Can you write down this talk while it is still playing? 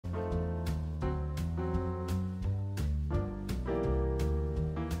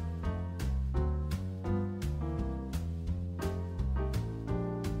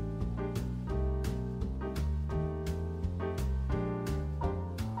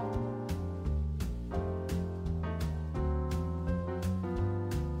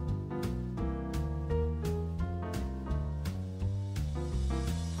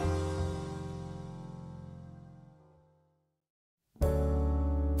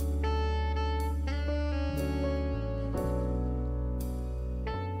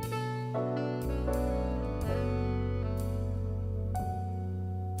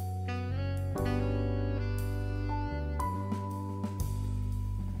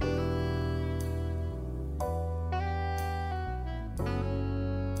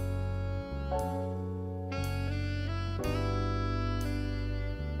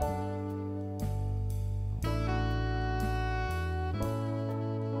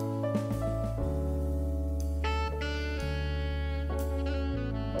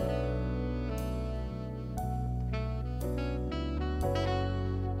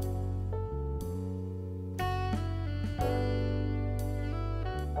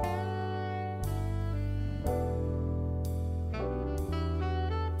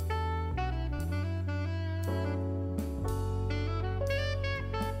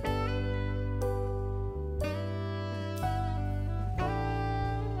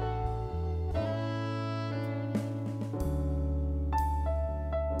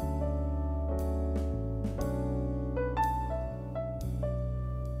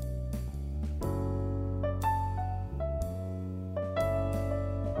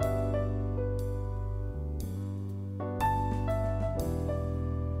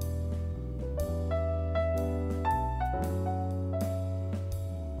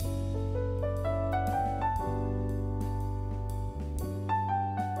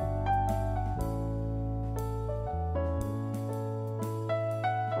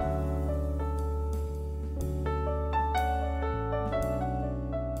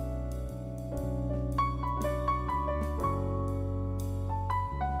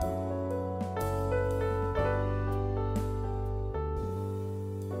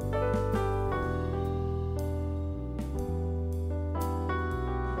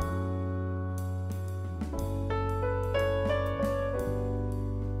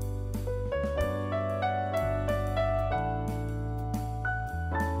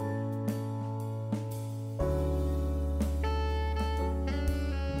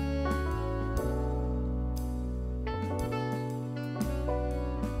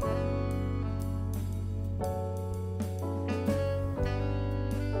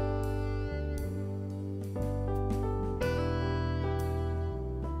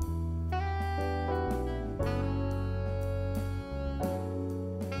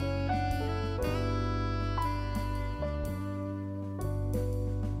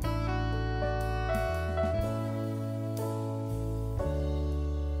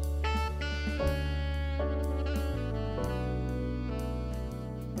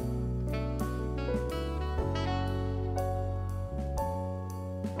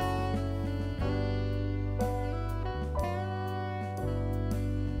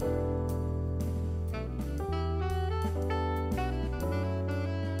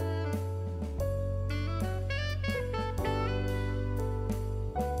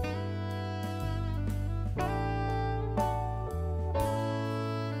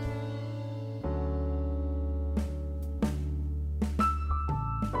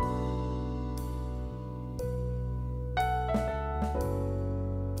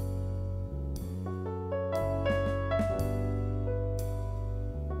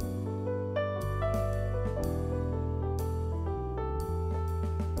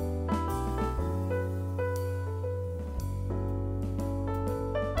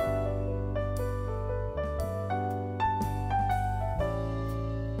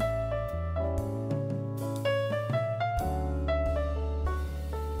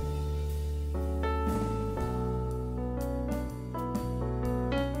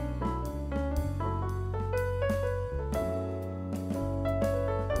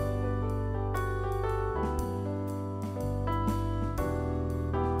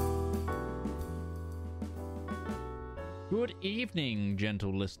Good evening,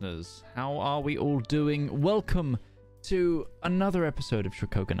 gentle listeners. How are we all doing? Welcome to another episode of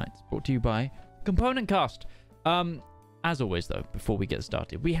Tricogha Nights, brought to you by Component Cast. As always, though, before we get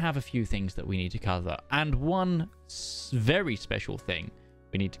started, we have a few things that we need to cover, and one very special thing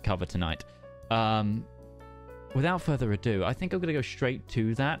we need to cover tonight. Without further ado, I think I'm going to go straight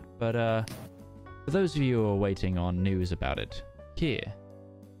to that, but for those of you who are waiting on news about it, here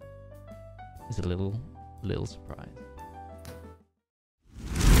is a little surprise.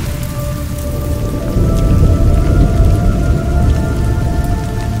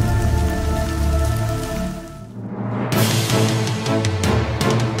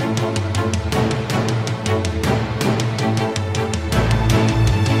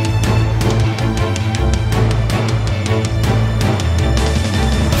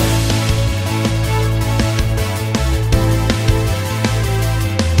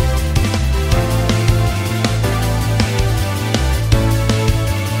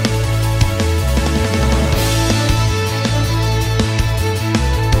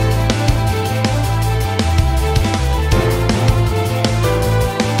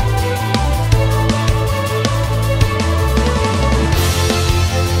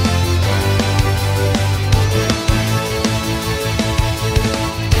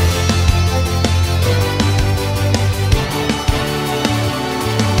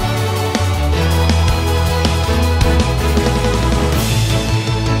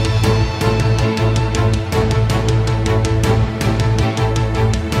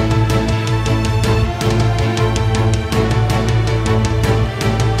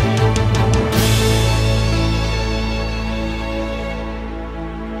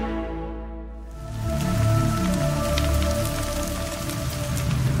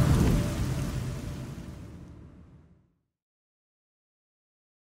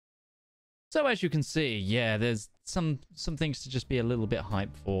 So as you can see, yeah, there's some things to just be a little bit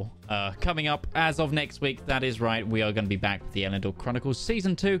hyped for. Coming up as of next week, that is right, we are going to be back with the Elendor Chronicles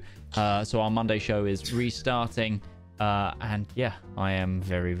Season 2. So our Monday show is restarting. And yeah, I am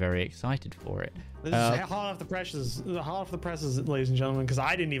very, very excited for it. This is hot off the presses, ladies and gentlemen, because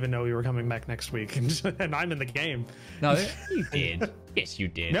I didn't even know we were coming back next week, and I'm in the game. No, you did. Yes, you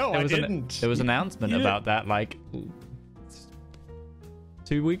did. No, I didn't. There was an announcement about that like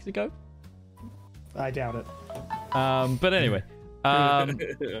 2 weeks ago. I doubt it. But anyway,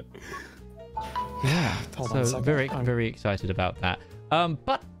 yeah. So very, very excited about that.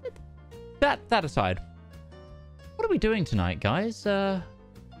 But that aside, what are we doing tonight, guys? Oh,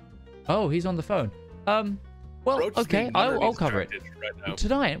 he's on the phone. Well, okay, I'll cover it. Right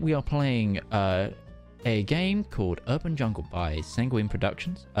tonight we are playing a game called Urban Jungle by Sanguine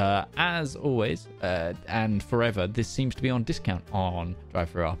Productions. As always, and forever, this seems to be on discount on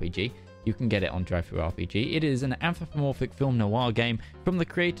DriveThruRPG. You can get it on DriveThruRPG. It is an anthropomorphic film noir game from the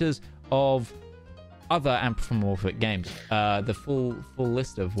creators of other anthropomorphic games. The full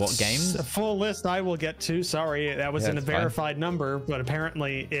list of what games? The full list I will get to. Sorry, that was in a verified number, but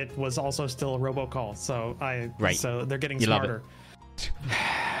apparently it was also still a robocall. So so they're getting smarter.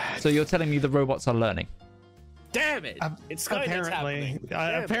 So you're telling me the robots are learning? Damn it! It's apparently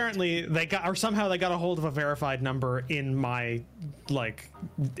they got, somehow they got a hold of a verified number in my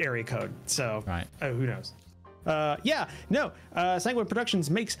area code. So who knows? Sanguine Productions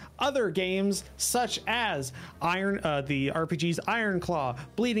makes other games such as the RPGs Iron Claw,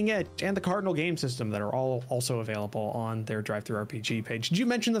 Bleeding Edge, and the Cardinal game system that are all also available on their DriveThruRPG page. Did you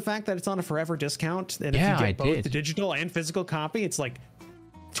mention the fact that it's on a forever discount? And if you get both the digital and physical copy, it's like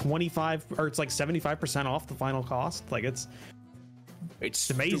 25 or it's like 75% off the final cost. Like it's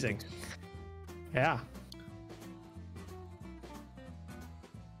amazing. Stupid. Yeah.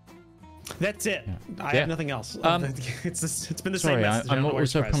 That's it. I have nothing else. It's been the same message. I'm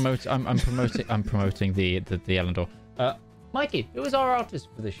also promoting. I'm promoting the Elendor. Mikey, who is our artist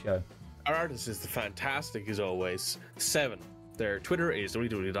for this show? Our artist is the fantastic, as always, Seven. Their Twitter is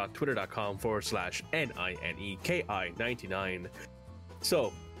www.twitter.com/NINEKI99.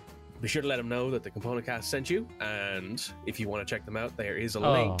 So be sure to let them know that the Component Cast sent you, and if you want to check them out, there is a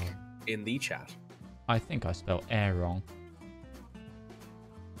link in the chat. I think I spelled air wrong.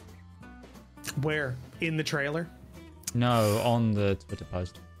 Where? In the trailer? No, on the Twitter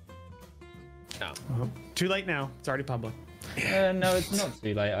post. No. Too late now. It's already public. No, it's not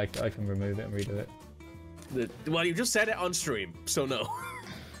too late. I can remove it and redo it. Well, you just said it on stream, so no.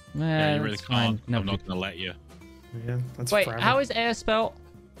 Yeah, you really can't. I'm not going to let you. Yeah, that's Wait, forever. how is air spelled?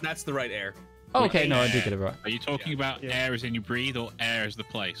 That's the right air. Oh, okay, no, I did get it right. Are you talking about air as in you breathe or air as the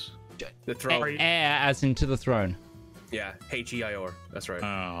place? The throne. Air as into the throne. Yeah, H-E-I-R. That's right.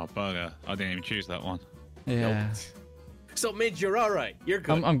 Oh, bugger. I didn't even choose that one. Yeah. So, Midge, you're all right. You're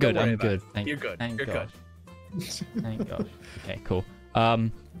good. I'm good. Don't worry I'm about good. it. Thank You're good. Thank You're God. good. Thank God. Okay, cool.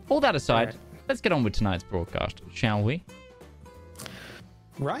 All that aside, Right. let's get on with tonight's broadcast, shall we?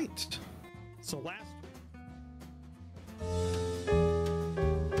 Right. So last.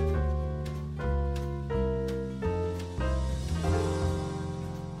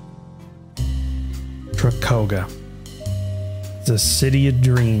 Tricogha. The city of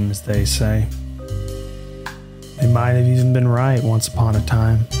dreams, they say. They might have even been right once upon a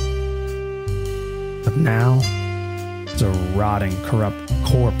time. But now, it's a rotting, corrupt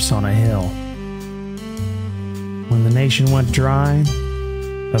corpse on a hill. When the nation went dry,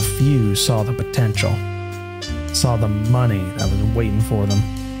 a few saw the potential, saw the money that was waiting for them.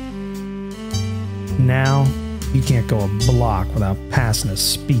 Now, you can't go a block without passing a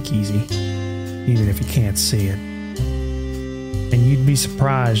speakeasy, even if you can't see it. And you'd be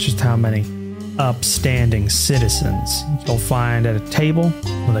surprised just how many upstanding citizens you'll find at a table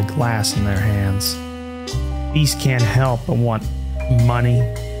with a glass in their hands. These can't help but want money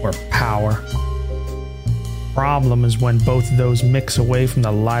or power. Problem is when both of those mix away from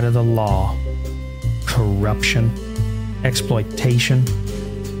the light of the law. Corruption, exploitation,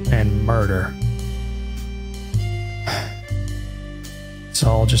 and murder. It's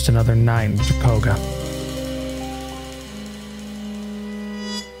all just another night in Tricogha.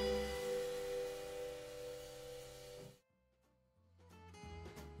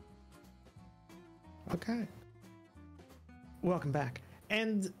 Okay. Welcome back.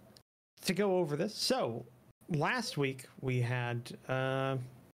 And to go over this, so last week we had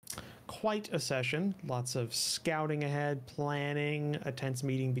quite a session, lots of scouting ahead, planning, a tense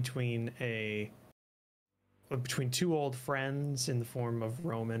meeting between two old friends in the form of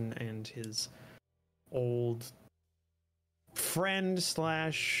Roman and his old friend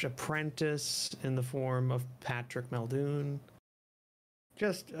 / apprentice in the form of Patrick Muldoon.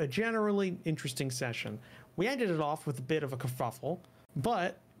 Just a generally interesting session. We ended it off with a bit of a kerfuffle,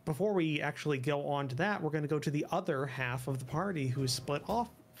 but before we actually go on to that, we're going to go to the other half of the party who's split off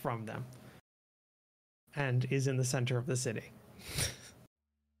from them and is in the center of the city.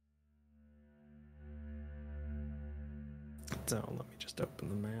 So let me just open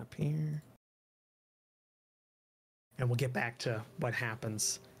the map here. And we'll get back to what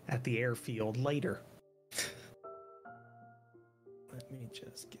happens at the airfield later. Let me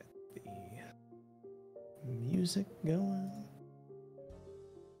just get the music going.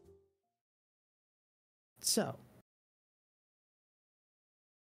 So,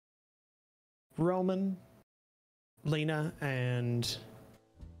 Roman, Lena, and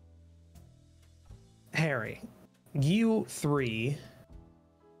Harry, you three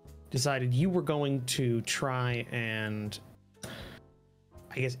decided you were going to try and,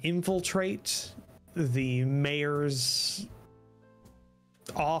 I guess, infiltrate the mayor's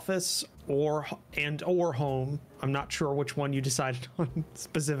office or home. I'm not sure which one you decided on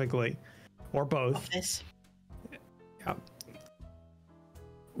specifically, or both. Office. Yeah.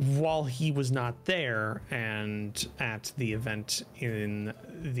 While he was not there, and at the event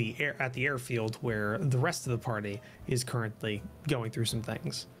at the airfield where the rest of the party is currently going through some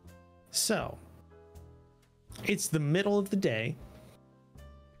things. So, it's the middle of the day.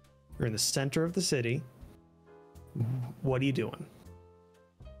 You're in the center of the city. What are you doing?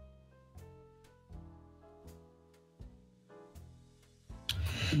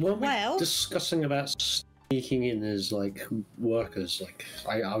 Were we Well- discussing about sneaking in as like workers? Like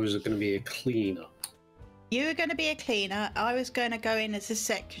I was going to be a cleaner. You were going to be a cleaner. I was going to go in as a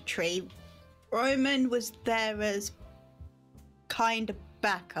secretary. Roman was there as kind of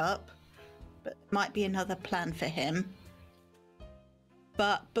backup, but might be another plan for him.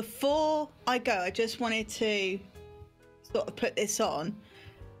 But before I go, I just wanted to sort of put this on.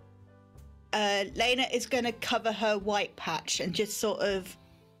 Lena is going to cover her white patch and just sort of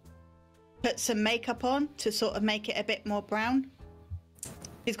put some makeup on to sort of make it a bit more brown.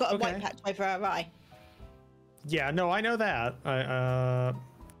 She's got a Okay. white patch over her eye. Yeah, no, I know that.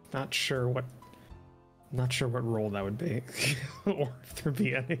 Not sure what role that would be, or if there'd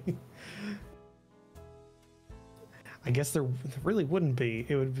be any. I guess there really wouldn't be.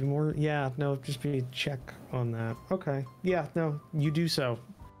 It would be more. Yeah, no, it'd just be a check on that. Okay. Yeah, no, you do so.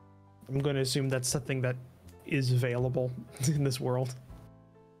 I'm going to assume that's something that is available in this world.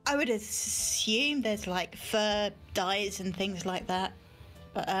 I would assume there's like fur dyes and things like that,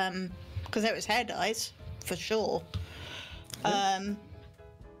 but because there was hair dyes for sure.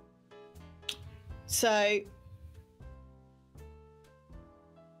 So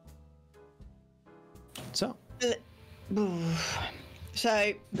So,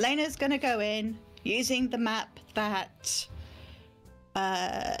 so Lena's gonna go in. using the map that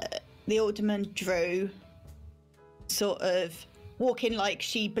the alderman drew, sort of walking like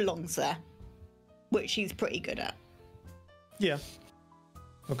she belongs there, which she's pretty good at. Yeah.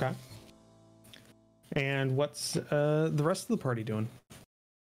 Okay. And what's the rest of the party doing?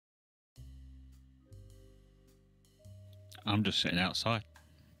 I'm just sitting outside.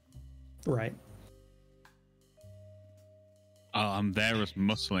 Right. I'm there as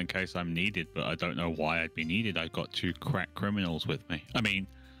muscle in case I'm needed, but I don't know why I'd be needed. I've got 2 crack criminals with me. I mean,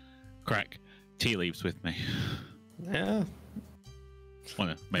 crack tea leaves with me. Yeah.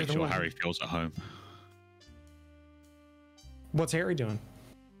 Want to make sure Harry feels at home. What's Harry doing?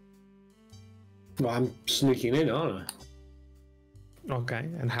 Well, I'm sneaking in, aren't I? Okay.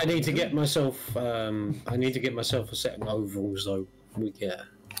 And how I need to get myself. I need to get myself a set of overalls, though. We get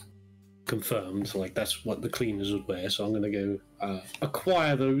confirmed. Like that's what the cleaners would wear. So I'm gonna go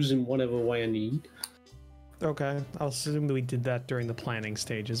acquire those in whatever way I need. Okay. I'll assume that we did that during the planning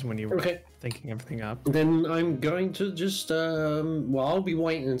stages when you were thinking everything up. Then I'm going to just. Well, I'll be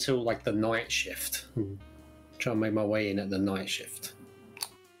waiting until like the night shift. Try and make my way in at the night shift.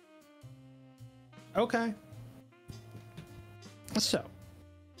 Okay. So,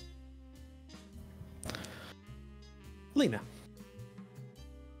 Lena,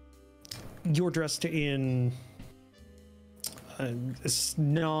 you're dressed in this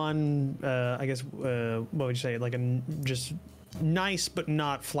I guess, what would you say? Like a just nice but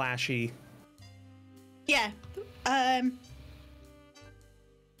not flashy. Yeah.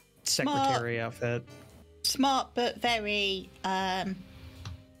 Secretary outfit. Smart but very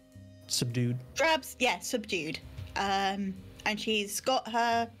Subdued. subdued. And she's got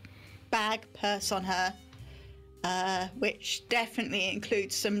her purse on her, which definitely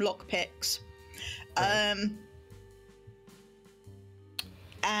includes some lockpicks. Right.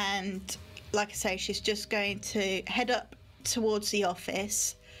 And like I say, she's just going to head up towards the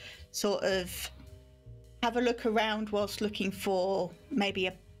office, sort of have a look around whilst looking for maybe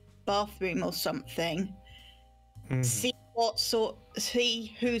a bathroom or something. Mm-hmm. See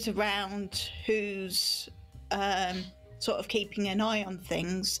who's around, who's sort of keeping an eye on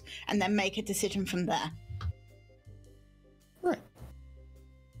things, and then make a decision from there. Right.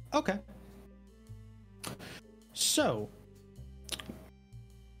 Okay. So,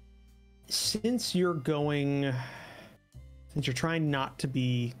 since you're trying not to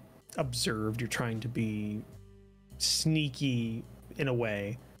be observed, you're trying to be sneaky in a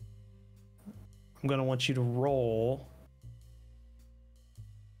way, I'm going to want you to roll.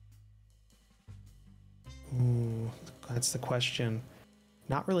 Ooh, that's the question.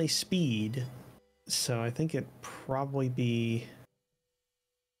 Not really speed, so I think it'd probably be...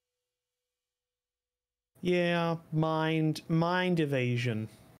 Yeah, mind evasion.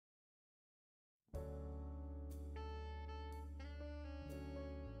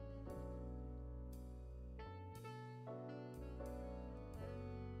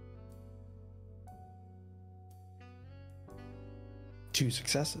 Two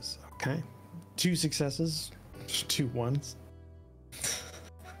successes. Okay. 2 successes. 2 ones.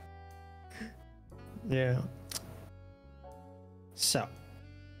 Yeah. So,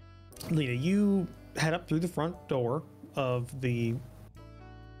 Lena, you head up through the front door of the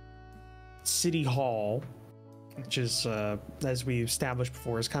City Hall, which is, as we established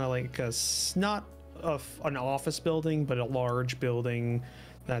before, is kind of like not an office building, but a large building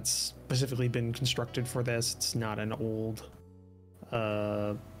that's specifically been constructed for this. It's not an old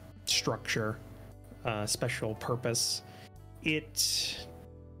structure, special purpose. It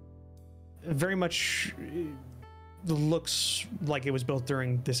very much looks like it was built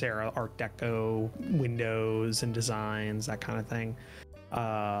during this era, Art Deco, windows and designs, that kind of thing.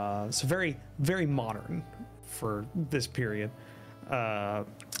 So very, very modern for this period.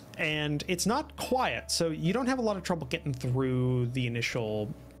 And it's not quiet, so you don't have a lot of trouble getting through the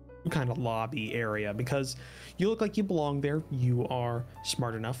initial kind of lobby area because you look like you belong there. You are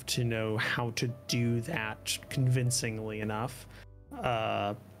smart enough to know how to do that convincingly enough.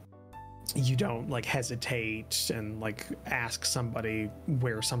 You don't like hesitate and like ask somebody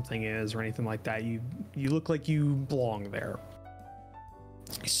where something is or anything like that. You look like you belong there.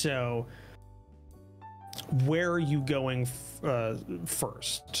 So where are you going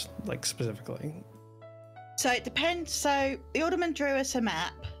first, like specifically? So it depends. So the alderman drew us a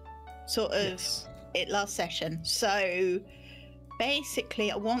map, sort of, Yes. it last session. So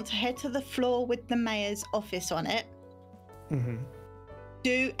basically, I want to head to the floor with the mayor's office on it. Mm-hmm.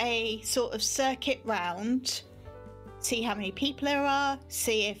 Do a sort of circuit round, see how many people there are,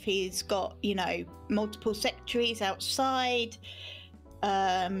 see if he's got, multiple secretaries outside,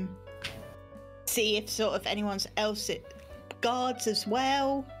 see if sort of anyone's else guards as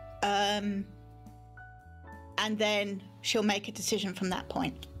well, and then she'll make a decision from that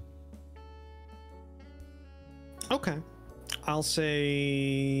point. Okay. I'll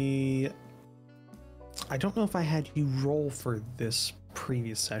say... I don't know if I had you roll for this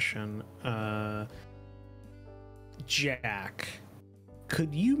previous session. Jack,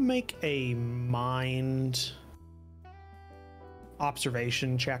 could you make a mind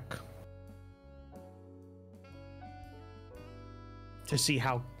observation check to see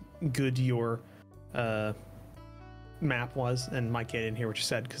how good your map was? And might get in here what you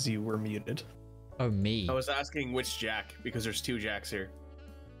said because you were muted. Oh, me. I was asking which Jack, because there's 2 Jacks here.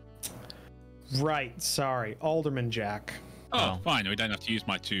 Right, sorry. Alderman Jack. Oh, fine. We don't have to use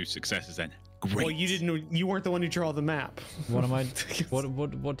my 2 successes then. Great. Well, you weren't the one who drew the map. What am I?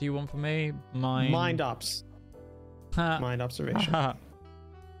 What do you want from me? Mind ops. Mind observation.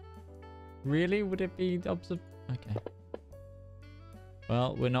 Really? Would it be Okay.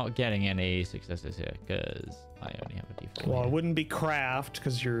 Well, we're not getting any successes here because I only have a D4. Well, here. it wouldn't be craft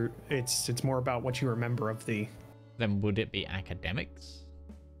because it's more about what you remember of the. Then would it be academics?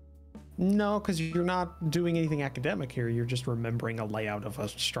 No, because you're not doing anything academic here. You're just remembering a layout of a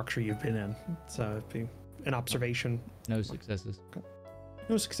structure you've been in. So it'd be an observation. No successes. Okay.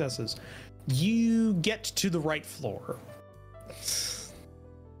 No successes. You get to the right floor.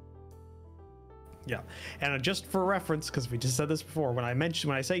 Yeah, and just for reference, because we just said this before, when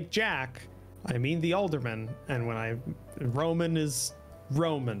I say Jack, I mean the alderman, and when Roman is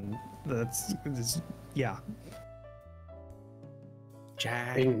Roman. That's yeah.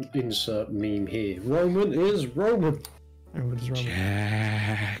 Jack. Insert meme here. Roman is Roman. Roman is Roman.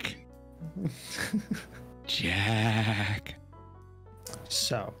 Jack. Jack.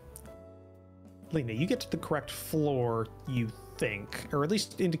 So, Lena, you get to the correct floor, you think, or at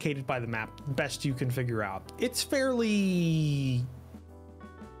least indicated by the map, best you can figure out. It's fairly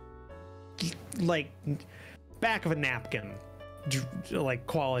like back of a napkin, like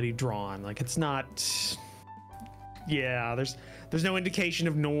quality drawn. Like it's not. Yeah, there's no indication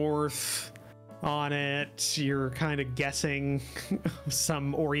of north on it. You're kind of guessing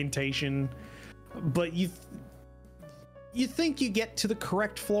some orientation, but you think you get to the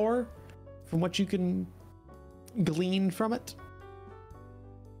correct floor from what you can glean from it.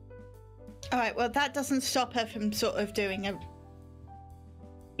 All right, well, that doesn't stop her from sort of doing a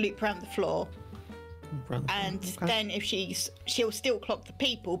loop around the floor. And Okay. then if she'll still clock the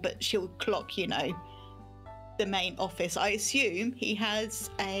people, but she'll clock, the main office. I assume he has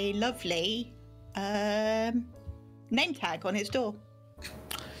a lovely name tag on his door.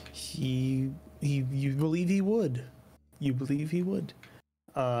 You believe he would. You believe he would.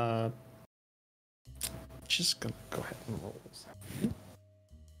 Just gonna go ahead and roll this.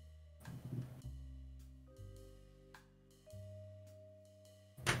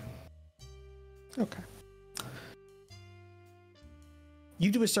 Okay. You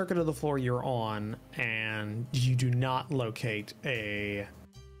do a circuit of the floor you're on, and you do not locate a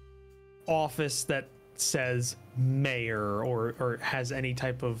office that says mayor or has any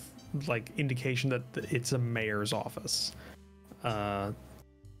type of like indication that it's a mayor's office. The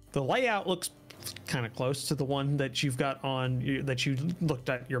layout looks kind of close to the one that you've got on that you looked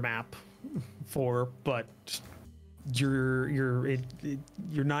at your map for, but you're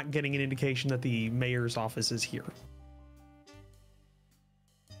not getting an indication that the mayor's office is here.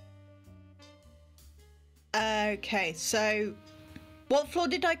 Okay, so what floor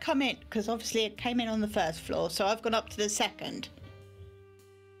did I come in? Because obviously it came in on the first floor, so I've gone up to the second.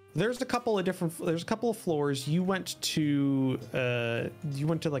 There's a couple of floors. You went to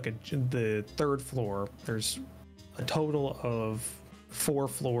like the third floor. There's a total of 4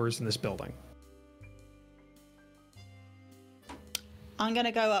 floors in this building. I'm going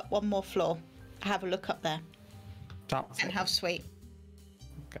to go up one more floor. Have a look up there. Top floor. And how sweet.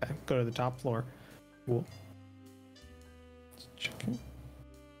 Okay, go to the top floor. Cool. Checking.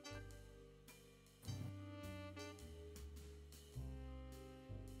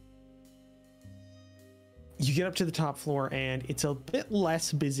 You get up to the top floor, and it's a bit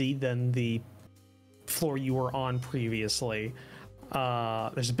less busy than the floor you were on previously.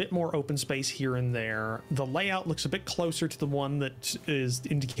 There's a bit more open space here and there. The layout looks a bit closer to the one that is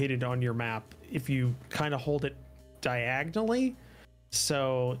indicated on your map if you kind of hold it diagonally.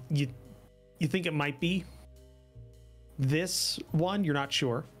 So you think it might be this one, you're not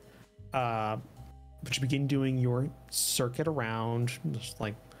sure. But you begin doing your circuit around, just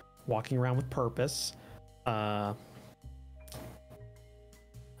like walking around with purpose. Just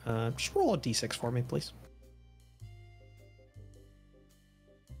roll a d6 for me, please.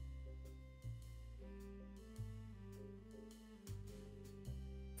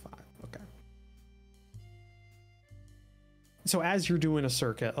 so as you're doing a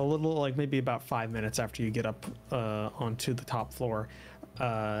circuit, a little like maybe about 5 minutes after you get up onto the top floor,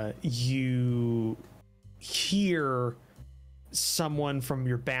 you hear someone from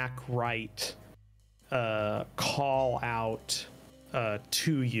your back right call out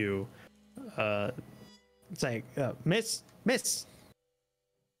to you, saying, Miss.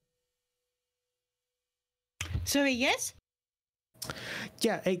 Sorry, yes?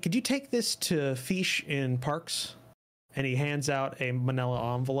 Yeah, hey, could you take this to Fish in Parks? And he hands out a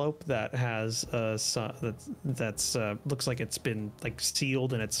manila envelope that has that's looks like it's been like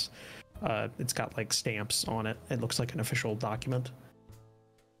sealed, and it's got like stamps on it. It looks like an official document.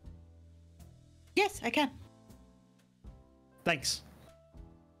 Yes, I can. Thanks.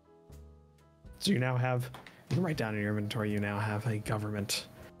 So you now have, you can write down in your inventory, you now have a government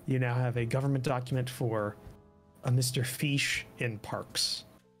document for a Mr. Fish in Parks.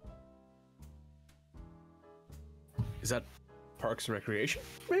 Is that Parks and Recreation?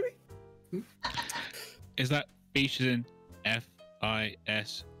 Maybe. Is that featured in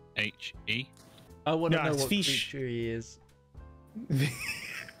FISHE? I want to No, know it's what Fish. creature he is.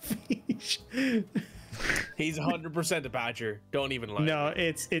 Fish. He's 100% a badger. Don't even lie. No,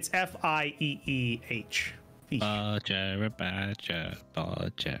 it's FIEEH. Fish. Badger, badger,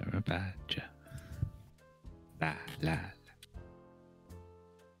 badger, badger. La la.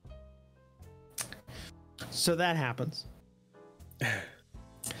 So that happens.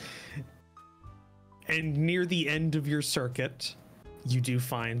 And near the end of your circuit, you do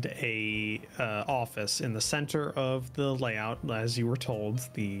find a office in the center of the layout. As you were told,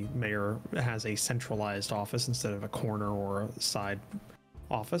 the mayor has a centralized office instead of a corner or a side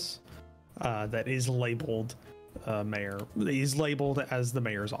office that is labeled mayor. Is labeled as the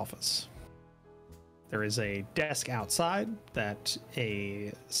mayor's office. There is a desk outside that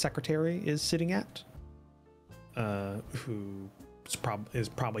a secretary is sitting at, who is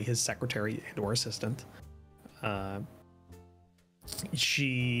probably his secretary and or assistant.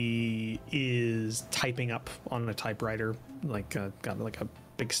 She is typing up on a typewriter, got like a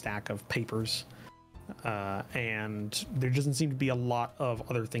big stack of papers, and there doesn't seem to be a lot of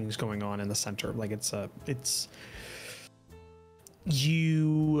other things going on in the center. Like it's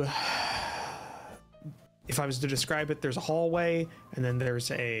you. If I was to describe it, there's a hallway, and then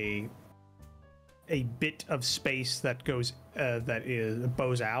there's a bit of space that goes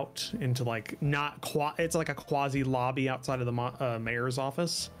bows out into like it's like a quasi lobby outside of the mayor's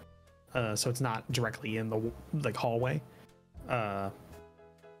office, so it's not directly in the hallway, but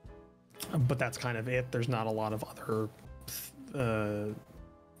that's kind of it. There's not a lot of other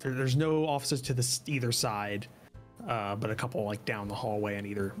there's no offices to either side, but a couple like down the hallway on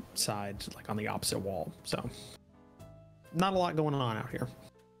either side, like on the opposite wall. So not a lot going on out here.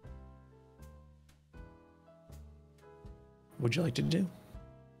 Would you like to do?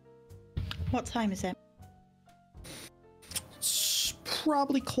 What time is it? It's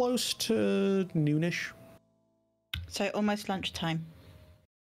probably close to noonish. So almost lunchtime.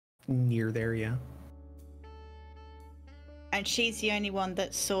 Near there, yeah. And she's the only one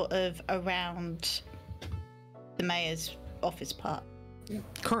that's sort of around the mayor's office part.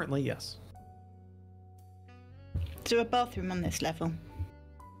 Currently, yes. Is there a bathroom on this level?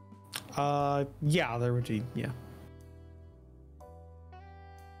 Yeah, there would be, yeah.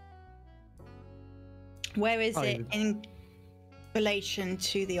 Where is it in relation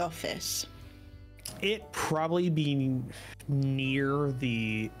to the office? It probably be near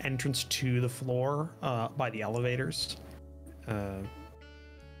the entrance to the floor, by the elevators.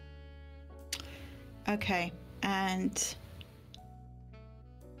 Okay, and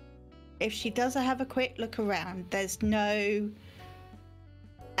if she does have a quick look around, there's no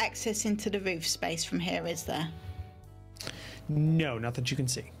access into the roof space from here, is there? No, not that you can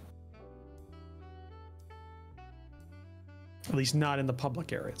see. At least not in the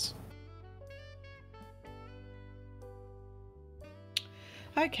public areas.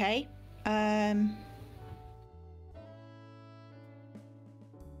 Okay.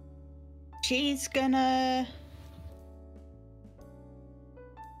 She's gonna...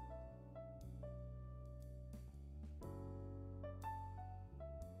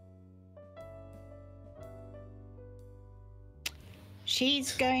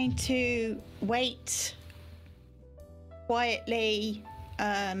 She's going to wait quietly,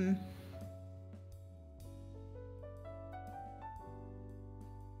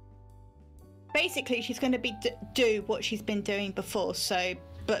 basically she's going to be do what she's been doing before, so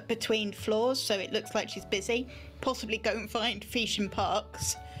but between floors, so it looks like she's busy, possibly go and find Fish and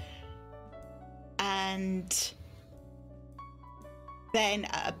Parks, and then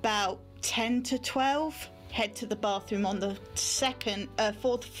at about 10 to 12 head to the bathroom on the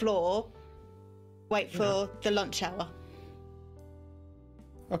fourth floor, wait for the lunch hour.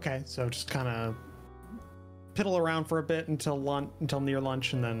 Okay, so just kind of piddle around for a bit until near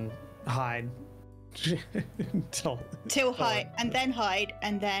lunch, and then hide until hide,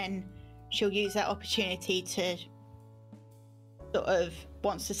 and then she'll use that opportunity to sort of,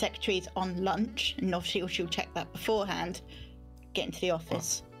 once the secretary's on lunch, and obviously she'll check that beforehand, get into the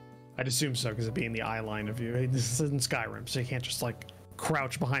office. Well, I'd assume so, because it'd be in the eye line of you. This is in Skyrim, so you can't just like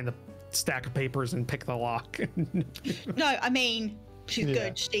crouch behind the stack of papers and pick the lock. No, I mean, she's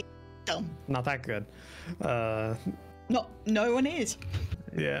good. She's dumb. Not that good. No one is.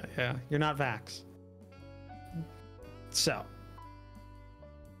 Yeah. You're not Vax. So,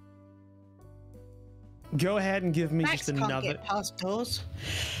 go ahead and give me Vax just another. can't get past doors.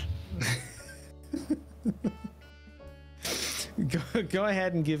 Go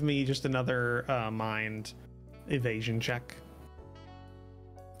ahead and give me just another mind evasion check.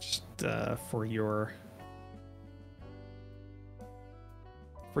 Just for your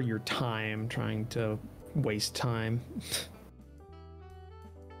time, trying to waste time.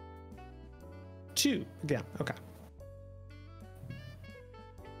 2 again. Okay.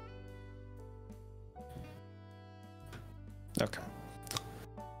 Okay.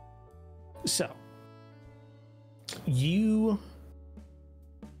 So you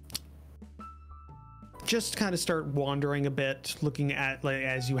just kind of start wandering a bit, looking at, like,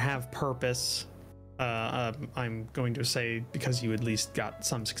 as you have purpose. I'm going to say, because you at least got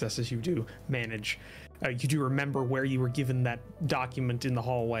some successes, you do manage. You do remember where you were given that document in the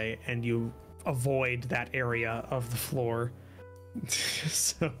hallway, and you avoid that area of the floor,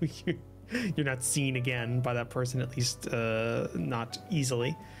 so you're not seen again by that person, at least not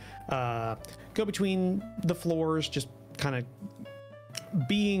easily. Go between the floors, just kind of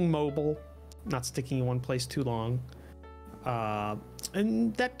being mobile, not sticking in one place too long.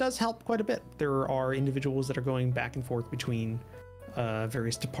 And that does help quite a bit. There are individuals that are going back and forth between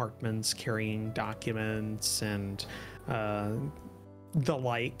various departments, carrying documents and the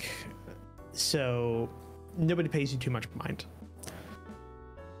like. So nobody pays you too much mind.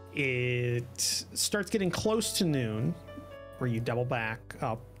 It starts getting close to noon, where you double back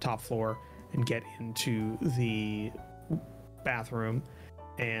up top floor and get into the bathroom,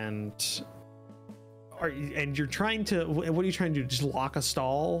 and you're trying to, what are you trying to do? Just lock a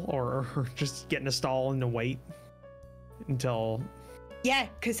stall, or just get in a stall and to wait until? Yeah,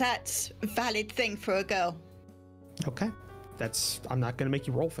 because that's a valid thing for a girl. Okay, I'm not going to make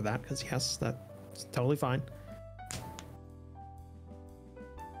you roll for that, because yes, that's totally fine.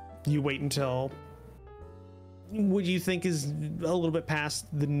 You wait until what you think is a little bit past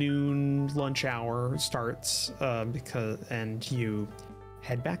the noon lunch hour starts, and you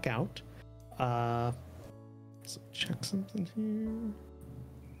head back out. So check something here.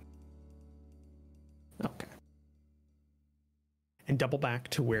 Okay. And double back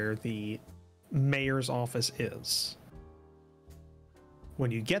to where the mayor's office is. When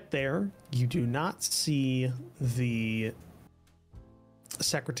you get there, you do not see the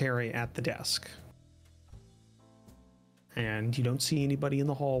secretary at the desk. And you don't see anybody in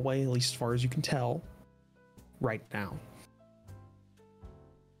the hallway, at least as far as you can tell, right now.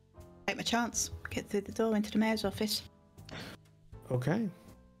 Take my chance. Get through the door into the mayor's office. Okay.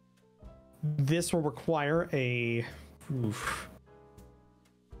 This will require a...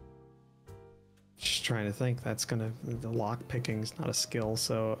 Just trying to think. That's gonna... The lock picking's not a skill,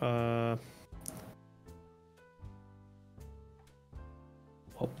 so...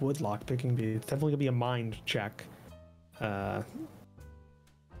 What would lock picking be? It's definitely gonna be a mind check.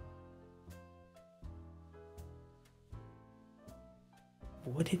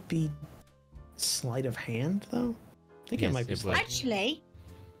 Would it be sleight of hand, though? I think it might be sleight. Actually,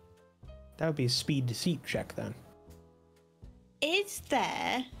 that would be a speed deceit check then. Is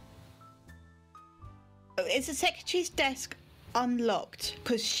the secretary's desk unlocked?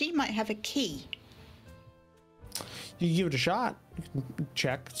 Because she might have a key. You can give it a shot.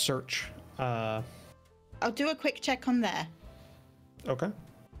 Check, search. I'll do a quick check on there. Okay.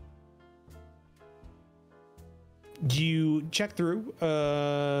 You check through.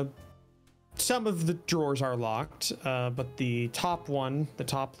 Some of the drawers are locked, but the top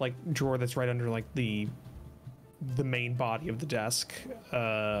drawer that's right under like the main body of the desk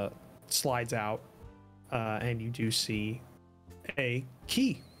slides out, and you do see a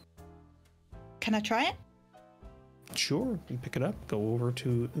key. Can I try it? Sure, you pick it up, go over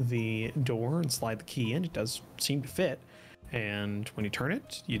to the door and slide the key in. It does seem to fit. And when you turn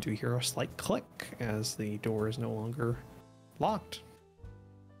it, you do hear a slight click as the door is no longer locked.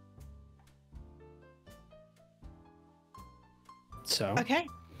 So Okay.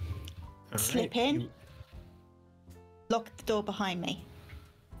 all Slip right, in. Lock the door behind me.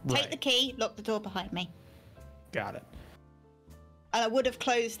 Take the key, lock the door behind me. Got it. And I would have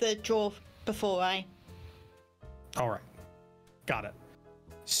closed the drawer before I... All right. Got it.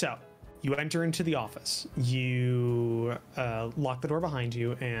 So you enter into the office. You lock the door behind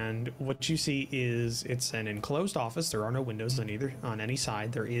you, and what you see is it's an enclosed office. There are no windows on any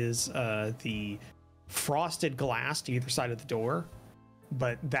side. There is the frosted glass to either side of the door,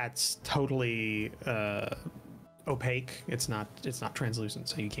 but that's totally opaque. It's not translucent,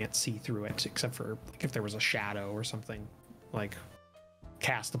 so you can't see through it except for like if there was a shadow or something like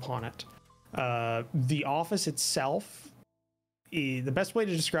cast upon it. The office itself, the best way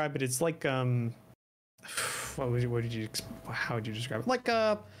to describe it, it's like how would you describe it? Like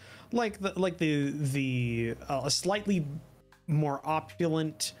a slightly more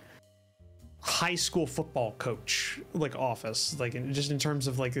opulent high school football coach like office, like just in terms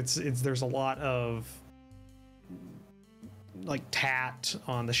of like it's there's a lot of like tat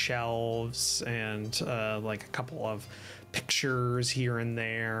on the shelves and like a couple of pictures here and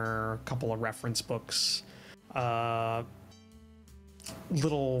there, a couple of reference books,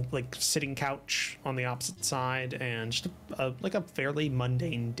 little like sitting couch on the opposite side, and just like a fairly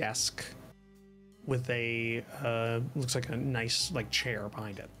mundane desk with a looks like a nice like chair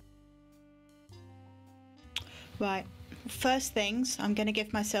behind it. Right. First things, I'm going to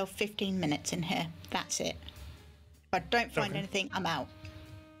give myself 15 minutes in here. That's it. If I don't find anything, I'm out.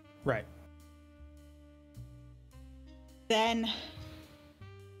 Right. Then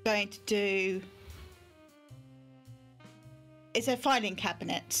going to do... Is there filing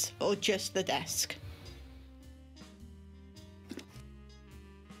cabinets or just the desk?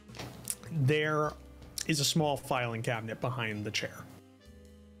 There is a small filing cabinet behind the chair.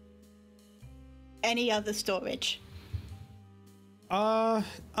 Any other storage?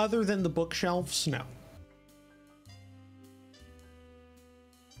 Other than the bookshelves, no.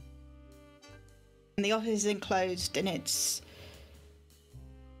 And the office is enclosed and it's...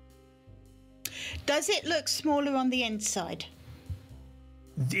 Does it look smaller on the inside?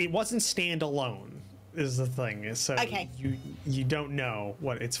 It wasn't standalone, is the thing. So Okay. you don't know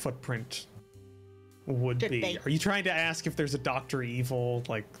what its footprint would be. Are you trying to ask if there's a Dr. Evil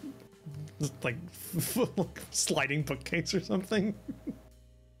like sliding bookcase or something?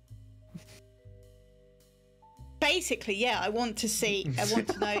 Basically, yeah. I want to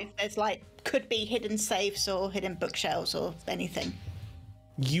know if there's like could be hidden safes or hidden bookshelves or anything.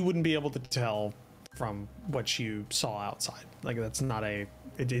 You wouldn't be able to tell from what you saw outside. Like that's not a.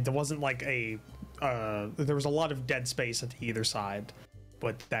 It wasn't like a. There was a lot of dead space at either side,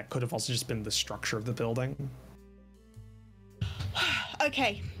 but that could have also just been the structure of the building.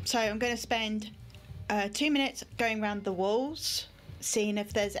 Okay, so I'm going to spend 2 minutes going around the walls, seeing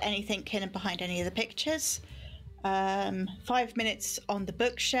if there's anything hidden behind any of the pictures. 5 minutes on the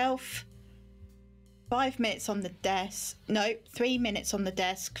bookshelf. 5 minutes on the desk. No, 3 minutes on the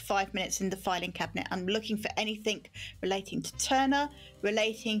desk. 5 minutes in the filing cabinet. I'm looking for anything relating to Turner,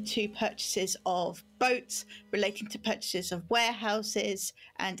 relating to purchases of boats, relating to purchases of warehouses,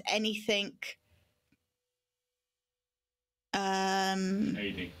 and anything...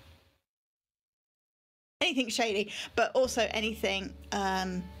 Shady. Anything shady, but also anything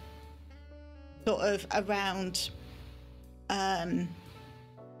sort of around the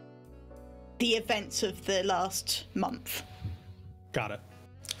events of the last month. Got it.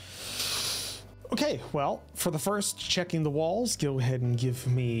 Okay, well, for the first checking the walls, go ahead and give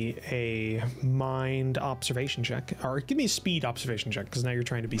me a mind observation check, or give me a speed observation check, because now you're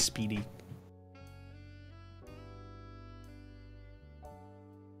trying to be speedy.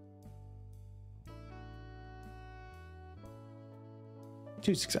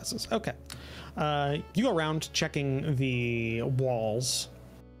 Two successes. Okay. You go around checking the walls,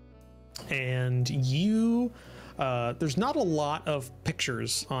 and you there's not a lot of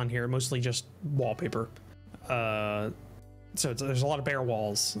pictures on here, mostly just wallpaper. So there's a lot of bare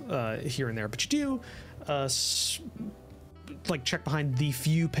walls here and there, but you do like check behind the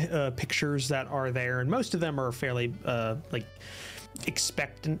few pictures that are there, and most of them are fairly like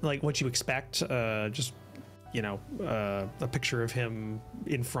expectant, like what you expect. Just a picture of him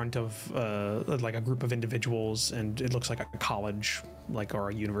in front of like a group of individuals, and it looks like a college, like, or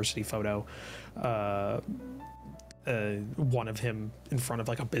a university photo. One of him in front of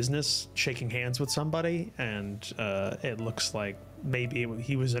like a business shaking hands with somebody, and it looks like maybe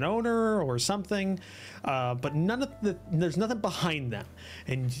he was an owner or something, but there's nothing behind them,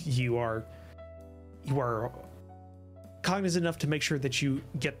 and you are cognizant enough to make sure that you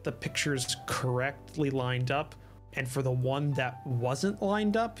get the pictures correctly lined up And for the one that wasn't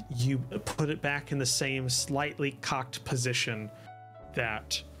lined up, you put it back in the same slightly cocked position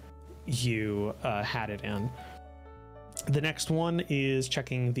that you had it in. The next one is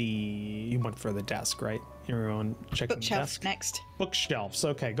checking you went for the desk, right? You're on checking the Bookshelf desk. next. Bookshelves.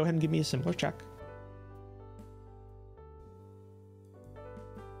 Okay, go ahead and give me a similar check.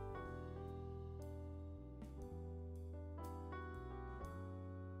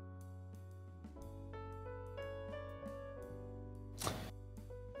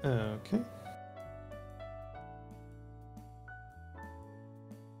 Okay.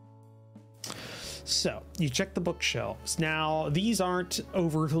 So you check the bookshelves. Now these aren't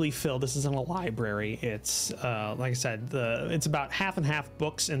overly filled. This isn't a library. It's like I said, it's about half and half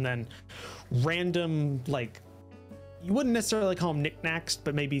books, and then random, like, you wouldn't necessarily call them knickknacks,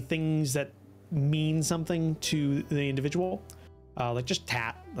 but maybe things that mean something to the individual, like just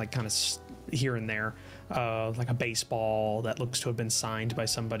like kind of here and there, like a baseball that looks to have been signed by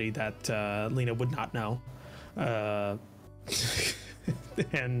somebody that Lena would not know,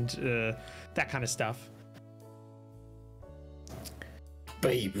 and that kind of stuff.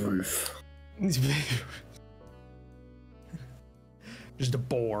 Babe Ruth. Just a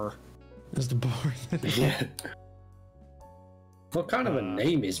bore. Just a bore. Yeah. What kind of a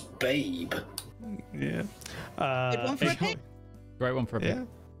name is Babe? Yeah. Good one for a pick. Great one for a pick.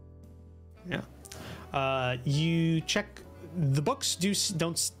 Yeah. You check the books.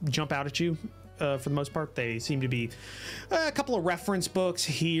 Don't jump out at you. For the most part, they seem to be a couple of reference books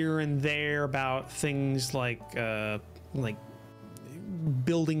here and there about things like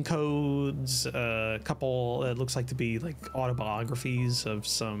building codes. A couple, it looks like to be like autobiographies of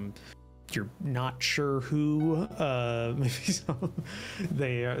some. You're not sure who. Maybe so.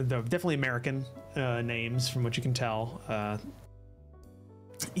 They're definitely American names, from what you can tell.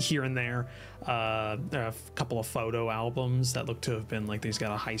 Here and there, a couple of photo albums that look to have been like, he's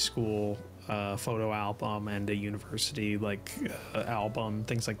got a high school photo album and a university album,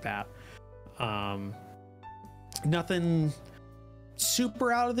 things like that. Nothing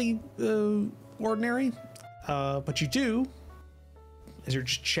super out of the ordinary, but you do, as you're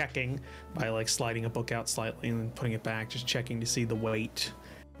just checking by like sliding a book out slightly and then putting it back, just checking to see the weight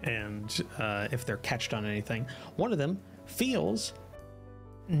and if they're catched on anything. One of them feels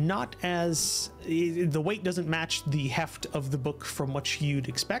not as, the weight doesn't match the heft of the book from what you'd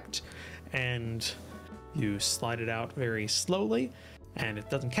expect, and you slide it out very slowly and it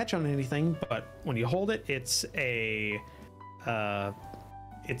doesn't catch on anything, but when you hold it, it's a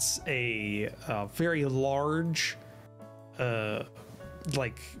very large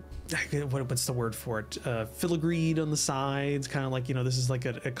like, what's the word for it, filigreed on the sides, kind of like, this is like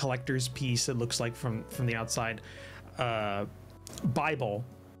a collector's piece, it looks like from the outside, Bible.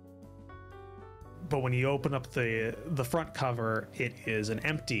 But when you open up the front cover, it is an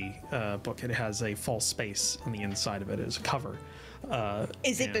empty book. It has a false space on the inside of it as a cover.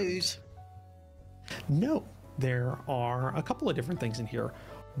 Is it booze? No, there are a couple of different things in here.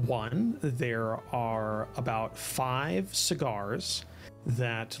 One, there are about 5 cigars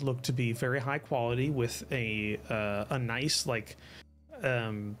that look to be very high quality with a nice, like,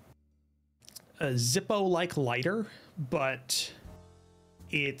 a Zippo-like lighter, but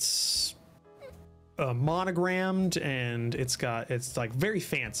it's monogrammed, and it's like very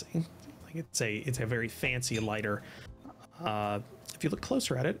fancy. Like it's a very fancy lighter. If you look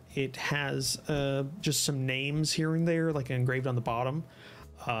closer at it, it has just some names here and there, like engraved on the bottom,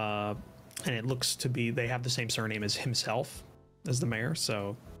 and it looks to be, they have the same surname as himself, as the mayor,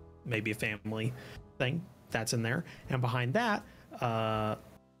 so maybe a family thing that's in there. And behind that,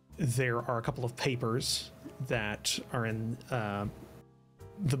 there are a couple of papers that are in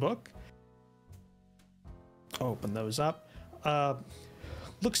the book. Open those up.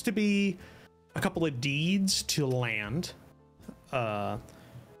 Looks to be a couple of deeds to land, though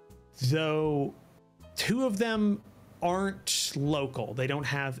 2 of them aren't local. They don't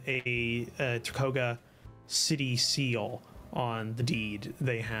have a Tricogha city seal on the deed.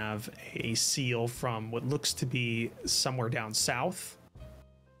 They have a seal from what looks to be somewhere down south.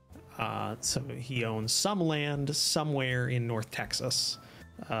 So he owns some land somewhere in North Texas.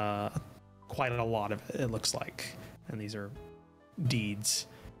 Quite a lot of it looks like, and these are deeds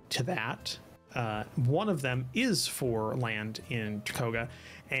to that. One of them is for land in Tricogha,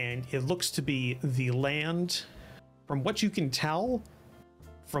 and it looks to be the land, from what you can tell,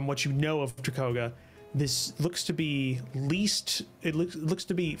 from what you know of Tricogha, this looks to be leased, it looks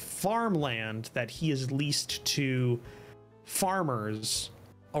to be farmland that he has leased to farmers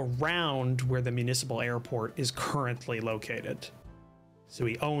around where the municipal airport is currently located. So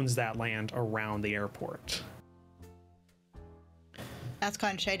he owns that land around the airport. That's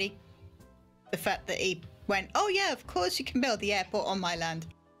kind of shady. The fact that he went, oh yeah, of course you can build the airport on my land.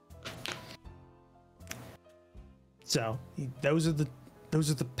 So those are the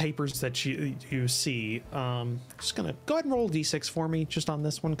papers that you see. Just gonna go ahead and roll a d6 for me just on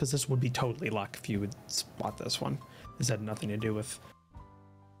this one, because this would be totally luck if you would spot this one. This had nothing to do with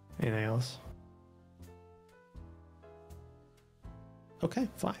anything else. Okay,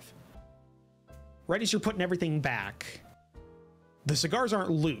 5. Right as you're putting everything back, the cigars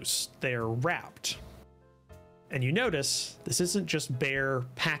aren't loose, they're wrapped. And you notice this isn't just bare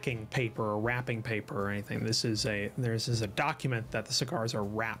packing paper or wrapping paper or anything. This is a document that the cigars are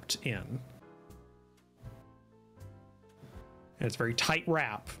wrapped in. And it's very tight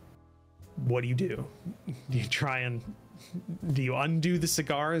wrap. What do? Do you undo the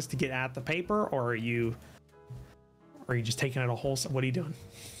cigars to get at the paper, or are you just taking it a whole? What are you doing?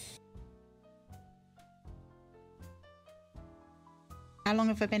 How long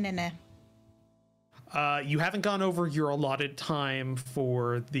have I been in there? You haven't gone over your allotted time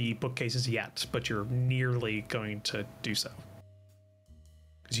for the bookcases yet, but you're nearly going to do so.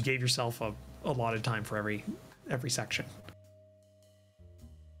 Because you gave yourself a allotted time for every section.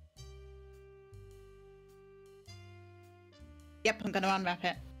 Yep, I'm going to unwrap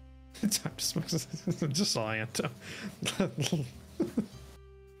it. Just saw it.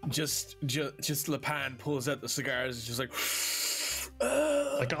 Just Lepan pulls out the cigars. It's just like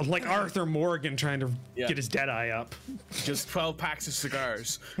like Arthur Morgan trying to get his dead eye up. Just 12 packs of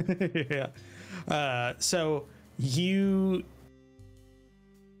cigars. Yeah. So you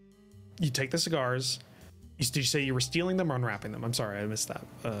take the cigars. Did you say you were stealing them or unwrapping them? I'm sorry, I missed that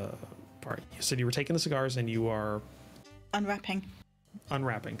part. You said you were taking the cigars and you are unwrapping.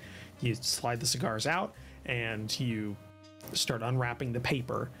 You slide the cigars out and you start unwrapping the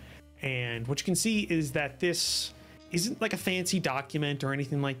paper. And what you can see is that this isn't like a fancy document or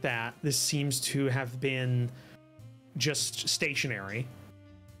anything like that. This seems to have been just stationery.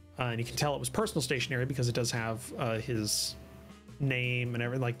 And you can tell it was personal stationery because it does have his name and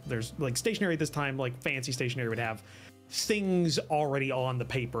everything. Like there's like stationery this time, like fancy stationery would have things already on the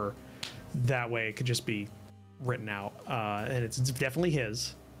paper. That way it could just be written out. And it's definitely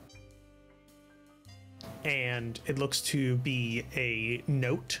his. And it looks to be a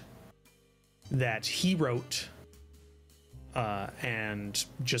note that he wrote and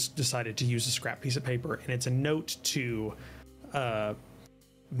just decided to use a scrap piece of paper. And it's a note to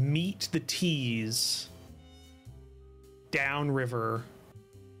meet the T's downriver.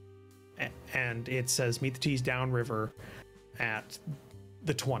 And it says meet the T's downriver at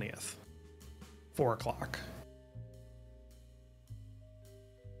the 20th, 4 o'clock.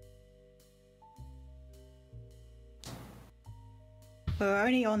 We're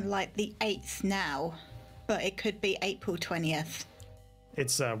only on like the 8th now, but it could be April 20th.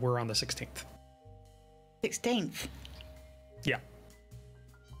 It's we're on the 16th. 16th? Yeah.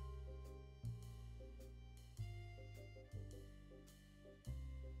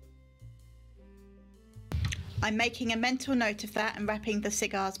 I'm making a mental note of that and wrapping the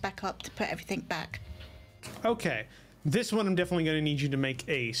cigars back up to put everything back. Okay. This one I'm definitely going to need you to make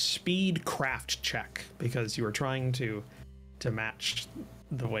a speed craft check because you are trying to match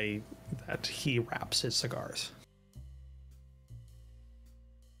the way that he wraps his cigars.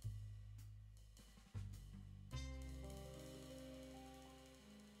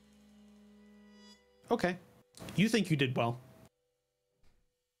 Okay. You think you did well.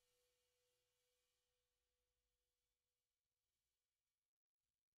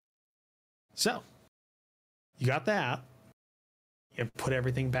 So, you got that. You put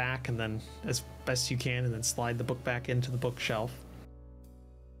everything back and then as best you can and then slide the book back into the bookshelf.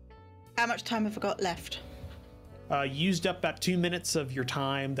 How much time have I got left? Used up about 2 minutes of your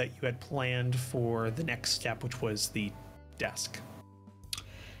time that you had planned for the next step, which was the desk.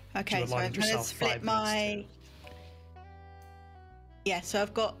 Okay, so I'm going to split my... Yeah, so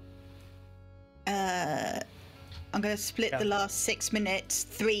I've got... I'm going to split the last 6 minutes,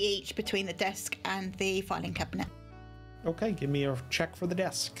 3 each between the desk and the filing cabinet. Okay, give me a check for the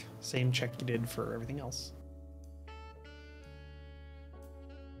desk. Same check you did for everything else.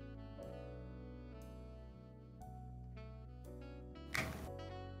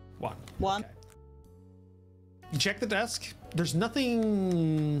 One. Okay. You check the desk. There's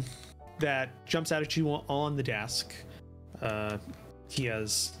nothing that jumps out at you on the desk. He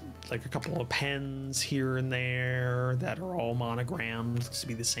has like a couple of pens here and there that are all monogrammed. Looks to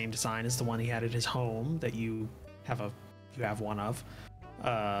be the same design as the one he had at his home that you have one of.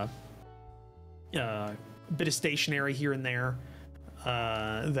 A bit of stationery here and there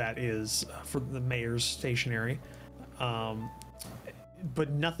that is for the mayor's stationery. but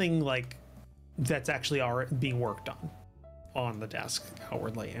nothing like that's actually being worked on the desk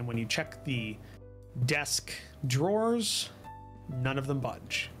outwardly. And when you check the desk drawers, none of them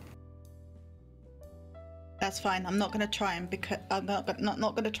budge. That's fine. I'm not going to try and I'm not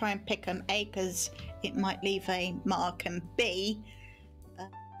going to try and pick them. A, because it might leave a mark, and B,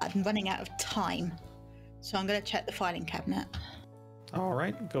 I'm running out of time. So I'm going to check the filing cabinet. All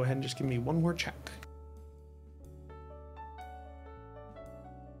right, go ahead and just give me one more check.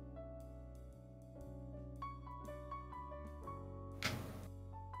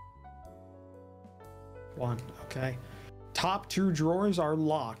 One, okay. Top two drawers are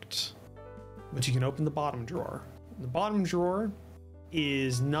locked, but you can open the bottom drawer. The bottom drawer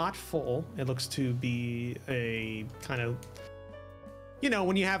is not full. It looks to be a kind of, you know,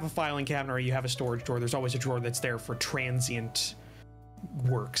 when you have a filing cabinet or you have a storage drawer, there's always a drawer that's there for transient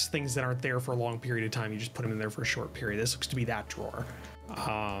works, things that aren't there for a long period of time. You just put them in there for a short period. This looks to be that drawer.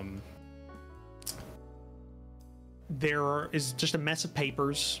 There is just a mess of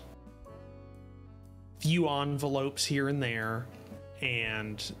papers, few envelopes here and there,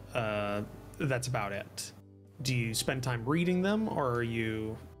 and that's about it. Do you spend time reading them, or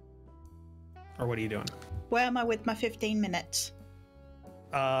what are you doing? Where am I with my 15 minutes?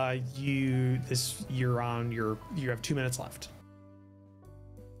 You have 2 minutes left.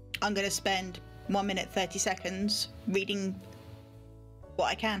 I'm going to spend 1 minute 30 seconds reading what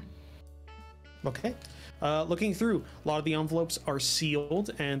I can. Okay. Looking through, a lot of the envelopes are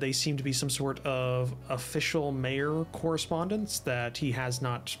sealed, and they seem to be some sort of official mayor correspondence that he has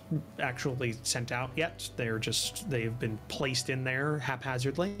not actually sent out yet. They've been placed in there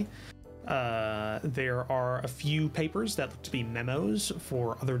haphazardly. There are a few papers that look to be memos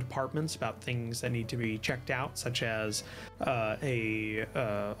for other departments about things that need to be checked out, such as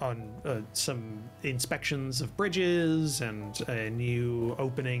some inspections of bridges and a new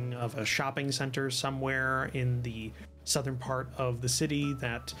opening of a shopping center somewhere in the southern part of the city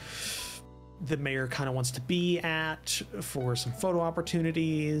that the mayor kind of wants to be at for some photo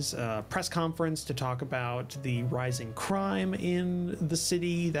opportunities, press conference to talk about the rising crime in the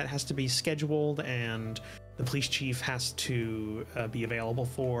city that has to be scheduled, and the police chief has to be available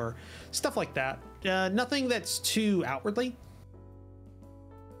for stuff like that. Nothing that's too outwardly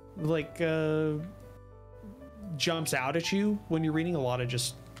jumps out at you when you're reading. A lot of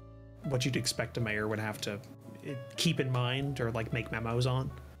just what you'd expect a mayor would have to keep in mind or like make memos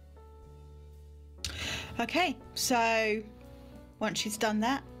on. Okay, so once she's done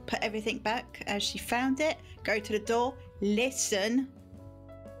that, put everything back as she found it, go to the door, listen,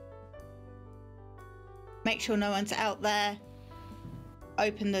 make sure no one's out there,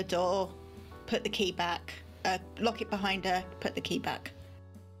 open the door, put the key back, lock it behind her, put the key back.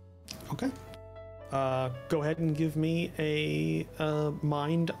 Okay. Go ahead and give me a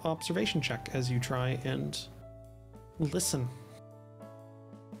mind observation check as you try and listen.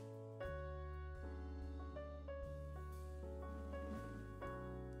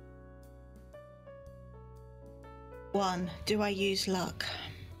 One, do I use luck?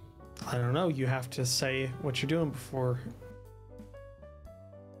 I don't know. You have to say what you're doing before.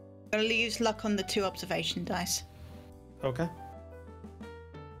 I'll use luck on the 2 observation dice. Okay.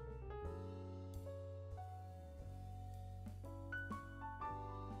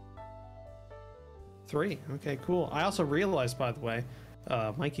 Three. Okay, cool. I also realized, by the way,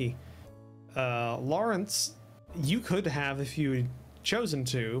 Mikey, Lawrence, you could have, if you had chosen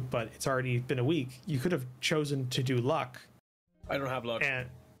to, but it's already been a week, you could have chosen to do luck. I don't have luck. And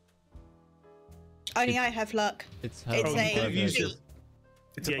Only I have luck. It's It's you could have used your.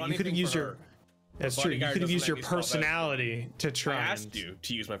 It's a Yeah, funny you could have thing used for your. her. That's The true. You bodyguard could have doesn't used let your me swap out. personality to I try. asked you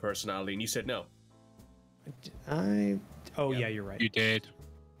to use my personality, and you said no. Oh Yep. yeah, you're right. You did.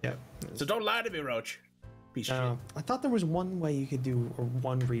 Yep. So don't lie to me, Roach. Piece of shit. I thought there was one way you could do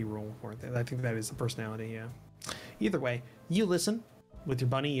one reroll for it. I think that is the personality. Yeah. Either way, you listen with your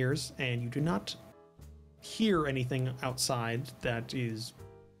bunny ears, and you do not hear anything outside it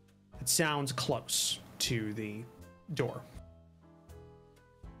sounds close to the door.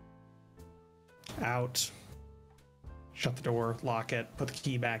 Out. Shut the door, lock it, put the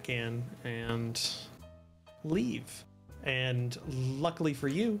key back in, and leave. And luckily for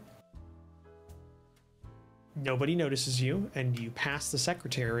you, nobody notices you, and you pass the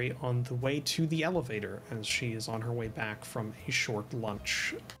secretary on the way to the elevator as she is on her way back from a short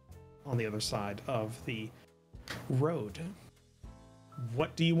lunch on the other side of the road.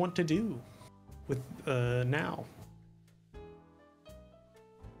 What do you want to do with now?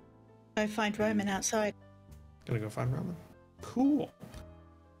 Go find Roman outside. Gonna go find Roman. Cool.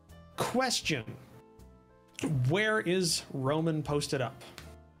 Question. Where is Roman posted up?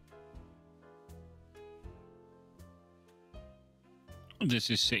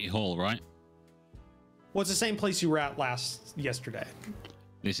 This is City Hall, right? Well, it's the same place you were at yesterday.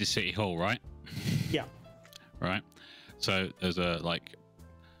 This is City Hall, right? Yeah. Right. So there's a like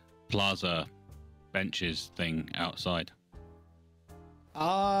plaza benches thing outside.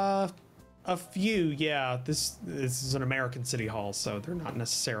 A few, yeah. This is an American city hall, so they're not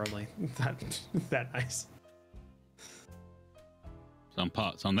necessarily that nice. Some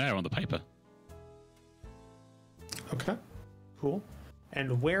parts on there on the paper. Okay, cool.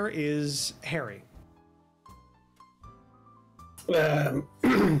 And where is Harry? Well,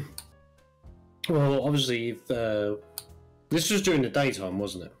 obviously, if, this was during the daytime,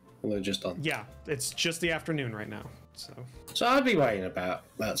 wasn't it? Well, they're just done. Yeah, it's just the afternoon right now. So I'd be waiting about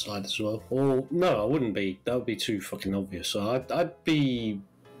outside as well. Or no, I wouldn't be. That would be too fucking obvious. So I'd be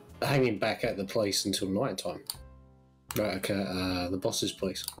hanging back at the place until night time. Right, okay, the boss's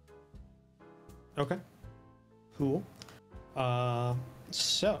place. Okay, cool.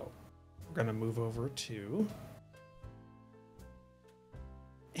 So we're gonna move over to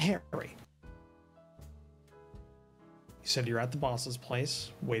Harry. You said you're at the boss's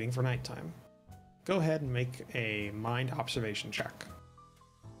place, waiting for nighttime. Go ahead and make a mind observation check.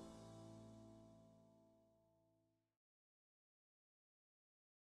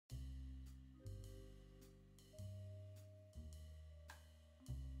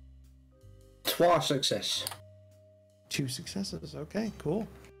 Twice success. 2 successes. Okay, cool.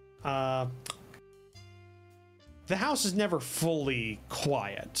 The house is never fully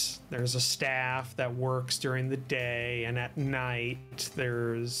quiet. There's a staff that works during the day, and at night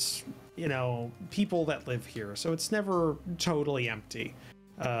there's, people that live here. So it's never totally empty.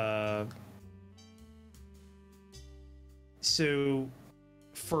 So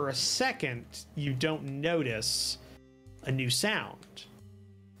for a second, you don't notice a new sound,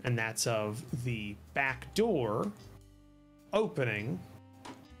 and that's of the back door opening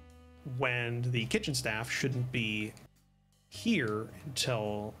when the kitchen staff shouldn't be here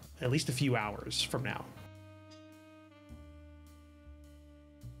until at least a few hours from now.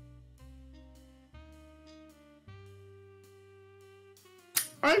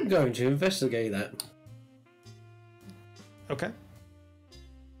 I'm going to investigate that. Okay.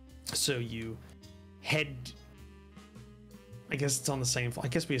 So you head... I guess it's on the same floor. I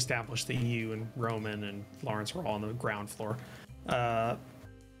guess we established that you and Roman and Lawrence were all on the ground floor.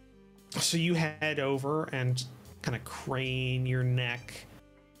 So you head over and kind of crane your neck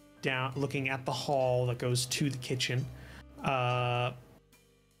down, looking at the hall that goes to the kitchen. Go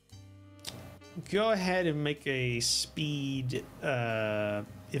ahead and make a speed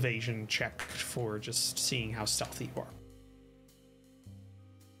evasion check for just seeing how stealthy you are.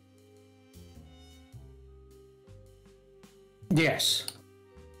 Yes.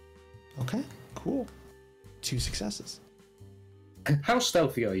 Okay, cool. 2 successes. How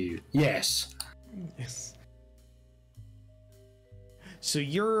stealthy are you? Yes. Yes. So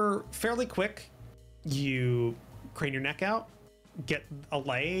you're fairly quick. You crane your neck out, get a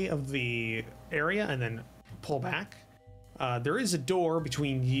lay of the area, and then pull back. There is a door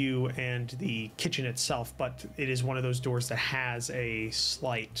between you and the kitchen itself, but it is one of those doors that has a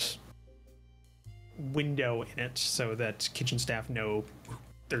slight window in it so that kitchen staff know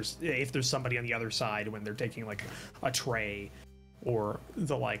if there's somebody on the other side when they're taking like a tray or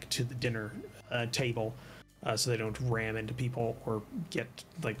the like to the dinner table, so they don't ram into people or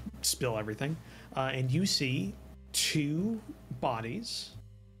spill everything. And you see 2 bodies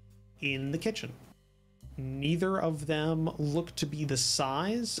in the kitchen. Neither of them look to be the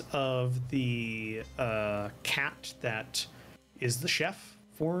size of the cat that is the chef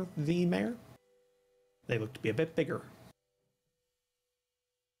for the mayor. They look to be a bit bigger.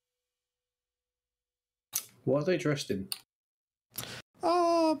 What are they dressed in?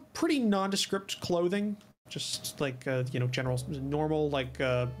 Pretty nondescript clothing. Just like general, normal,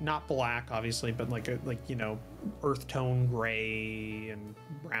 not black, obviously, but earth tone gray and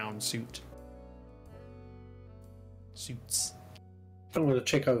brown suits. I'm going to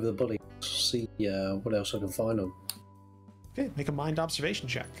check over the body, see what else I can find on. Okay, make a mind observation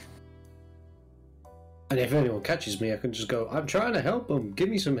check. And if anyone catches me, I can just go, I'm trying to help them. Give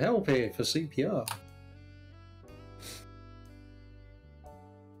me some help here for CPR.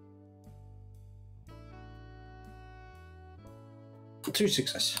 Two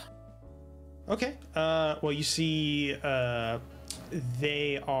success. Okay. Well, you see,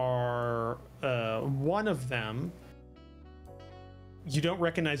 they are. One of them you don't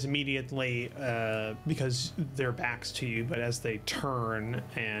recognize immediately because their backs to you, but as they turn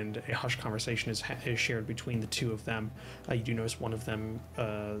and a hushed conversation is shared between the two of them, you do notice one of them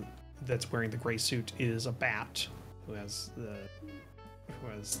that's wearing the gray suit is a bat who has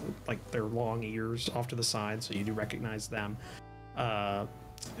like their long ears off to the side, so you do recognize them.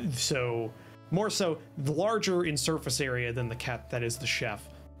 So more so larger in surface area than the cat that is the chef,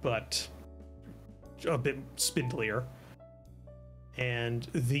 but a bit spindlier. And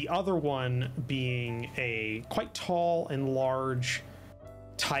the other one being a quite tall and large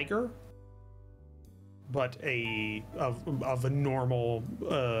tiger, but of a normal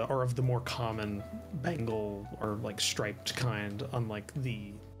or of the more common Bengal or like striped kind, unlike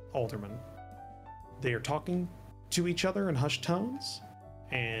the alderman. They are talking to each other in hushed tones,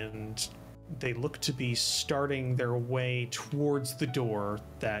 and they look to be starting their way towards the door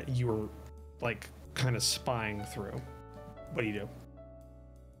that you're like kind of spying through. What do you do?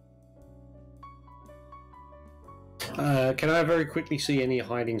 Can I very quickly see any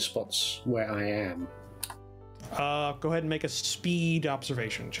hiding spots where I am? Go ahead and make a speed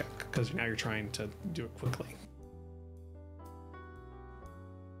observation check, because now you're trying to do it quickly.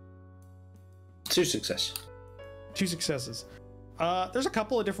 2 success. 2 successes. There's a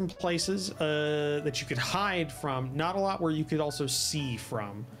couple of different places that you could hide from. Not a lot where you could also see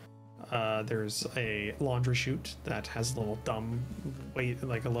from. There's a laundry chute that has a little dumb wait,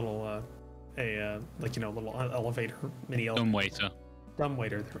 like a little little elevator, mini elevator. Dumb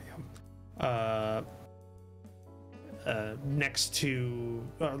waiter. There we go. Next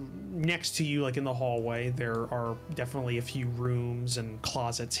to you, like in the hallway, there are definitely a few rooms and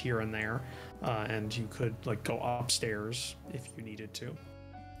closets here and there, and you could like go upstairs if you needed to.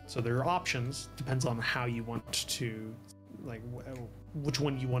 So there are options. Depends on how you want to, like, which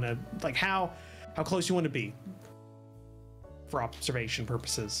one you want to, like, how close you want to be for observation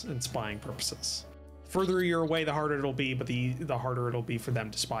purposes and spying purposes. Further you're away, the harder it'll be, but the harder it'll be for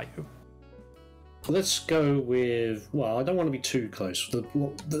them to spy you. Let's go with, well, I don't want to be too close.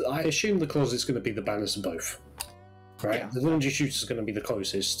 I assume the closet's going to be the balance of both, right? Yeah. The laundry chute is going to be the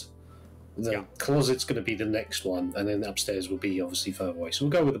closest. The closet's going to be the next one, and then upstairs will be obviously further away. So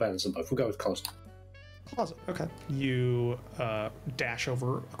we'll go with the balance of both. We'll go with closet. Closet, okay. You dash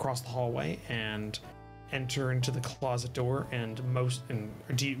over across the hallway and enter into the closet door, and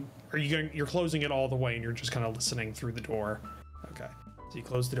you're closing it all the way and you're just kind of listening through the door. Okay. So you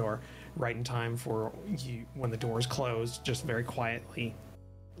close the door right in time for you when the door is closed, just very quietly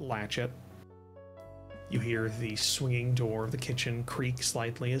latch it. You hear the swinging door of the kitchen creak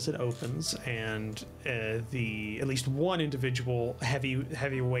slightly as it opens, and at least one individual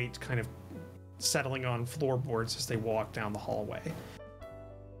heavyweight kind of settling on floorboards as they walk down the hallway.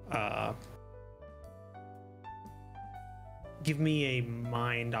 Give me a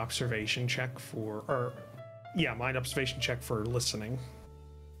mind observation check for listening.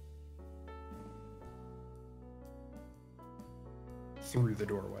 Through the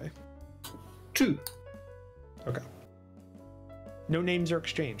doorway. 2. Okay. No names are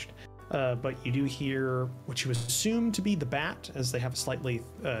exchanged, but you do hear what you assume to be the bat, as they have a slightly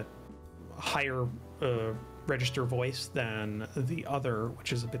higher register voice than the other,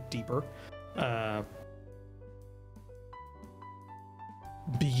 which is a bit deeper.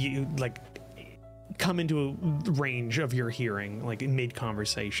 Come into a range of your hearing, like in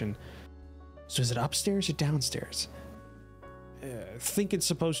mid-conversation. So is it upstairs or downstairs? Think it's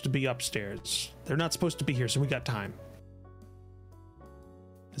supposed to be upstairs. They're not supposed to be here, so we got time.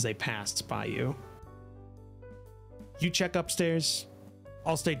 As they pass by you. You check upstairs.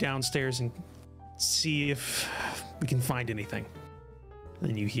 I'll stay downstairs and see if we can find anything.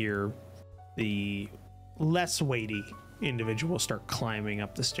 Then you hear the less weighty individual start climbing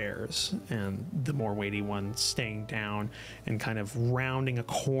up the stairs, and the more weighty one staying down and kind of rounding a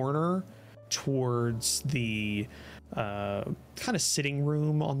corner towards the kind of sitting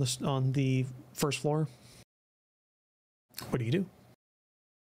room on the first floor. What do you do?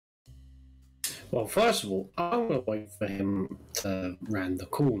 Well, first of all, I'm going to wait for him to round the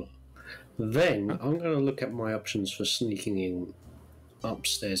corner. Then I'm going to look at my options for sneaking in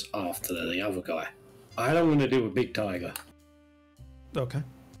upstairs after the other guy. I don't want to do a big tiger. Okay.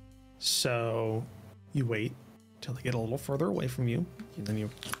 So you wait till they get a little further away from you, and then you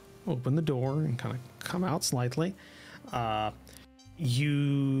open the door and kind of come out slightly.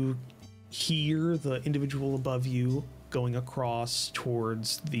 You hear the individual above you going across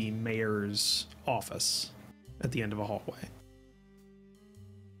towards the mayor's office at the end of a hallway.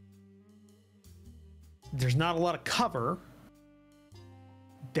 There's not a lot of cover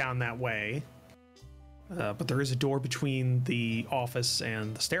down that way. but there is a door between the office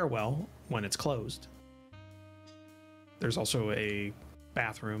and the stairwell when it's closed. There's also a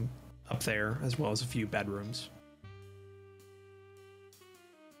bathroom up there, as well as a few bedrooms.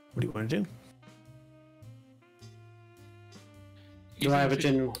 What do you want to do? Do I have a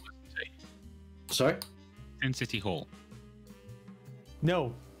general? Sorry? In City Hall.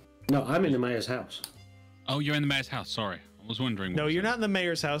 No. No, I'm in the mayor's house. Oh, you're in the mayor's house. Sorry, I was wondering. No, you're not in the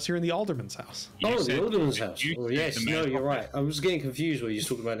mayor's house. You're in the alderman's house. You said- the alderman's house. you Oh, said yes. the No, mayor's you're office. right. I was getting confused when you were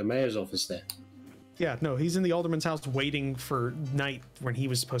talking about the mayor's office there. Yeah, no, he's in the alderman's house waiting for night when he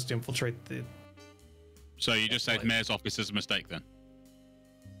was supposed to infiltrate the... So you just said mayor's office is a mistake then?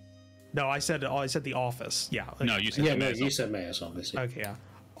 No, I said the office. Yeah. No, you said Yeah, the no, mayor's you office. said mayor's office. Yeah. Okay, yeah.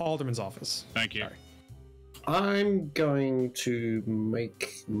 Alderman's office. Thank you. Sorry. I'm going to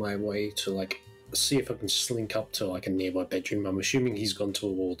make my way to, like, see if I can slink up to, like, a nearby bedroom. I'm assuming he's gone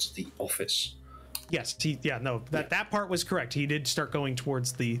towards the office. Yes, that part was correct. He did start going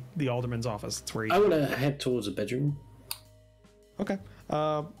towards the alderman's office. That's where he... I want to head towards a bedroom. Okay.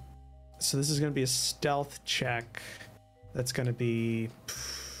 So this is going to be a stealth check. That's going to be...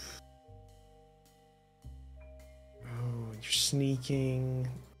 Oh, you're sneaking.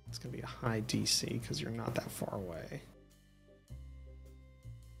 It's going to be a high DC because you're not that far away.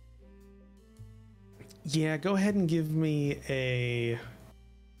 Yeah, go ahead and give me a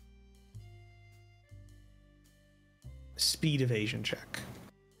speed evasion check.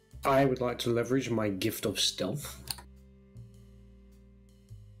 I would like to leverage my gift of stealth.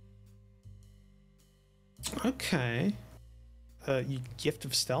 Okay. You gift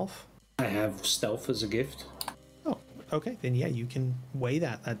of stealth? I have stealth as a gift. Oh, okay. Then yeah, you can weigh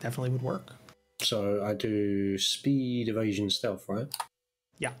that. That definitely would work. So I do speed, evasion, stealth, right?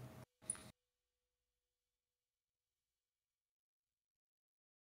 Yeah.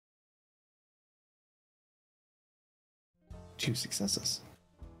 Two successes.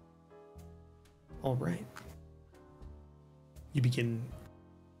 All right. You begin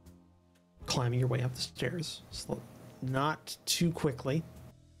climbing your way up the stairs, not too quickly,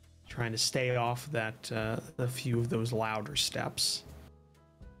 trying to stay off that a few of those louder steps.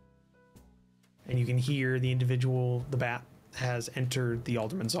 And you can hear the bat has entered the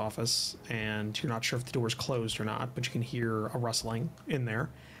alderman's office, and you're not sure if the door's closed or not, but you can hear a rustling in there.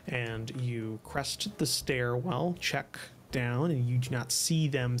 And you crest the stairwell, check down, and you do not see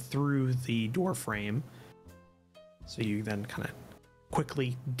them through the door frame. So you then kind of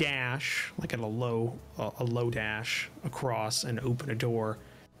quickly dash, like at a low dash across, and open a door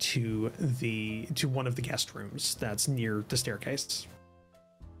to one of the guest rooms that's near the staircase.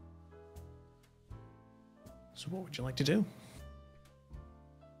 So what would you like to do?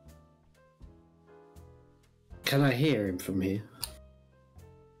 Can I hear him from here?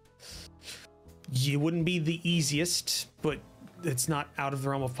 You wouldn't be the easiest, but it's not out of the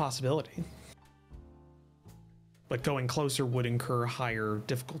realm of possibility. But going closer would incur higher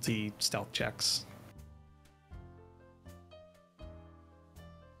difficulty stealth checks.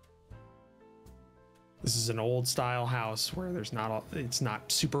 This is an old style house where it's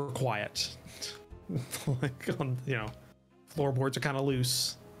not super quiet. Like floorboards are kind of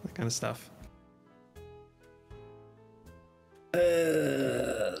loose, that kind of stuff.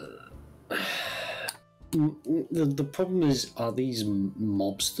 The problem is, are these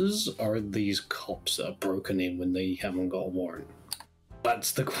mobsters or are these cops that are broken in when they haven't got a warrant?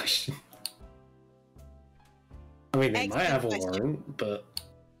 That's the question. I mean, they might have a warrant, but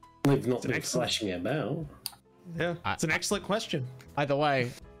they've not been flashing it about. Yeah, it's an excellent question. Either way,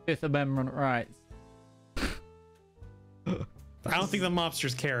 Fifth Amendment rights. I don't think the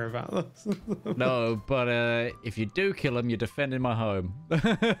mobsters care about this. No, but if you do kill him, you're defending my home.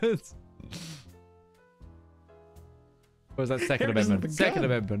 Or was that Second Harry doesn't Amendment? have a Second gun.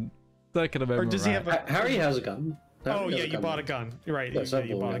 Amendment. Second Amendment. Or does he right. have a... Harry has a gun. Oh yeah, you bought a gun. You're right. Yes,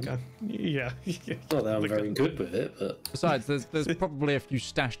 You bought a gun. Yeah. Not that I'm very good with it, but Besides, there's probably a few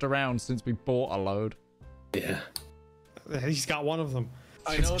stashed around since we bought a load. yeah. He's got one of them.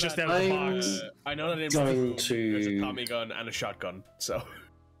 I It's know just that. out of the box. I know that in Going my room, to- there's a Tommy gun and a shotgun. So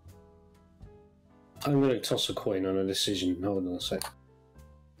I'm going to toss a coin on a decision. Hold on a sec.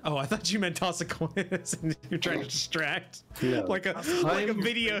 Oh, I thought you meant toss a coin. And you're trying to distract, No. like a I'm-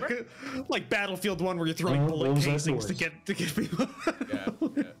 video, like Battlefield 1, where you're throwing Oh, bullet what was that casings to noise? get people.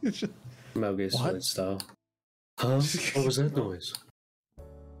 yeah. Metal Gear What? Solid style. Huh? What was that noise?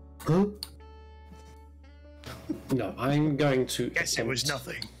 Huh? No, I'm going to. Guess it was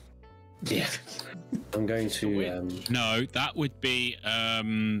nothing. Yeah. I'm going to. No, that would be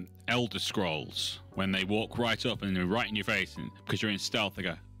Elder Scrolls. When they walk right up and they're right in your face, and because you're in stealth, they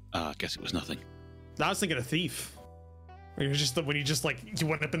go, I guess it was nothing. I was thinking a thief. When you just like you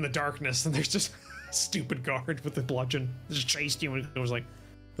went up in the darkness and there's just a stupid guard with a bludgeon just chased you and it was like,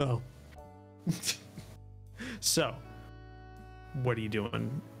 oh. So, what are you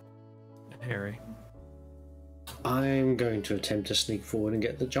doing, Harry? I'm going to attempt to sneak forward and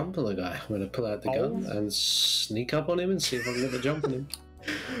get the jump on the guy. I'm going to pull out the gun and sneak up on him and see if I can get the jump on him.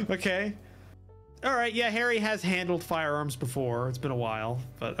 Okay. All right. Yeah, Harry has handled firearms before. It's been a while,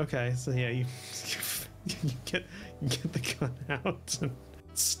 but okay. So yeah, you get the gun out and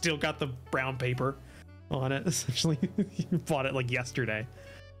still got the brown paper on it. Essentially, you bought it like yesterday.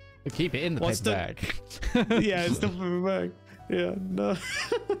 Keep it in the paper bag. Yeah, it's still in the bag. Yeah, no.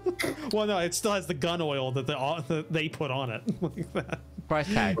 Well, no, it still has the gun oil that they put on it, like that. Price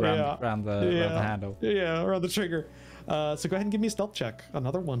tag around the handle. Yeah, around the trigger. So go ahead and give me a stealth check.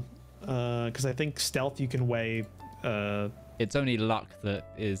 Another one, because I think stealth you can weigh. It's only luck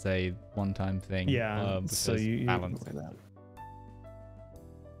that is a one-time thing. Yeah, so you balance. can weigh that.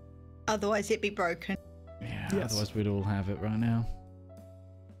 Otherwise, it'd be broken. Yeah. Yes. Otherwise, we'd all have it right now.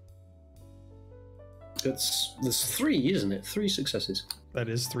 There's 3, isn't it? 3 successes. That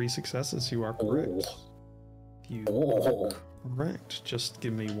is 3 successes. You are correct. Correct. Just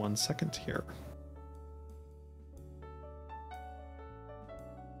give me 1 second here.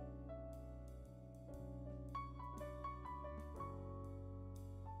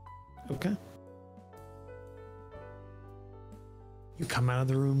 Okay. You come out of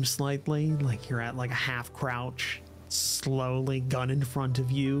the room slightly, like you're at like a half crouch, slowly, gun in front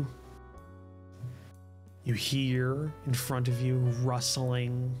of you. You hear in front of you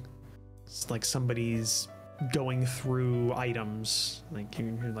rustling. It's like somebody's going through items. Like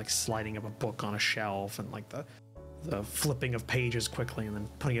you're like sliding up a book on a shelf and like the flipping of pages quickly and then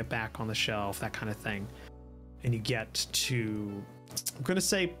putting it back on the shelf, that kind of thing. And you get to, I'm gonna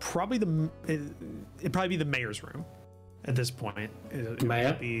say probably it'd probably be the mayor's room at this point. It Mayor?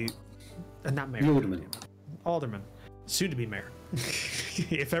 would be not mayor. Alderman. Soon to be mayor.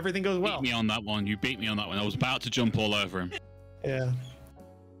 If everything goes well. Beat me on that one. You beat me on that one. I was about to jump all over him. Yeah.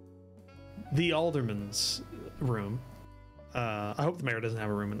 The alderman's room. I hope the mayor doesn't have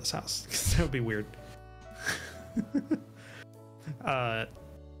a room in this house, because that would be weird.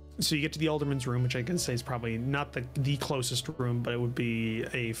 So you get to the alderman's room, which I can say is probably not the closest room, but it would be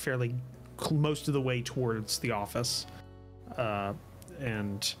a fairly most of the way towards the office,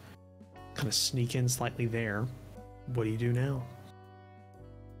 and kind of sneak in slightly there. What do you do now?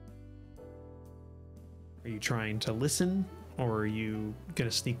 Are you trying to listen, or are you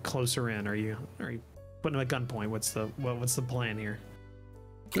gonna sneak closer in? Are you putting him at gunpoint? What's the plan here?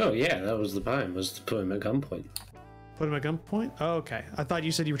 Oh yeah, that was the plan. Was to put him at gunpoint. Put him at gunpoint? Oh, okay. I thought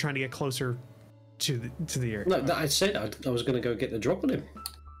you said you were trying to get closer to the area. No, I said I was going to go get the drop on him.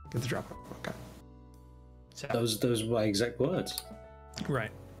 Get the drop. Okay. So, Those were my exact words.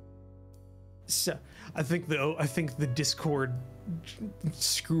 right. So I think the Discord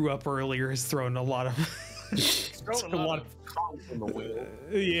screw up earlier has thrown a lot of Throwing a lot of cogs in the wheel.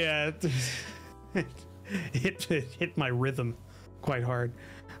 yeah, it hit my rhythm quite hard.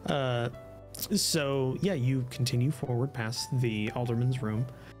 So yeah, you continue forward past the alderman's room,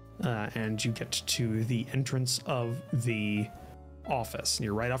 and you get to the entrance of the office. And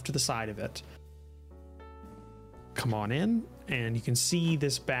you're right off to the side of it. Come on in, and you can see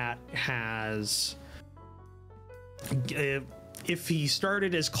this bat has. If he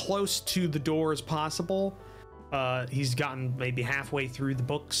started as close to the door as possible, he's gotten maybe halfway through the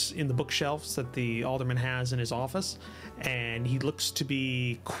books in the bookshelves that the alderman has in his office, and he looks to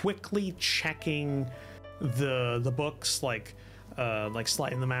be quickly checking the books, like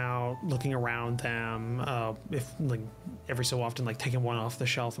sliding them out, looking around them, if like every so often like taking one off the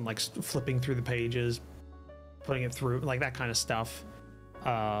shelf and like flipping through the pages, putting it through, like that kind of stuff.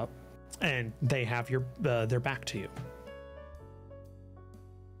 And they have their back to you.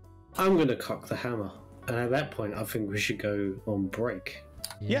 I'm going to cock the hammer. And at that point, I think we should go on break.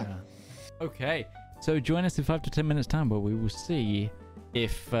 Yeah. Okay. So join us in 5 to 10 minutes time, where we will see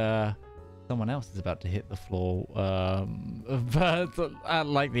if someone else is about to hit the floor, at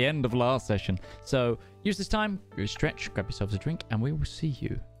like the end of last session. So use this time, go stretch, grab yourselves a drink, and we will see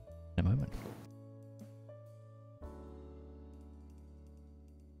you in a moment.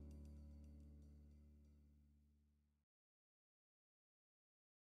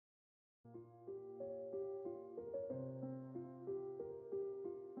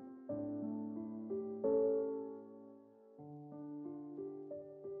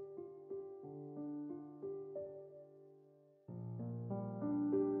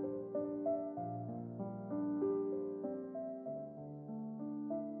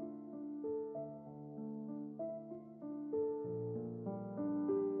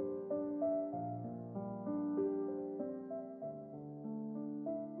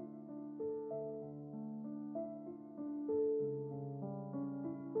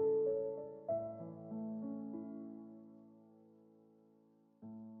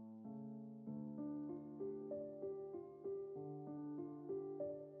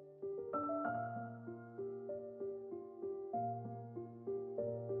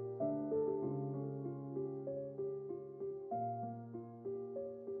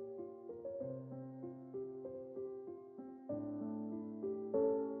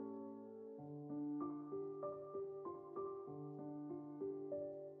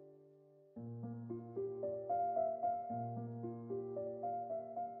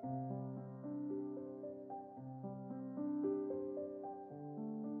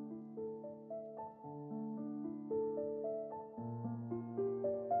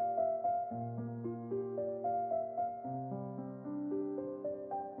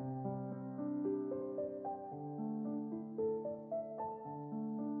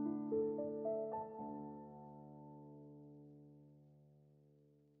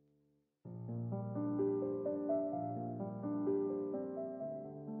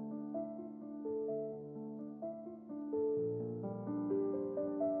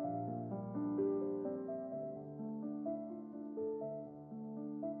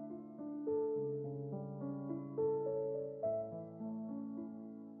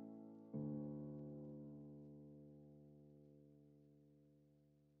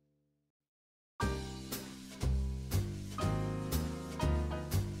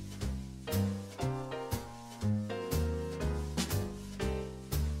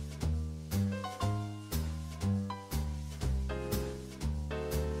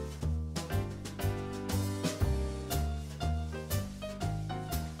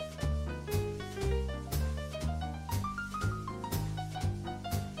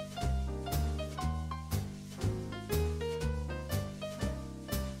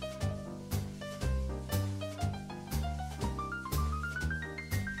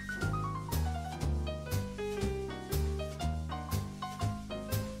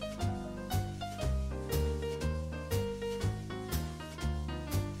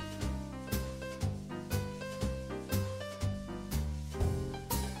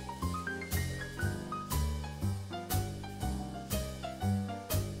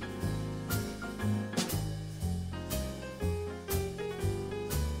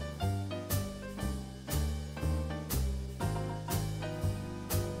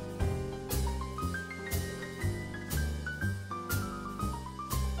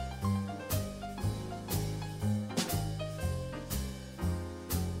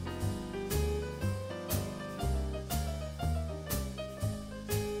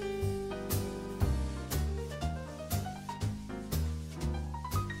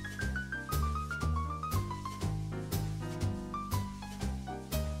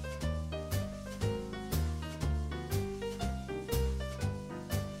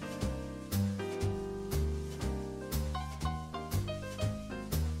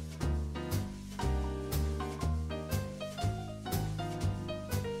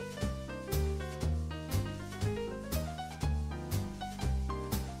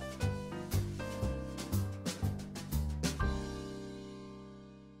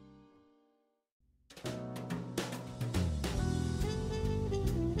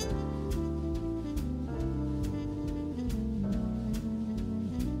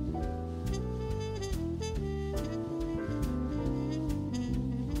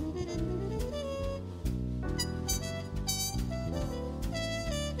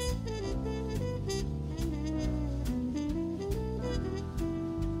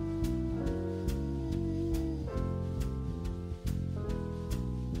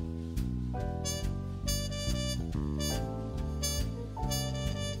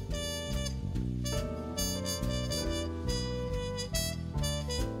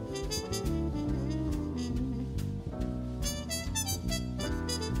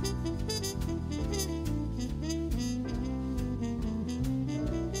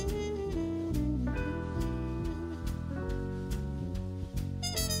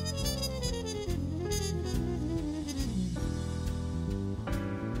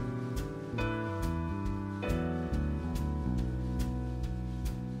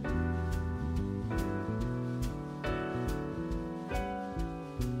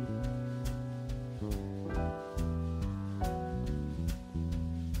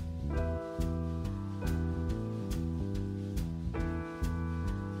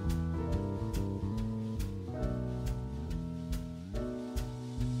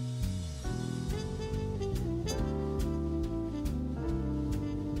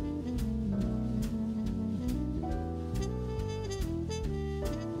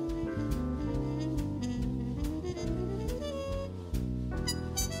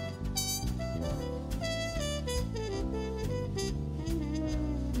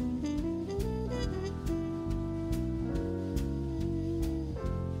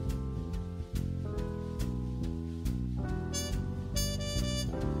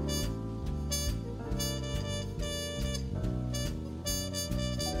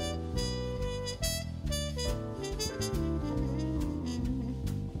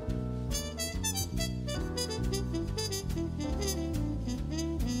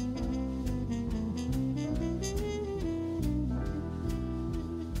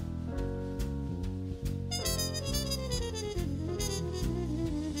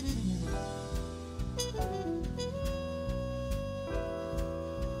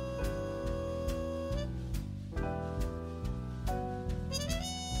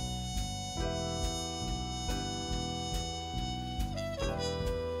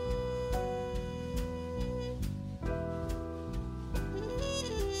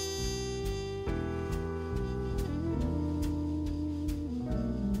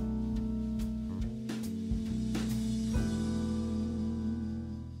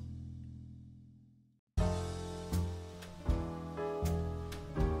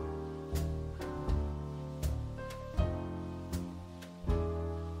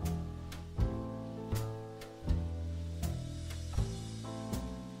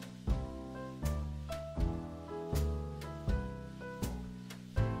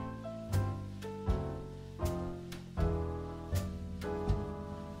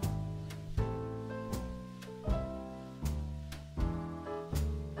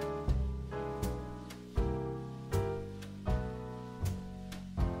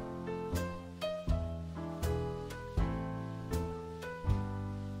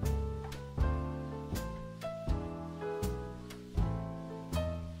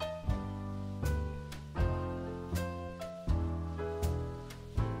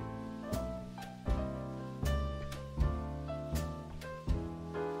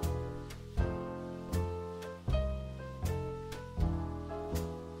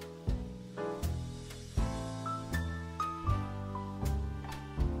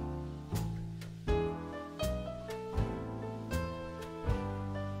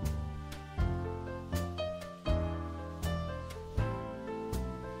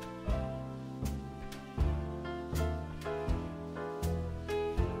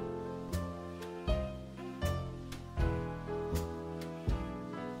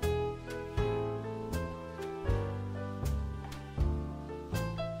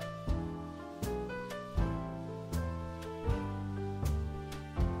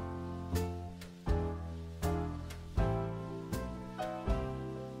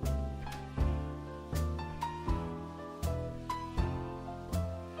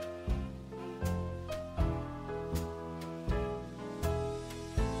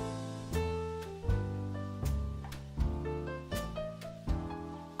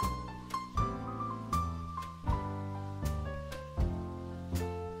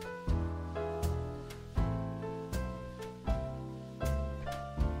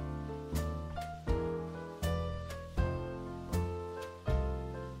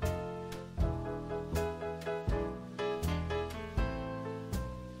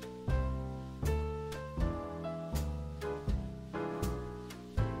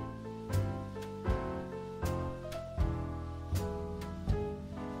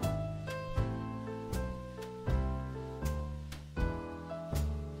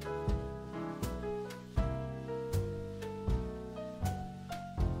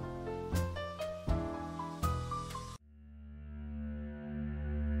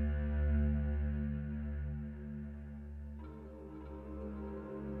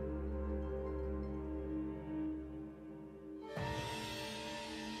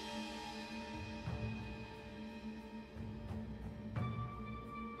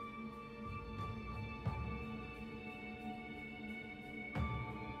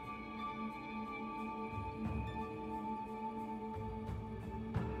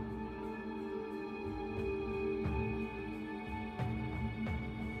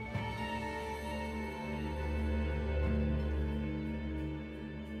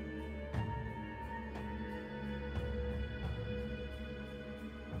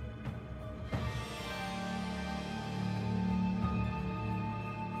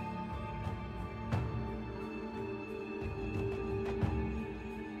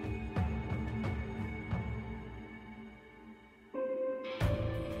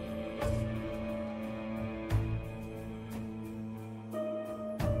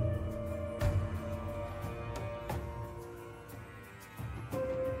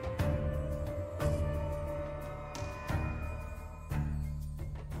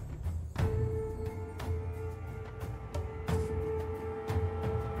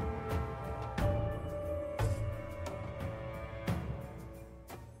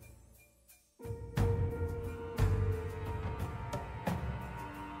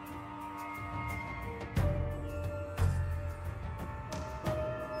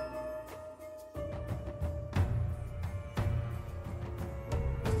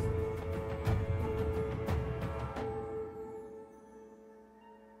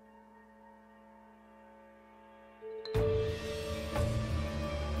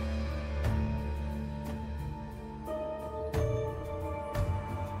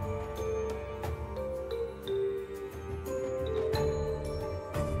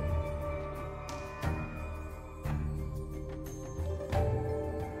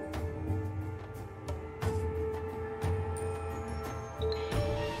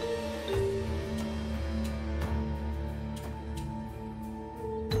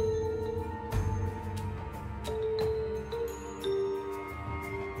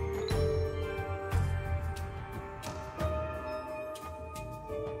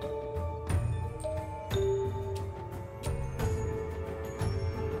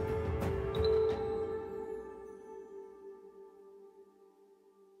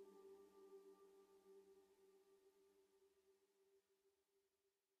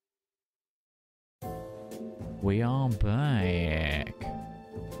 We are back.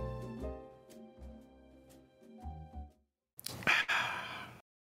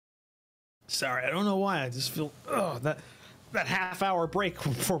 Sorry, I don't know why. I just feel that half-hour break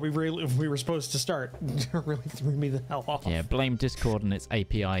before we were supposed to start really threw me the hell off. Yeah, blame Discord and its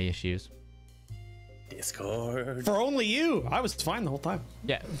API issues. Discord. For only you, I was fine the whole time.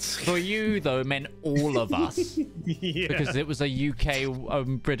 Yeah, for you though, it meant all of us. Yeah. Because it was a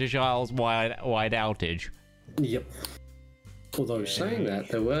UK British Isles wide outage. Yep. Although saying that,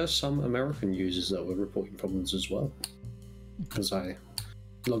 there were some American users that were reporting problems as well. Because I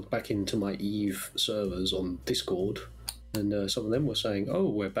logged back into my Eve servers on Discord, and some of them were saying, "Oh,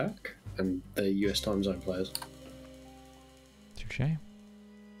 we're back," and they're US time zone players. Touche.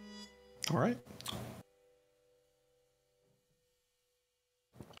 All right.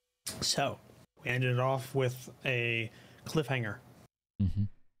 So we ended it off with a cliffhanger.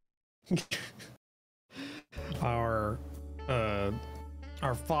 Mm-hmm. Our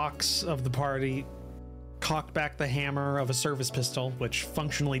fox of the party cocked back the hammer of a service pistol, which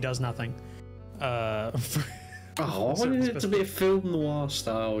functionally does nothing. I wanted it to be a film noir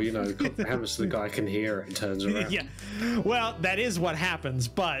style, you know, cock the hammer so the guy can hear it and turns around. Yeah, well, that is what happens,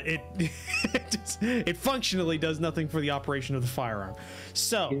 but it functionally does nothing for the operation of the firearm.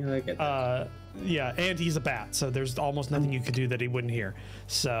 So, Yeah, I get that. yeah, and he's a bat, so there's almost nothing you could do that he wouldn't hear.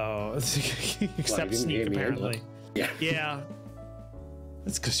 So, except didn't sneak, hear me apparently. Yeah. Yeah,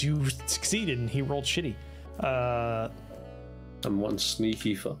 that's because you succeeded and he rolled shitty. I'm one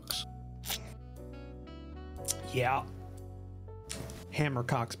sneaky fox. Yeah. Hammer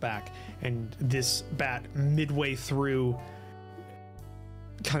cocks back, and this bat, midway through,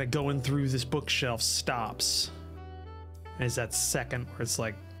 kind of going through this bookshelf, stops. And it's that second where it's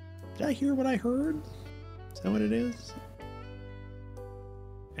like, did I hear what I heard? Is that what it is?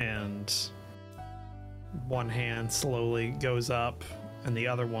 And one hand slowly goes up, and the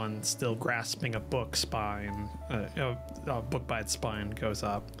other one, still grasping a book spine, a book by its spine, goes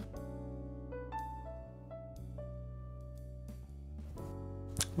up.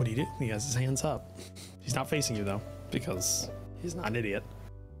 What do you do? He has his hands up. He's not facing you though, because he's not an idiot.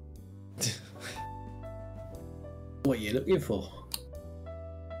 What are you looking for?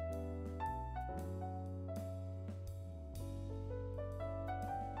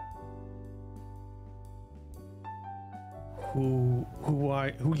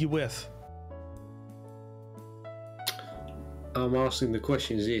 Who you with? I'm asking the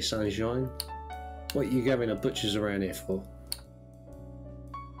questions here, Sunshine. What are you going to butchers around here for?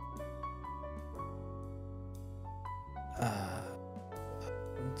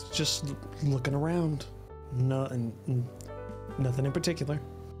 Just looking around. Nothing in particular.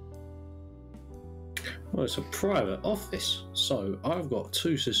 Well, it's a private office, so I've got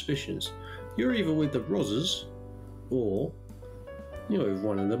two suspicions. You're either with the Rozzers, or you're with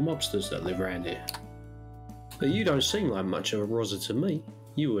one of the mobsters that live around here. But you don't seem like much of a Rozzer to me.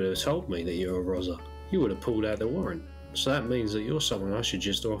 You would have told me that you're a Rozzer. You would have pulled out the warrant. So that means that you're someone I should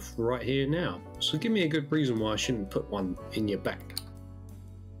just off right here now. So give me a good reason why I shouldn't put one in your back.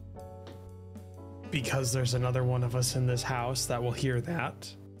 Because there's another one of us in this house that will hear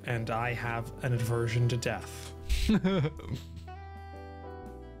that, and I have an aversion to death.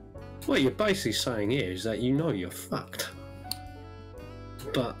 What you're basically saying here is that you know you're fucked.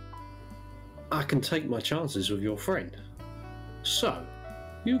 But I can take my chances with your friend. So,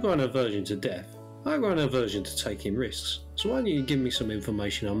 you've got an aversion to death. I've got an aversion to taking risks. So why don't you give me some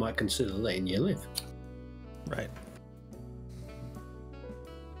information I might consider letting you live? Right.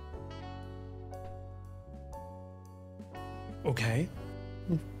 Okay.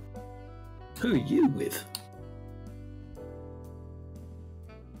 Who are you with?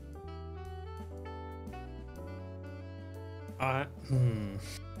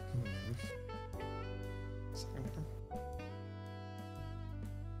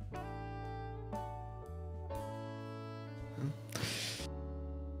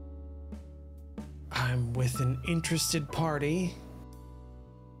 I'm with an interested party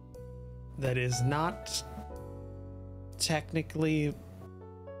that is not technically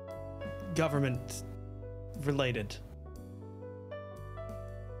government related.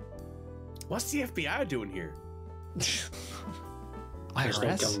 What's the FBI doing here? There's no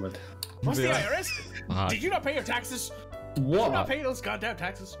IRS? government. What's the Yeah. IRS? Did you not pay your taxes? Did you not What? pay those goddamn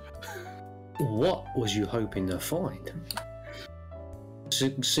taxes? What was you hoping to find?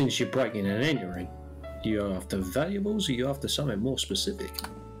 Since you're breaking and entering, you after valuables or you after something more specific?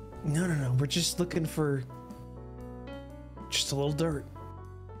 No. We're just looking for just a little dirt.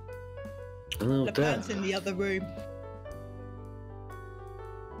 A little The dirt. man's in the other room.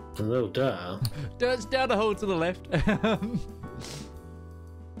 A little dirt. Dirt's down the hole to the left.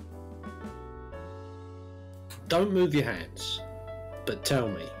 Don't move your hands, but tell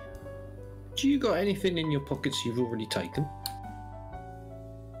me, do you got anything in your pockets you've already taken?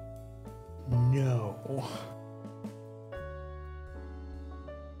 No.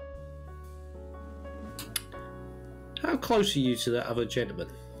 How close are you to that other gentleman?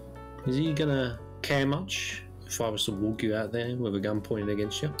 Is he gonna care much if I was to walk you out there with a gun pointed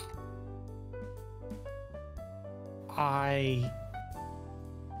against you? I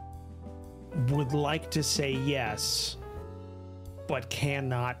would like to say yes, but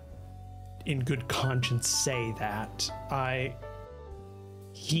cannot in good conscience say that.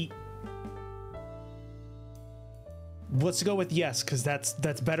 Let's go with yes, because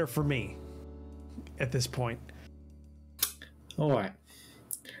that's better for me at this point. Alright.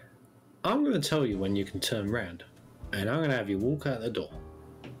 I'm going to tell you when you can turn round, and I'm going to have you walk out the door.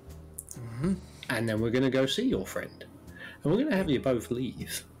 And then we're going to go see your friend. And we're going to have you both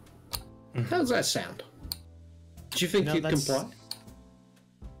leave. How does that sound? Do you think you'd comply?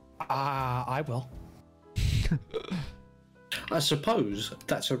 I will. I suppose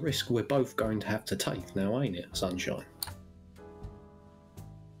that's a risk we're both going to have to take now, ain't it, Sunshine?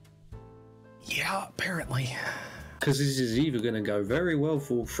 Yeah, apparently. Because this is either going to go very well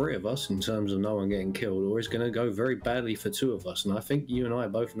for all three of us in terms of no one getting killed, or it's going to go very badly for two of us, and I think you and I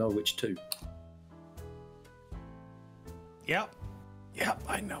both know which two. Yep,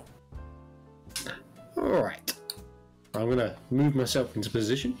 I know. Alright. I'm going to move myself into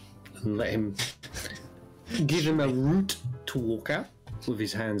position and let him... give him a route to walk out with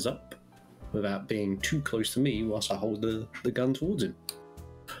his hands up without being too close to me whilst I hold the gun towards him.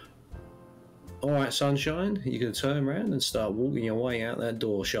 Alright, Sunshine, you can turn around and start walking your way out that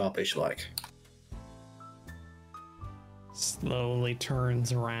door sharpish like. Slowly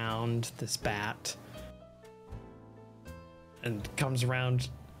turns around, this bat, and comes around,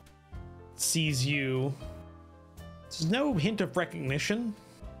 sees you. There's no hint of recognition,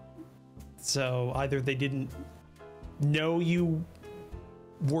 so either they didn't know you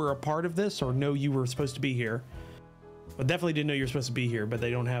were a part of this or know you were supposed to be here. Well, definitely didn't know you were supposed to be here, but they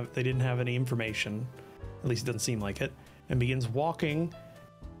didn't have any information. At least it doesn't seem like it. And begins walking.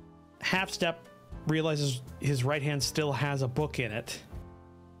 Half step, realizes his right hand still has a book in it.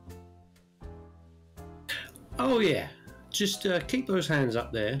 Oh yeah, just keep those hands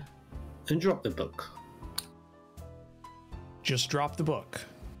up there and drop the book. Just drop the book.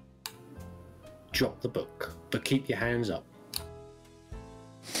 Drop the book, but keep your hands up.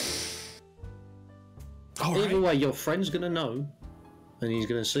 Either way, your friend's gonna know, and he's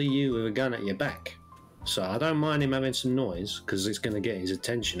gonna see you with a gun at your back. So I don't mind him having some noise, because it's gonna get his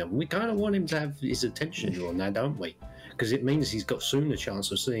attention, and we kind of want him to have his attention drawn now, don't we? Because it means he's got sooner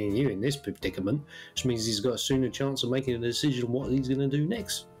chance of seeing you in this predicament, which means he's got a sooner chance of making a decision on what he's gonna do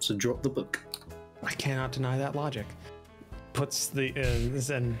next. So drop the book. I cannot deny that logic. Puts the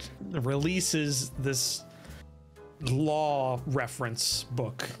and releases this law reference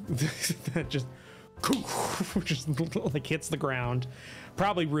book that just like hits the ground,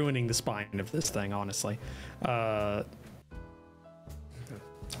 probably ruining the spine of this thing, honestly. All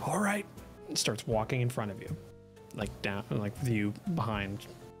right, starts walking in front of you, like down, like view behind,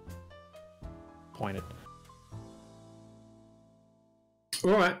 pointed.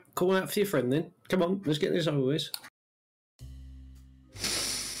 All right, call out for your friend then. Come on, let's get this over with.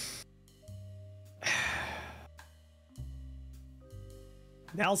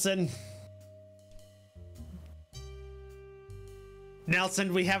 Nelson,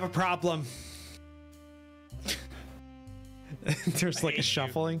 we have a problem. There's like a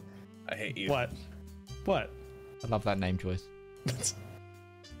shuffling. I hate you. What? I love that name choice.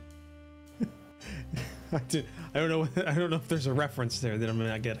 I don't know if there's a reference there that I'm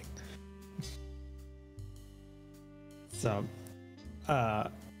not getting. So,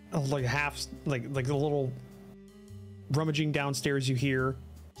 like like a little rummaging downstairs. You hear,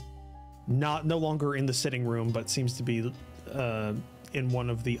 no longer in the sitting room, but seems to be in one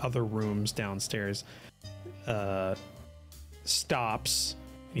of the other rooms downstairs. Stops.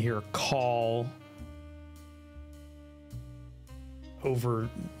 You hear a call over,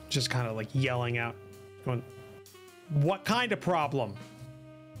 just kind of like yelling out, going, "What kind of problem?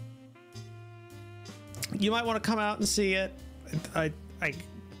 You might want to come out and see it. I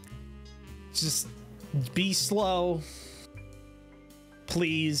just be slow,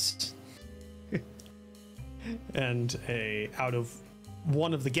 please." And out of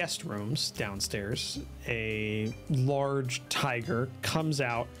one of the guest rooms downstairs, a large tiger comes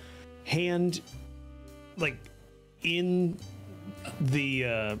out, hand like in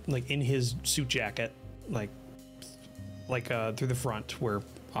the like in his suit jacket, like through the front, where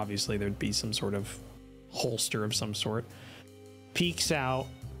obviously there'd be some sort of holster of some sort, peeks out,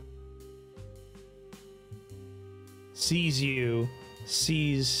 sees you,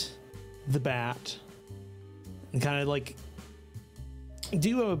 sees the bat, and kind of like,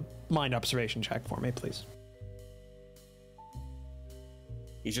 do a mind observation check for me, please.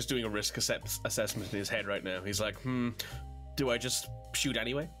 He's just doing a risk assessment in his head right now. He's like, do I just shoot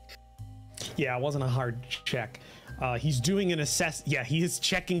anyway? Yeah, it wasn't a hard check. He's doing an yeah, he is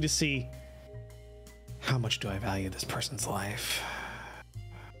checking to see, how much do I value this person's life?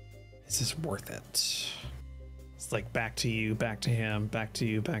 Is this worth it? It's like back to you, back to him, back to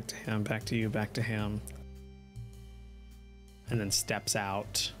you, back to him, back to you, back to him. And then steps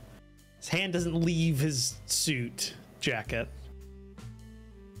out. His hand doesn't leave his suit jacket.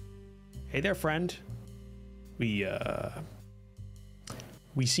 Hey there, friend. We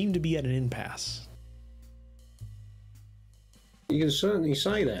seem to be at an impasse. You can certainly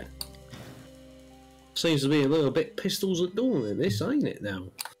say that. Seems to be a little bit pistols at dawn in this, ain't it now?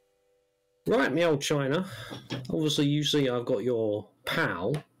 Right, me old China. Obviously, you see I've got your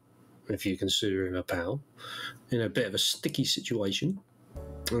pal, if you consider him a pal, in a bit of a sticky situation.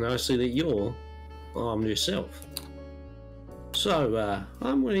 And I see that you're armed yourself. So,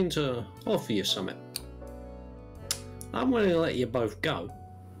 I'm willing to offer you something. I'm willing to let you both go.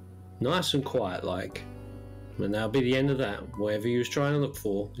 Nice and quiet like. And that'll be the end of that. Whatever you was trying to look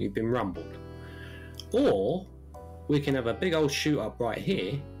for, you've been rumbled. Or, we can have a big old shoot up right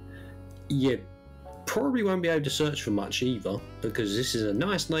here. You probably won't be able to search for much either, because this is a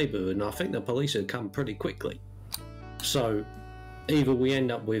nice neighbourhood and I think the police would come pretty quickly. So, either we end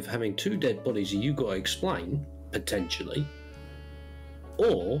up with having 2 dead bodies that you got to explain, potentially,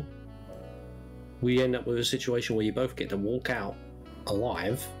 or we end up with a situation where you both get to walk out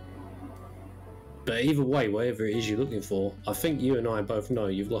alive. But either way, whatever it is you're looking for, I think you and I both know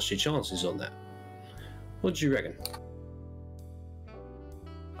you've lost your chances on that. What do you reckon?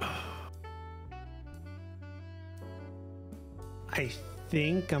 I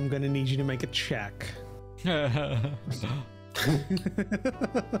think I'm gonna need you to make a check. Oh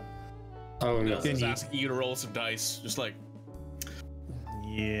no. Just asking you to roll some dice, just like.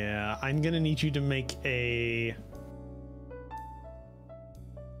 Yeah, I'm gonna need you to make a.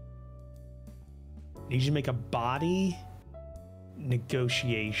 Need you to make a body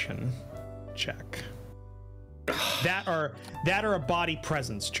negotiation check. that or a body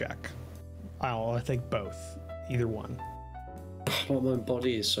presence check. I think both. Either one. Oh, my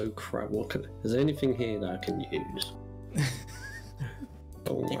body is so crap. Is there anything here that I can use?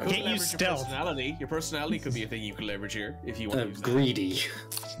 Oh, You my could Can't use leverage stealth. Your personality could be a thing you could leverage here if you want to use that. greedy.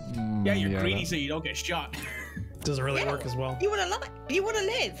 Yeah, you're greedy so you don't get shot. Doesn't really work as well. You want to You want to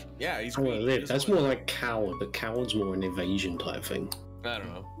live. Yeah, he's I want greedy. to He live. doesn't That's wanna- more like coward, but coward's more an evasion type thing. I don't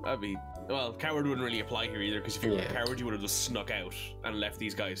know. That'd be. Well, coward wouldn't really apply here either, because if you were a Yeah. coward, you would have just snuck out and left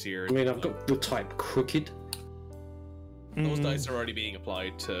these guys here. I mean, I've got the type crooked. Those dice are already being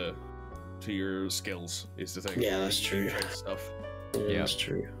applied to your skills, is the thing. Yeah, that's true. Your stuff. Yeah, that's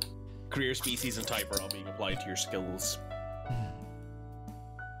true. Career, species, and type are all being applied to your skills.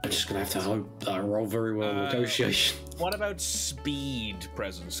 I'm just gonna have to hope that I roll very well in negotiation. What about speed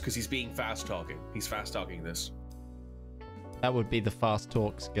presence? Because he's being fast talking. He's fast talking this. That would be the fast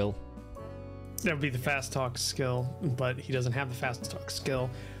talk skill. That would be the fast talk skill, but he doesn't have the fast talk skill.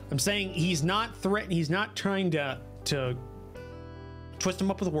 I'm saying he's not threatening. He's not trying to twist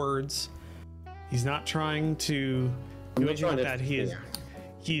him up with words. He's not trying to do anything like that.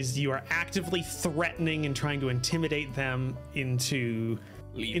 You are actively threatening and trying to intimidate them into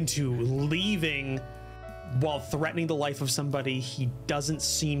leaving while threatening the life of somebody he doesn't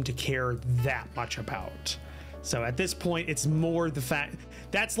seem to care that much about. So at this point, it's more the fact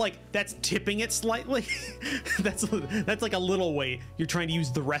that's tipping it slightly. that's like a little weight. You're trying to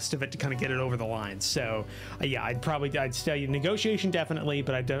use the rest of it to kind of get it over the line. So yeah, I'd tell you negotiation definitely,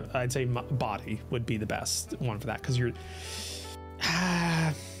 but I'd say body would be the best one for that, because you're.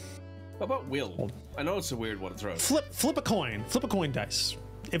 How about will? I know it's a weird one to throw. Flip a coin. Flip a coin dice.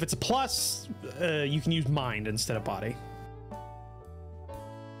 If it's a plus, you can use mind instead of body.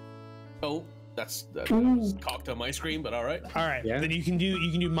 Oh, that's cocked on my screen, but all right. All right. Yeah. Then you can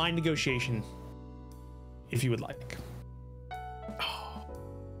do mind negotiation if you would like. Ah,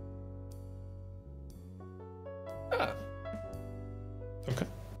 Okay.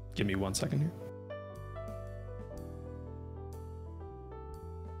 Give me 1 second here.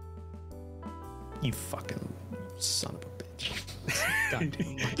 You fucking son of a bitch. God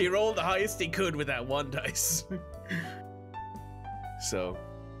damn. he rolled the highest he could with that one dice. So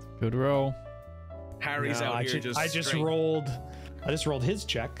Good roll. Harry's No, out I here just straight- rolled his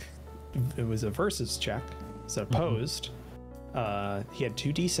check. It was a versus check. So opposed. He had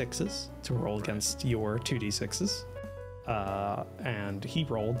 2d6s to roll against your 2d6s. And he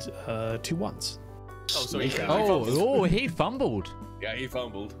rolled 2 1s. Oh, so he He fumbled. Yeah, he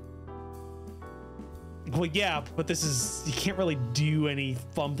fumbled. Well, yeah, but you can't really do any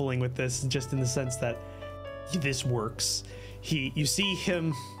fumbling with this, just in the sense that this works. You see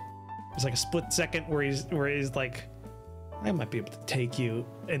him. There's like a split second where he's like, I might be able to take you,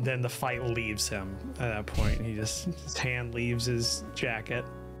 and then the fight leaves him. At that point, his hand leaves his jacket.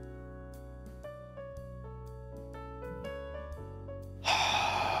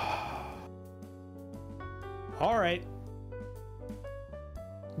 All right,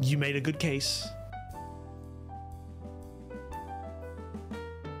 you made a good case.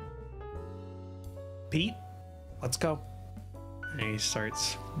 Pete, let's go. And he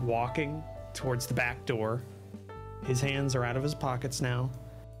starts walking towards the back door. His hands are out of his pockets now.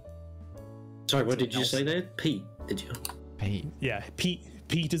 Sorry, what did you say there? Pete, did you? Hey, Yeah, Pete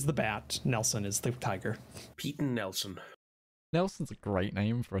is the bat. Nelson is the tiger. Pete and Nelson. Nelson's a great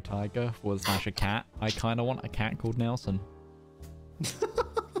name for a tiger / a cat. I kind of want a cat called Nelson.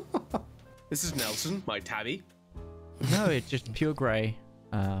 This is Nelson, my tabby. No, it's just pure grey.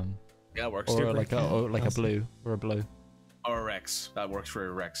 Yeah, it works Or too. like a blue or a blue. Or a Rex. That works for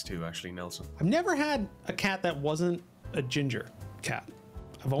a Rex too, actually, Nelson. I've never had a cat that wasn't a ginger cat.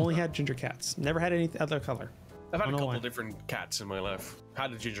 I've only had ginger cats. Never had any other color. I've had a don't know couple why. different cats in my life.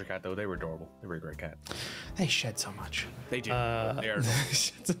 Had a ginger cat though; they were adorable. They were a great cat. They shed so much. They do. They are. They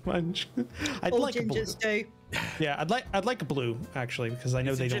shed so much. I'd All like a blue. gingers do. Yeah, I'd like a blue actually, because I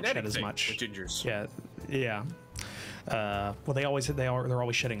know It's a they don't shed genetic as thing much. with gingers. Yeah. Well, they're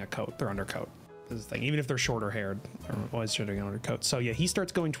always shedding a coat, their undercoat. Is the thing. Even if they're shorter haired, they're always shedding an undercoat. So yeah, he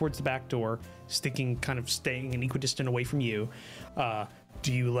starts going towards the back door, staying an equidistant away from you.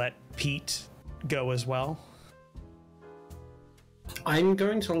 Do you let Pete go as well? I'm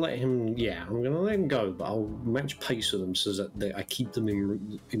going to let him. Yeah, I'm going to let him go, but I'll match pace with them so that I keep them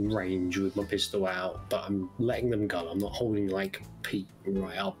in range with my pistol out. But I'm letting them go. I'm not holding like Pete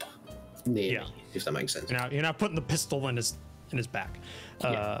right up near me, if that makes sense. You're not putting the pistol in his back.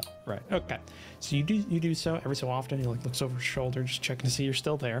 Right. Okay. So you do so every so often. He looks over his shoulder, just checking to see you're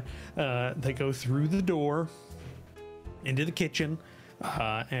still there. They go through the door into the kitchen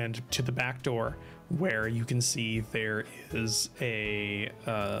and to the back door, where you can see there is a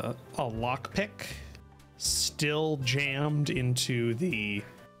lockpick still jammed into the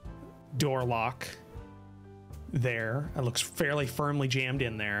door lock. There, it looks fairly firmly jammed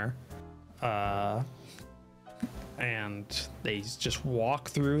in there. And they just walk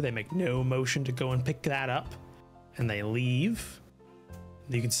through. They make no motion to go and pick that up, and they leave.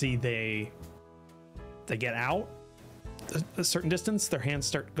 You can see they get out a certain distance. Their hands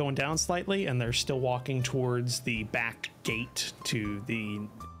start going down slightly, and they're still walking towards the back gate to the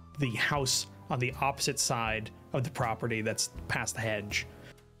house on the opposite side of the property that's past the hedge,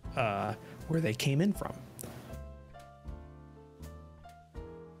 where they came in from.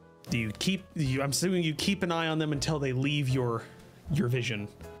 I'm assuming you keep an eye on them until they leave your vision.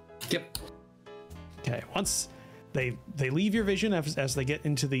 Yep. Okay. Once they leave your vision, as they get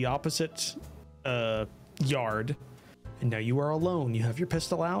into the opposite yard, and now you are alone. You have your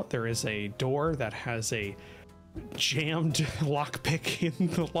pistol out. There is a door that has a jammed lockpick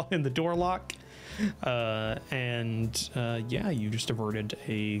in the door lock, and you just averted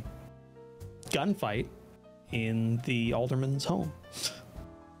a gunfight in the alderman's home.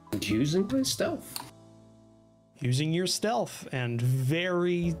 Using my stealth. Using your stealth and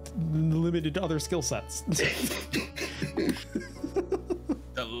very limited other skill sets.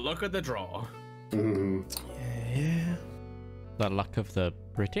 The luck of the draw. Yeah. The luck of the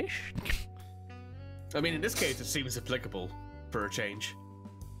British? I mean, in this case, it seems applicable for a change.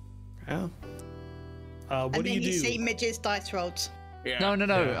 Yeah. What And do then you do? see Midge's dice rolls. Yeah. No.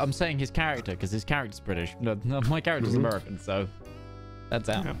 Yeah. I'm saying his character, because his character's British. No, my character's American, so that's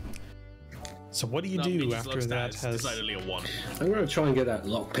out. Yeah. So what do you No, do Midge's after looks that it's has? decidedly a 1. I'm going to try and get that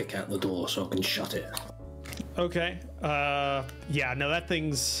lockpick out the door so I can shut it. Okay. Yeah. No, that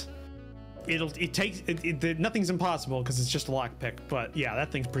thing's. Nothing's impossible because it's just a lockpick. But yeah,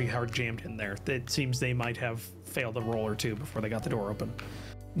 that thing's pretty hard jammed in there. It seems they might have failed a roll or two before they got the door open.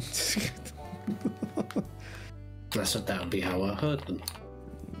 That would be how I heard them.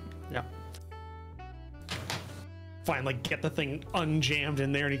 Yeah. Finally get the thing unjammed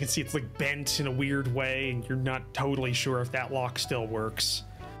in there, and you can see it's like bent in a weird way, and you're not totally sure if that lock still works.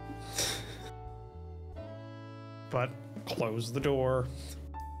 But close the door.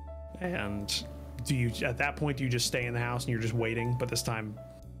 And do you, at that point, do you just stay in the house and you're just waiting? But this time,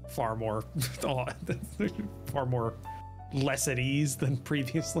 far more less at ease than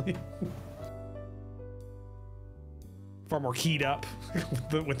previously. Far more keyed up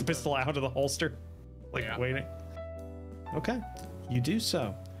with the pistol out of the holster, like waiting. Okay, you do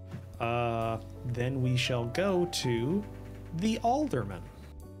so. Then we shall go to the alderman.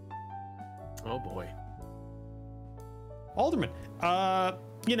 Oh boy. Alderman.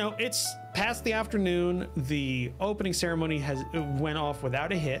 You know, it's past the afternoon. The opening ceremony went off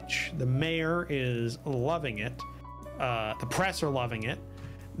without a hitch. The mayor is loving it. The press are loving it.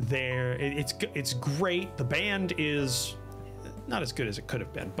 It's great. The band is not as good as it could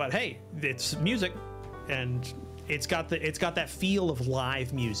have been, but hey, it's music, and it's got that feel of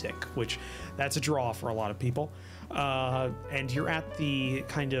live music, which that's a draw for a lot of people. And you're at the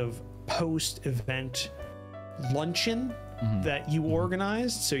kind of post-event luncheon that you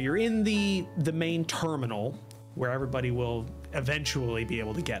organized. So you're in the main terminal where everybody will eventually be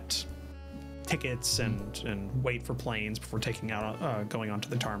able to get tickets and wait for planes before going onto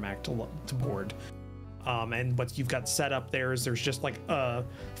the tarmac to board. And what you've got set up there's just like a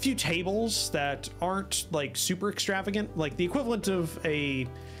few tables that aren't like super extravagant, like the equivalent of I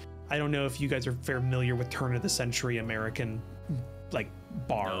don't know if you guys are familiar with turn of the century American like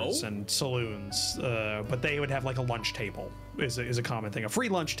bars and saloons, but they would have like a lunch table is a common thing, a free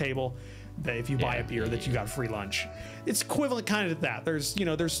lunch table that if you buy a beer that you got free lunch. It's equivalent kind of to that.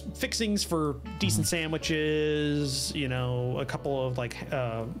 There's fixings for decent sandwiches, a couple of like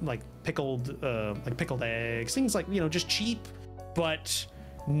pickled eggs, things like, just cheap but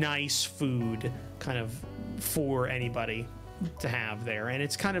nice food kind of for anybody to have there. And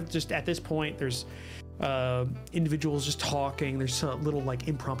it's kind of just at this point there's individuals just talking. There's little like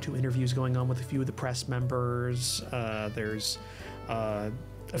impromptu interviews going on with a few of the press members. There's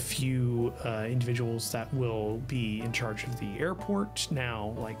a few individuals that will be in charge of the airport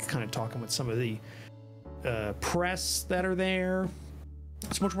now, like kind of talking with some of the press that are there.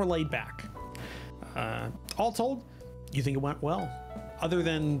 It's much more laid back. All told, you think it went well, other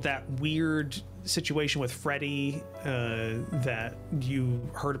than that weird situation with Freddy that you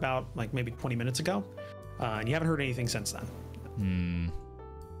heard about like maybe 20 minutes ago, and you haven't heard anything since then.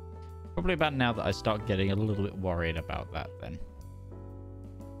 Probably about now that I start getting a little bit worried about that then.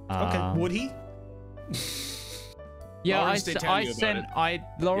 Okay, would he? Yeah, Lawrence did tell you about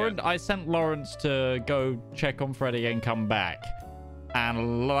it. I sent Lawrence to go check on Freddy and come back,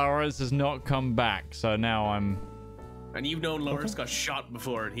 and Lawrence has not come back. So now I'm. And you've known Lawrence got shot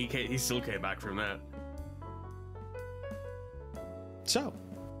before, and he still came back from that. So,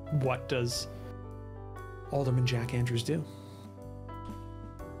 what does Alderman Jack Andrews do?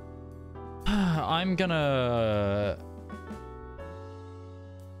 I'm gonna.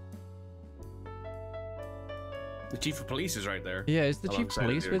 The chief of police is right there. Yeah, is the chief of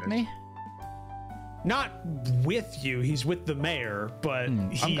police with me? Not with you. He's with the mayor, but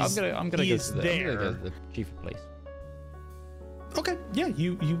I'm gonna go to the chief of police. Okay, yeah,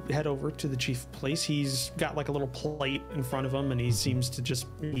 you head over to the chief of police. He's got like a little plate in front of him, and he seems to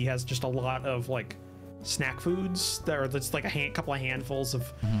he has just a lot of like snack foods that's like a couple of handfuls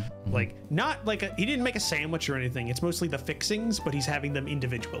of like, not like he didn't make a sandwich or anything. It's mostly the fixings, but he's having them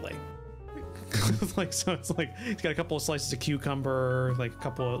individually. Like, so it's like he's got a couple of slices of cucumber, like a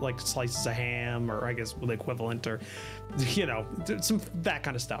couple of like slices of ham, or I guess the equivalent, or some that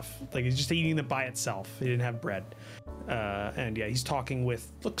kind of stuff. Like he's just eating them by itself. He didn't have bread. And yeah, he's talking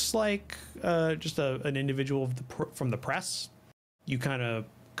with, looks like just an individual from the press. You kind of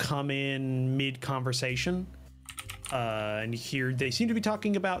come in mid conversation, and you hear they seem to be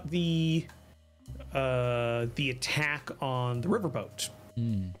talking about the attack on the riverboat.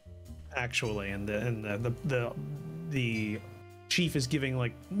 Actually, and the chief is giving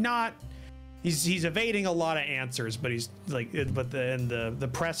like he's evading a lot of answers, but he's like, the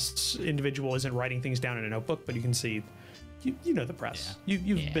press individual isn't writing things down in a notebook, but you can see, the press.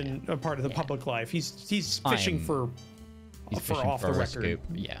 You've been a part of the public life. He's fishing for off the record.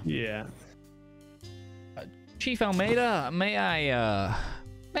 Yeah. Chief Almeida, may I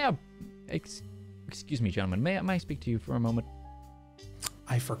excuse me, gentlemen, may I speak to you for a moment?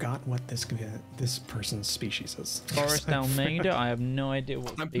 I forgot what this person's species is. Forrest Almeida, I have no idea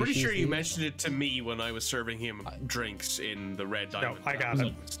what I'm pretty sure you mentioned it to me when I was serving him drinks in the Red Diamond. No, I got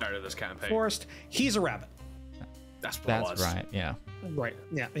it. Start of this campaign. Forrest, he's a rabbit. That's right, yeah. Right,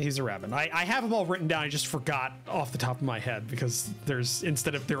 yeah, he's a rabbit. I have them all written down. I just forgot off the top of my head because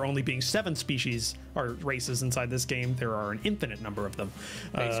instead of there only being 7 species or races inside this game, there are an infinite number of them.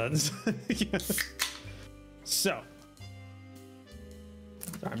 Yeah. So,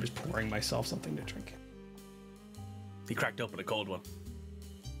 I'm just pouring myself something to drink. He cracked open a cold one.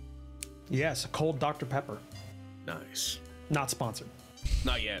 Yes, a cold Dr. Pepper. Nice. Not sponsored.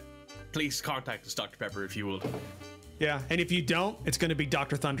 Not yet. Please contact us, Dr. Pepper, if you will. Yeah, and if you don't, it's going to be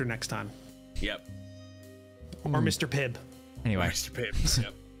Dr. Thunder next time. Yep. Or Mr. Pibb. Anyway. Mr. Pip.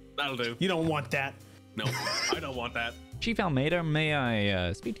 Yep. That'll do. You don't want that. No, I don't want that. Chief Almeida, may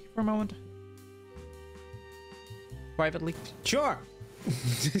I speak to you for a moment? Privately? Sure.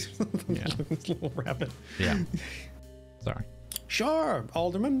 Yeah. Little rabbit. Yeah. Sorry. Sure,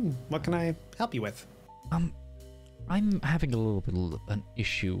 Alderman. What can I help you with? I'm having a little bit of an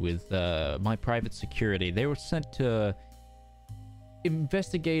issue with my private security. They were sent to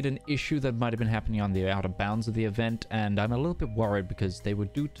investigate an issue that might have been happening on the outer bounds of the event, and I'm a little bit worried because they were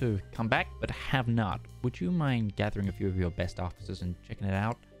due to come back but have not. Would you mind gathering a few of your best officers and checking it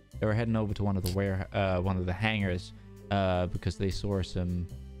out? They were heading over to one of the hangars because they saw some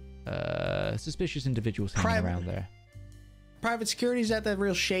suspicious individuals hanging around there. Private security, is that the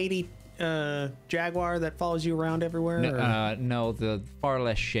real shady Jaguar that follows you around everywhere? No, the far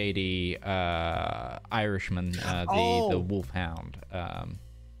less shady Irishman, the Wolfhound,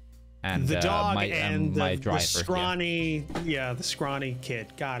 and the dog my, and my the driver. scrawny, the scrawny kid.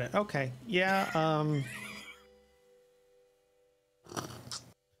 Got it. Okay. Yeah.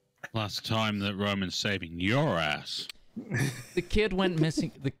 Last time that Roman's saving your ass. The kid went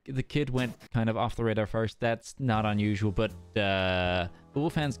missing. The kid went kind of off the radar first. That's not unusual, but the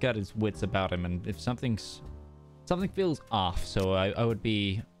Wolfhound's got his wits about him, and if something feels off, so I would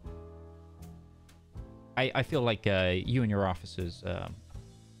be. I feel like you and your officers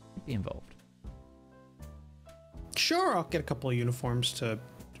be involved. Sure, I'll get a couple of uniforms to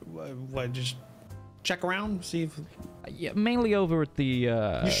just check around, see if. Yeah, mainly over at the.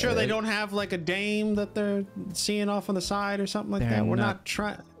 You sure they don't have like a dame that they're seeing off on the side or something like that? We're not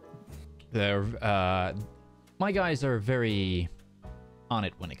trying. They're my guys are very on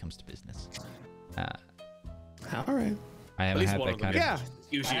it when it comes to business. All right. I haven't had that kind of. Yeah.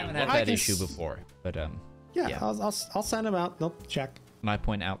 I haven't had that issue before, but Yeah. I'll send them out. They'll check. And I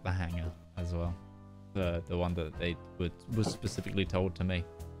point out the hangar as well, the one that they was specifically told to me.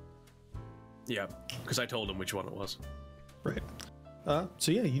 Yeah, because I told him which one it was. Right.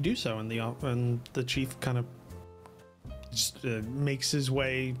 So yeah, you do so, and the chief kind of just, makes his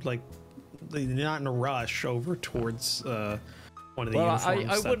way, like, not in a rush, over towards one of the uniforms.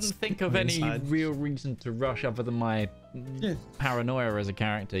 I wouldn't think of any real reason to rush other than my paranoia as a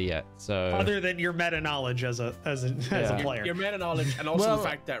character yet. So other than your meta knowledge as a player, your meta knowledge, and also the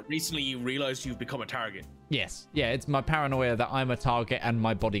fact that recently you realized you've become a target. Yes, yeah, it's my paranoia that I'm a target and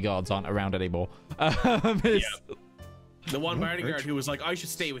my bodyguards aren't around anymore. The one bodyguard who was like, "I should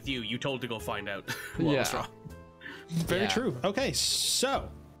stay with you," you told to go find out what was wrong. Very true. Okay, so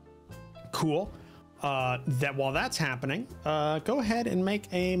cool. That while that's happening, go ahead and make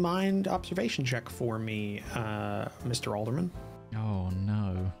a mind observation check for me, Mr. Alderman. Oh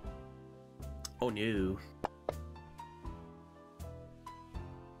no. Oh no.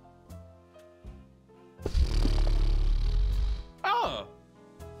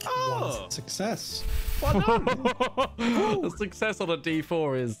 One success. Well done. The success on a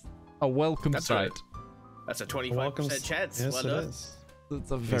D4 is a welcome sight. That's a 25% chance. Yes, well it done. is.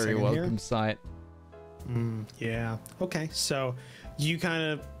 It's a very welcome sight. Yeah. Okay. So you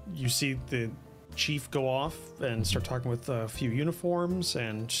see the chief go off and start talking with a few uniforms,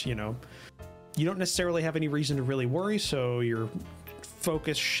 and you don't necessarily have any reason to really worry. So your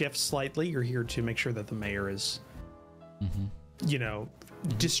focus shifts slightly. You're here to make sure that the mayor is,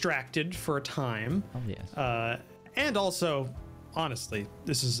 distracted for a time. Oh yes. And also, honestly,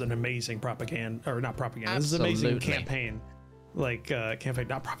 this is an amazing propaganda, or not propaganda. Absolutely. This is an amazing campaign. Like campaign,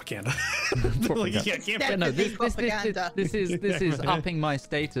 not propaganda. Like, yeah, campaign. No, this is upping my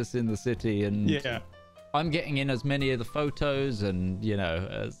status in the city, and I'm getting in as many of the photos and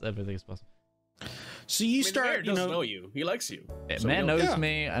as everything as possible. So you the mayor doesn't know you. He likes you. The So mayor knows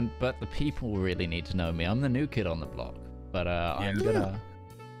me, but the people really need to know me. I'm the new kid on the block, but I'm gonna.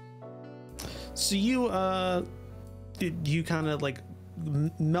 So you kind of like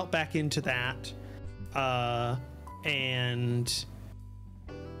melt back into that, and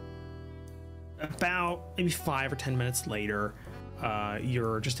about maybe 5 or 10 minutes later,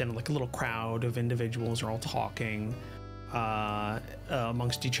 you're just in like a little crowd of individuals are all talking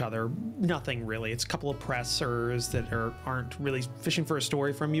amongst each other. Nothing really. It's a couple of pressers that aren't really fishing for a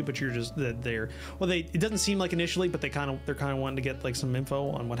story from you, but you're just it doesn't seem like initially, but they're kind of wanting to get like some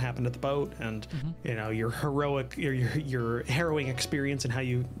info on what happened at the boat, and your harrowing experience and how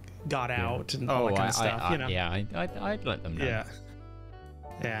you got out and all that kind of stuff. I'd let them know.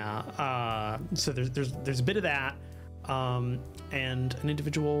 Yeah. So there's a bit of that, and an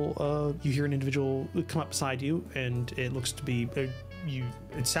individual. You hear an individual come up beside you, and it looks to be you.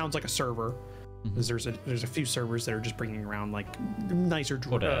 It sounds like a server. Because there's a few servers that are just bringing around like nicer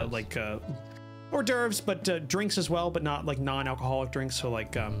hors d'oeuvres, but drinks as well, but not like non-alcoholic drinks. So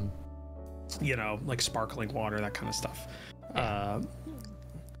like like sparkling water, that kind of stuff.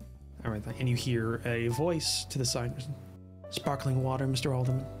 Everything. And you hear a voice to the side. Sparkling water, Mr.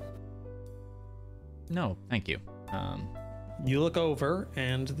 Alderman. No, thank you. You look over,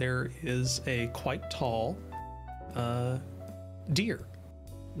 and there is a quite tall deer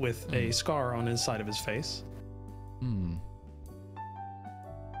with a scar on his side of his face.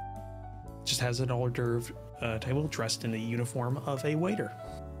 Just has an hors d'oeuvre table, dressed in the uniform of a waiter.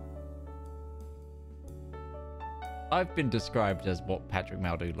 I've been described as what Patrick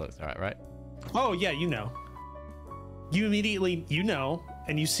Muldoon looks like, right? Oh yeah, you know. You immediately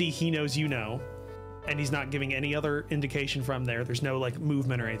and you see he knows and he's not giving any other indication from there. There's no like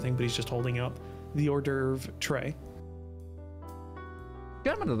movement or anything, but he's just holding up the hors d'oeuvre tray.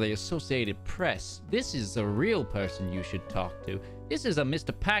 Gentlemen of the Associated Press, this is a real person you should talk to. This is a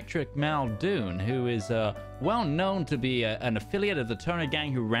Mr. Patrick Muldoon, who is well known to be an affiliate of the Turner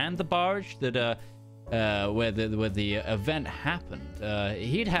gang who ran the barge that where the event happened.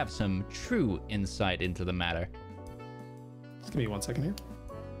 He'd have some true insight into the matter. Just give me 1 second here.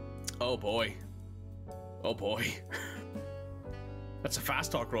 Oh boy. That's a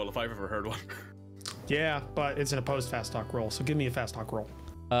fast talk roll if I've ever heard one. Yeah, but it's an opposed fast talk roll, so give me a fast talk roll.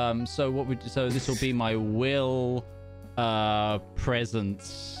 So this will be my will,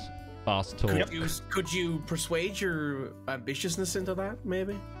 presence, fast talk. Could you persuade your ambitiousness into that,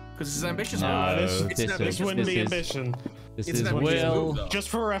 maybe? Because it's ambitious. No, this wouldn't be ambition. This It's is an ambitious will, move, though. Just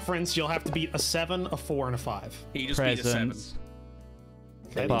for reference, you'll have to beat a 7, a 4, and a 5. He just beat a 7. presence.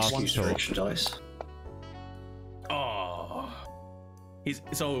 Okay, Fast Use your extra dice. Oh.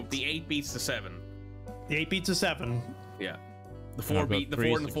 So the 8 beats the 7. The 8 beats a 7. Yeah. The I've 4 got beat the 3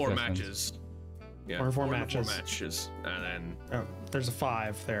 4 and the 4 successions. matches. Yeah. 4 and 4 4 matches. 4 matches. And then Oh, there's a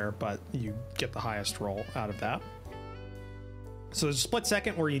 5 there, but you get the highest roll out of that. So there's a split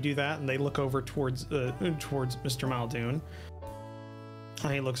second where you do that, and they look over towards Mr. Muldoon.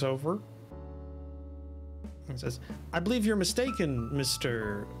 And he looks over and says, "I believe you're mistaken,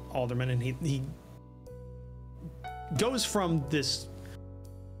 Mr. Alderman." And he goes from this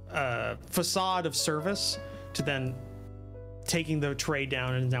facade of service to then taking the tray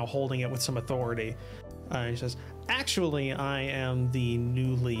down and now holding it with some authority. He says, "Actually, I am the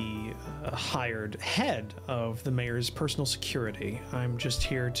newly hired head of the mayor's personal security. I'm just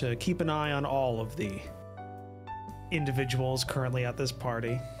here to keep an eye on all of the individuals currently at this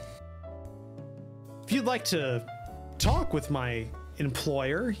party. If you'd like to talk with my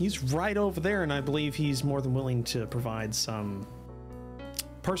employer, he's right over there, and I believe he's more than willing to provide some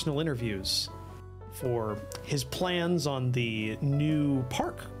personal interviews for his plans on the new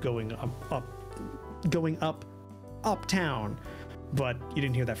park going up uptown." But you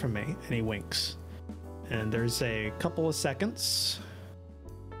didn't hear that from me. And he winks, and there's a couple of seconds,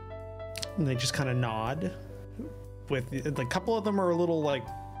 and they just kind of nod. With a couple of them are a little like,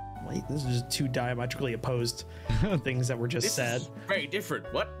 wait, this is two diametrically opposed things that were just this said. is very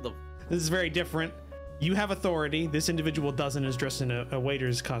different. What the? This is very different. You have authority. This individual doesn't, is dressed in a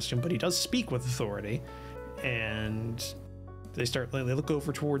waiter's costume, but he does speak with authority. And they look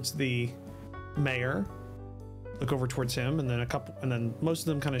over towards the mayor, look over towards him, and then most of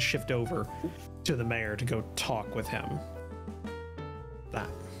them kind of shift over to the mayor to go talk with him. That.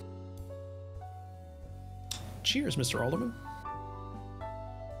 Cheers, Mr. Alderman.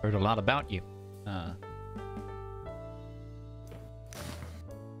 Heard a lot about you.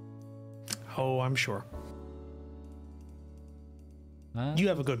 Oh, I'm sure. You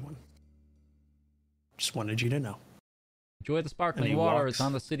have a good one. Just wanted you to know. Enjoy the sparkling And he water. walks. It's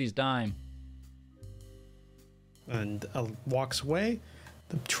on the city's dime. And walks away.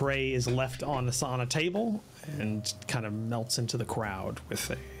 The tray is left on a table and kind of melts into the crowd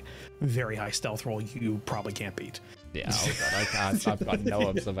with a very high stealth roll you probably can't beat. Yeah, oh God, I've got no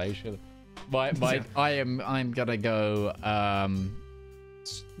observation. I'm gonna go.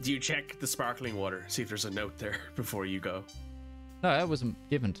 Do you check the sparkling water? See if there's a note there before you go. No, that wasn't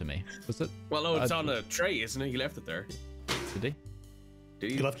given to me. Was it? Well, no, it's on a tray, isn't it? You left it there. Did he?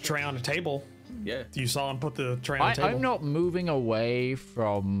 Did You left the tray on the table. Yeah. You saw him put the tray on the table. I'm not moving away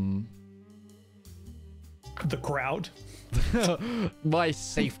from The crowd. my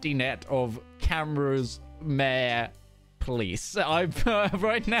safety net of cameras, mayor, police. I'm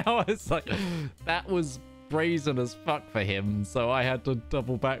right now. It's like that was brazen as fuck for him, so I had to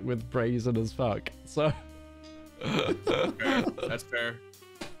double back with brazen as fuck. So Fair. That's fair.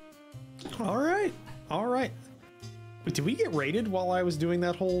 All right. But did we get raided while I was doing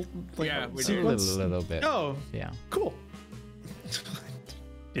that whole Yeah, we a did. little bit. Oh, Yeah. cool.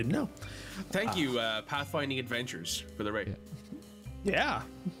 Didn't know. Thank you, Pathfinding Adventures, for the raid. Yeah,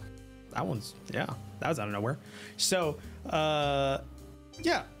 that was out of nowhere. So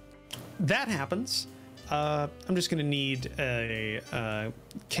yeah, that happens. I'm just gonna need a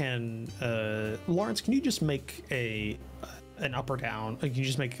Lawrence, can you just make an up or down, can you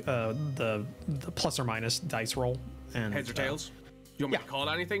just make the plus or minus dice roll and Heads or tails? Do you want me to call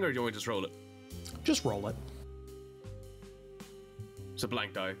anything, or do you want me to just roll it? just roll it. It's a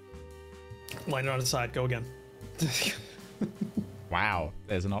blank die. Line it on the side, go again. Wow,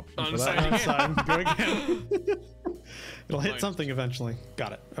 there's an option On for the that. side On the again. side, go again. It'll hit Minus. something eventually.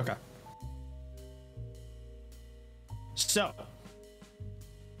 Got it. Okay. So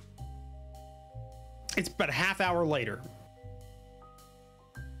it's about a half hour later.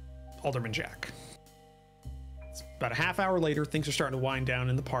 Alderman Jack. It's about a half hour later. Things are starting to wind down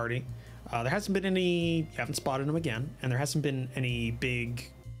in the party. There hasn't been any. You haven't spotted him again, and there hasn't been any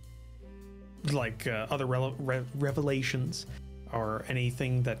big, like other revelations or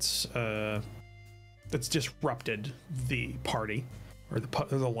anything that's disrupted the party or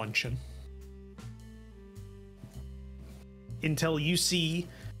the luncheon. Until you see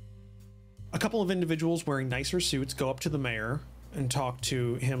a couple of individuals wearing nicer suits go up to the mayor and talk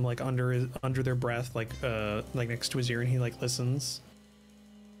to him like under their breath, like next to his ear, and he like listens,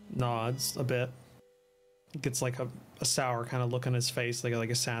 nods a bit, gets like a sour kind of look on his face, like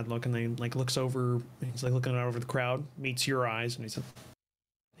a sad look, and then like looks over. He's like looking out over the crowd, meets your eyes, and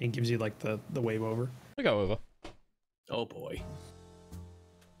he gives you like the wave over. I go over. Oh boy.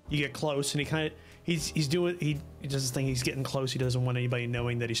 You get close, and he kind of he does this thing. He's getting close. He doesn't want anybody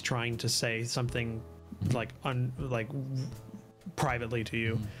knowing that he's trying to say something like privately to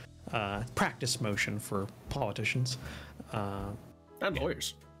you. Practice motion for politicians And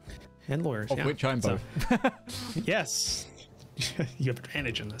lawyers. and lawyers. Of yeah. which I'm both. Yes, you have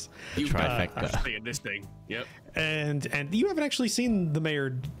advantage in this. You Trifecta. actually in this thing. Yep. And you haven't actually seen the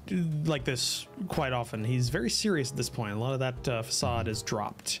mayor like this quite often. He's very serious at this point. A lot of that facade is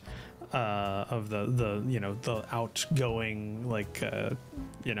dropped of the outgoing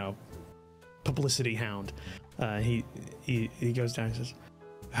publicity hound. He goes down and says,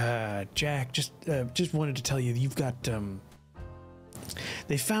 Jack, just wanted to tell you you've got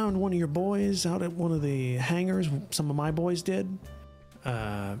they found one of your boys out at one of the hangars. Some of my boys did.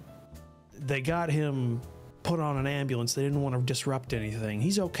 They got him put on an ambulance. They didn't want to disrupt anything.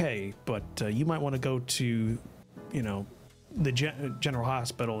 He's okay, but you might want to go to, the general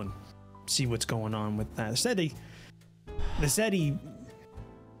hospital and see what's going on with that. They said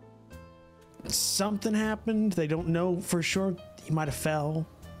something happened. They don't know for sure. He might have fell,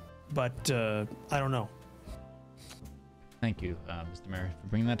 but I don't know. Thank you, Mr. Mayor, for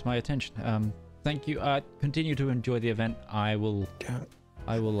bringing that to my attention. Thank you. Continue to enjoy the event. I will.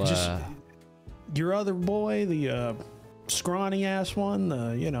 Just your other boy, the scrawny ass one,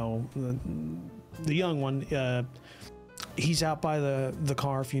 the young one. He's out by the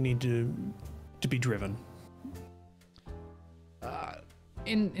car if you need to be driven.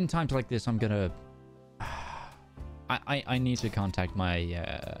 In times like this, I'm gonna. I need to contact my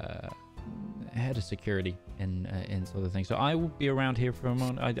head of security and sort of thing. So I will be around here for a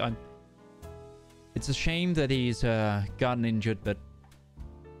moment. It's a shame that he's gotten injured, but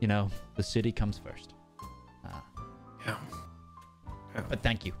the city comes first. Yeah. But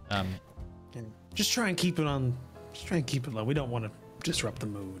thank you. And just try and keep it on. Just try and keep it low. We don't want to disrupt the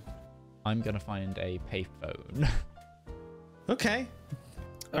mood. I'm gonna find a payphone. Okay.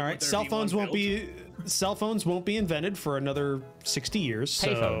 All right. there Cell be phones one won't be invented for another 60 years. So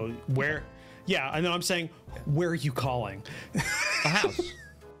Payphone. where? Yeah, I know. I'm saying, where are you calling? A house.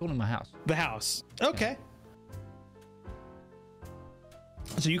 Calling my house. The house. Okay.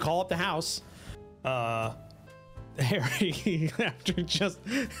 So you call up the house. Harry,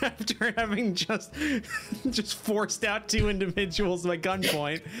 after having just forced out two individuals by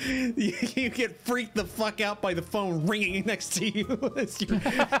gunpoint, you get freaked the fuck out by the phone ringing next to you as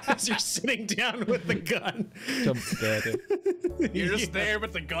you're sitting down with the gun. Jump scared. You're just there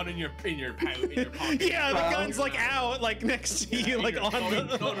with the gun in your pocket. Yeah, the gun's like out, like next to you, like on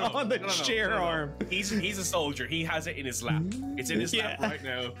the chair arm. He's a soldier. He has it in his lap. It's in his lap right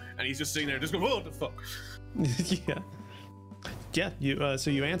now, and he's just sitting there, just going, "What the fuck?" Yeah. You so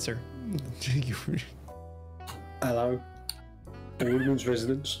you answer. Hello, Alderman's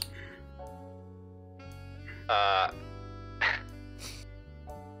residence.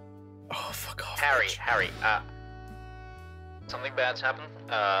 Oh, fuck off. Harry, bitch. Harry, something bad's happened.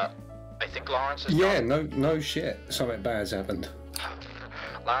 I think Lawrence is Yeah, gone. no shit. Something bad's happened.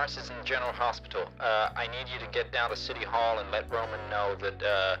 Lawrence is in General Hospital. I need you to get down to City Hall and let Roman know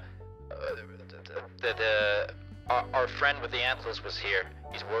that, our friend with the Antlers was here.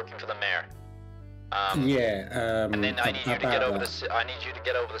 He's working for the mayor. Yeah. And then I need you to get about over that. I need you to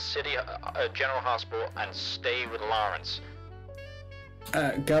get over the city General Hospital and stay with Lawrence.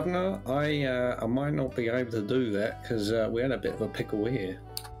 Governor, I might not be able to do that because we had a bit of a pickle here.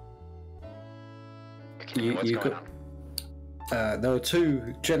 What's going on? There were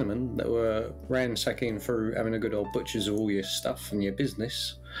two gentlemen that were ransacking through, having a good old butchers of all your stuff and your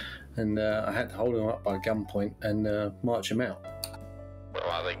business, and I had to hold them up by gunpoint and march them out. Well,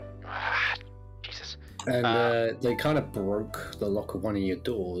 I think... Jesus. And they kind of broke the lock of one of your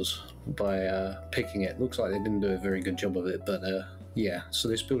doors by picking it. Looks like they didn't do a very good job of it, but yeah. So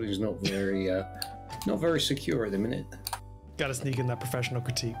this building's not very secure at the minute. Gotta sneak in that professional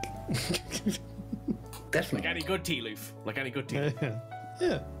critique. Definitely. Like any good tea leaf. Like any good tea leaf.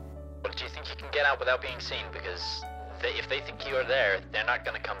 Yeah. But do you think you can get out without being seen? Because if they think you are there, they're not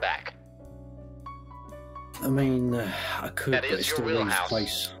going to come back. I mean, I could, That but is it's your still leaves wheelhouse.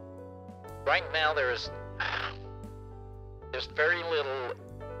 place. Right now, there's very little.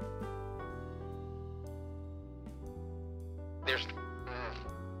 There's.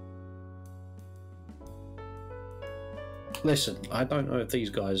 Listen, I don't know if these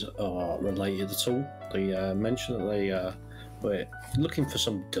guys are related at all. They mentioned that they were looking for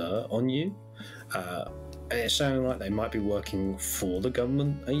some dirt on you. And it sounded like they might be working for the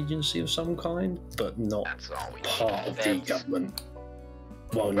government agency of some kind, but not That's all we part need. of the Feds. government.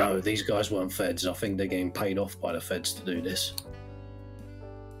 Well, no, these guys weren't feds. I think they're getting paid off by the feds to do this.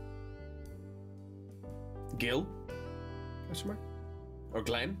 Gil? Question mark? Or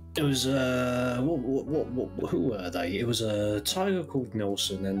Glenn? It was who were they? It was a tiger called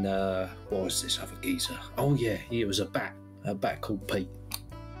Nelson, and what was this other geezer? Oh yeah, it was a bat called Pete.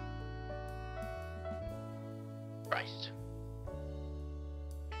 Right.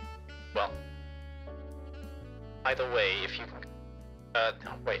 Well. Either way, if you.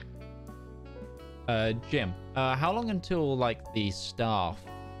 Wait. Jim, how long until like the staff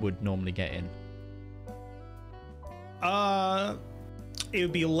would normally get in? It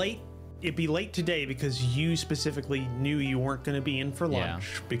would be late. It'd be late today because you specifically knew you weren't going to be in for Yeah.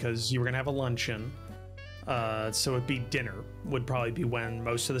 lunch because you were going to have a luncheon. So it'd be dinner would probably be when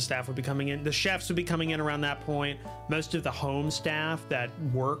most of the staff would be coming in. The chefs would be coming in around that point. Most of the home staff that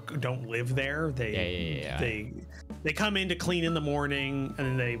work don't live there. They come in to clean in the morning and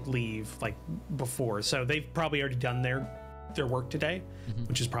then they leave like before. So they've probably already done their work today,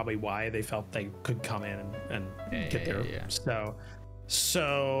 which is probably why they felt they could come in and get there.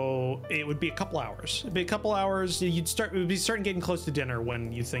 So it would be a couple hours. It'd be a couple hours. It would be starting getting close to dinner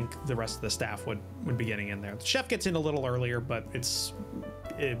when you think the rest of the staff would be getting in there. The chef gets in a little earlier, but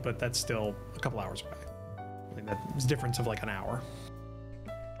but that's still a couple hours away. I mean, that's a difference of like an hour.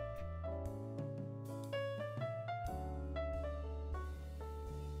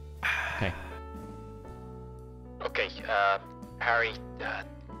 Okay. Okay, Harry,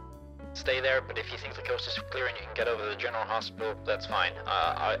 stay there, but if you think the coast is clear and you can get over to the general hospital, that's fine.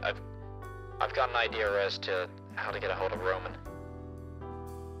 I've got an idea as to how to get a hold of Roman.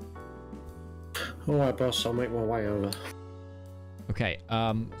 Alright, boss, I'll make my way over. Okay,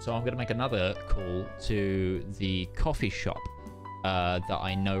 so I'm going to make another call to the coffee shop that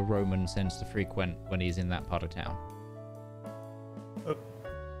I know Roman tends to frequent when he's in that part of town.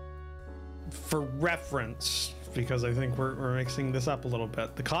 For reference, because I think we're mixing this up a little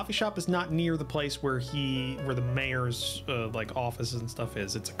bit, the coffee shop is not near the place where the mayor's like offices and stuff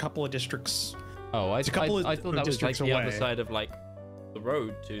is. It's a couple of districts. Oh, I thought that was like districts the other away. side of like the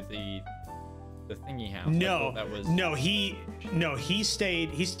road to the thingy house. I No, thought that was... he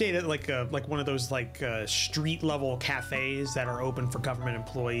stayed at like one of those like street level cafes that are open for government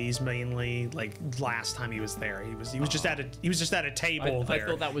employees mainly. Like last time he was there, he was just at a table I there.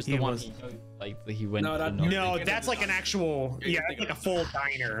 thought that was the one he went No, to. that- not- No, You're that's thinking like an of- actual you're that's thinking like a of- full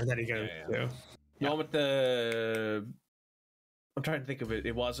diner that he goes to. The one with the... I'm trying to think of it.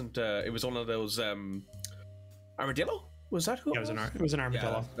 It wasn't... it was one of those... Armadillo? Was that who Yeah, it was an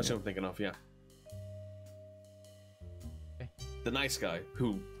armadillo. Yeah, that's what I'm thinking of, yeah. Okay. The nice guy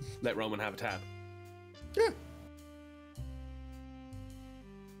who let Roman have a tab. Yeah.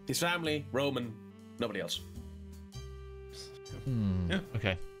 His family, Roman, nobody else. Yeah.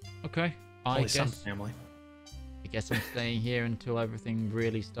 Okay. I Only some guess family. I'm staying here until everything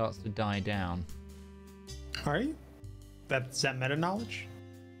really starts to die down. Are you? Is that meta knowledge?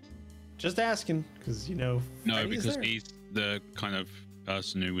 Just asking, because No, Freddy's because there. he's the kind of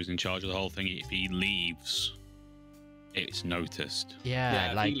person who was in charge of the whole thing. If he leaves, it's noticed.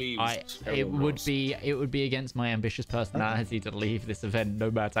 Yeah, if like he leaves, it everyone would knows. be against my ambitious personality to leave this event,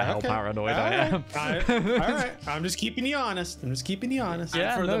 no matter how Okay. paranoid All I right. am. All right. I'm just keeping you honest. And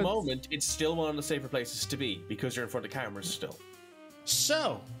Yeah, for no, the it's- moment, it's still one of the safer places to be because you're in front of cameras still.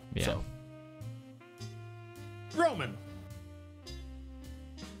 So, Yeah. So Roman.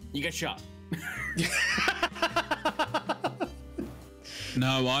 you get shot.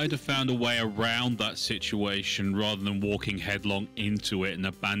 No, I'd have found a way around that situation rather than walking headlong into it and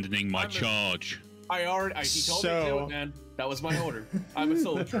abandoning my charge. He told me to do it, man. That was my order. I'm a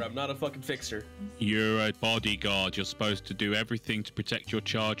soldier. I'm not a fucking fixer. You're a bodyguard. You're supposed to do everything to protect your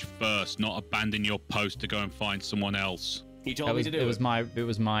charge first, not abandon your post to go and find someone else. He told me to do it. It was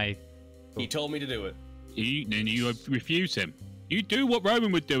my. He told me to do it. Then you refuse him. You do what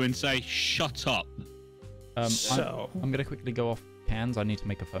Roman would do and say, "Shut up." So- I'm gonna quickly go off cans. I need to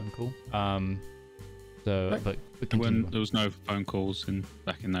make a phone call. But continue When on. there was no phone calls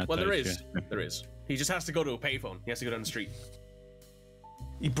back in that. Well, there days, is. yeah. There is. He just has to go to a payphone. He has to go down the street.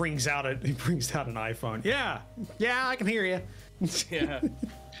 He brings out an iPhone. Yeah, I can hear you. Yeah.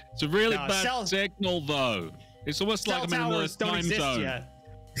 It's a really No, bad cell- signal, though. It's almost like I'm in another towers don't time exist zone. yet.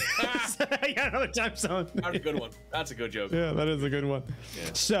 Yeah, another time zone. That's a good one. That's a good joke. Yeah, that is a good one.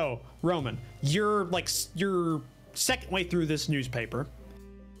 So, Roman, you're second way through this newspaper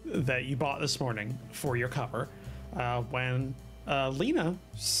that you bought this morning for your cover when Lena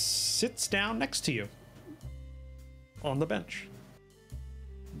sits down next to you on the bench.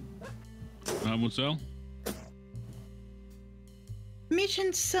 Mademoiselle?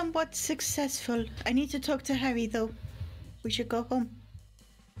 Mission somewhat successful. I need to talk to Harry though. We should go home.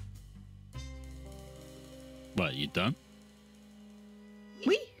 What, you done?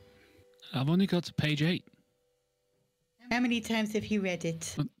 We? I've only got to page 8. How many times have you read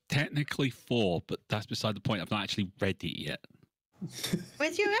it? Well, technically 4, but that's beside the point. I've not actually read it yet.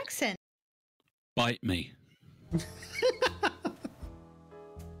 Where's your accent? Bite me.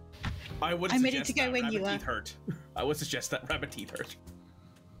 I would. I'm ready suggest to go that when rabbit you are. teeth hurt. I would suggest that rabbit teeth hurt.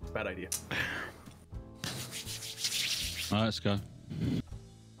 Bad idea. All right, let's go.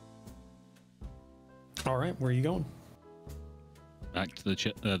 All right, where are you going? Back to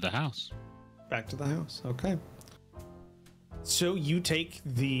the house. Back to the house. Okay. So you take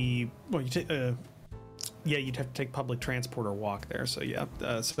you'd have to take public transport or walk there. So yeah,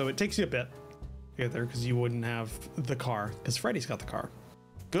 so it takes you a bit to get there because you wouldn't have the car because Freddy's got the car.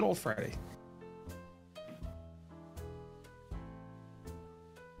 Good old Freddy.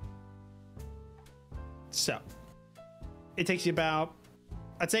 So it takes you about,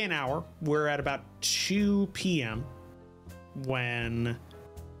 I'd say, an hour. We're at about 2 p.m. when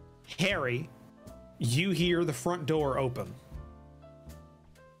Harry, you hear the front door open.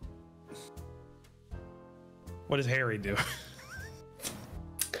 What does Harry do?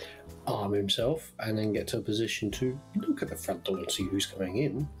 Arm himself and then get to a position to look at the front door and see who's coming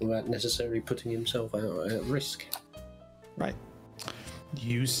in without necessarily putting himself out at risk. Right.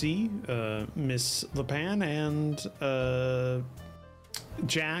 You see Miss LePan and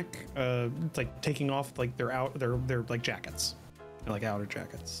Jack like taking off like they're like jackets. They're like outer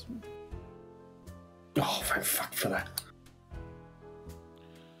jackets. Oh, thank fuck for that.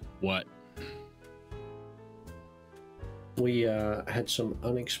 What? We had some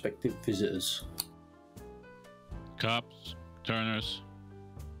unexpected visitors. Cops? Turners?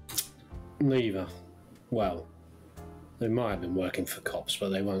 Neither. Well, they might have been working for cops, but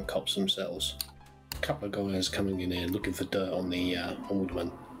they weren't cops themselves. A couple of guys coming in here looking for dirt on the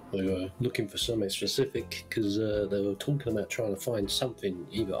alderman. They were looking for something specific because they were talking about trying to find something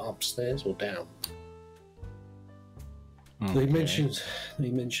either upstairs or down. They mentioned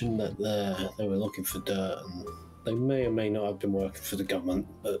that they were looking for dirt, and they may or may not have been working for the government,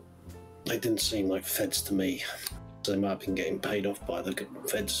 but they didn't seem like feds to me. So they might have been getting paid off by the government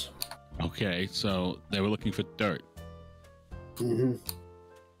feds. Okay, so they were looking for dirt. Mm-hmm.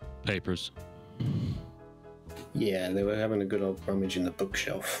 Papers. Yeah, they were having a good old rummage in the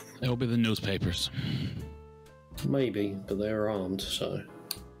bookshelf. It'll be the newspapers. Maybe, but they were armed, so...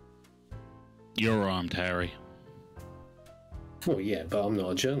 You're armed, Harry. Well, yeah, but I'm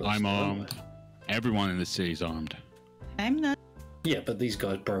not a journalist. I'm am I? armed. Everyone in the city's armed. I'm not. Yeah, but these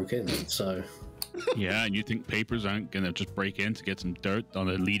guys broke in, so... Yeah, and you think papers aren't going to just break in to get some dirt on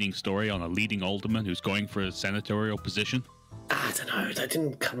a leading story on a leading alderman who's going for a senatorial position? I don't know, they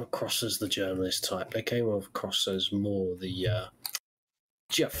didn't come across as the journalist type. They came across as more the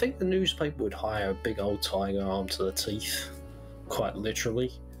Do you think the newspaper would hire a big old tiger armed to the teeth, quite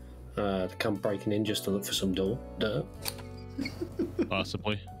literally, to come breaking in just to look for some dirt?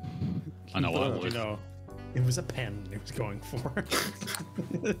 Possibly. I know I You would. know, it was a pen it was going for.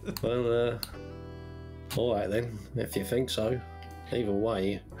 Well, all right then, if you think so. Either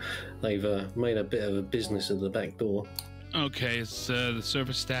way, they've made a bit of a business of the back door. Okay, is the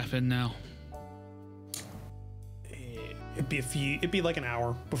service staff in now? It'd be like an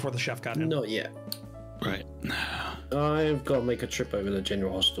hour before the chef got in. Not yet. Right. I've got to make a trip over to the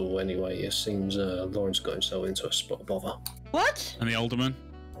General Hospital anyway. It seems Lawrence got himself into a spot of bother. What? And the alderman?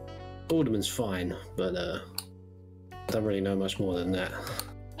 Alderman's fine, but don't really know much more than that.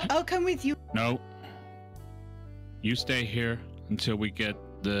 I'll come with you. No. You stay here until we get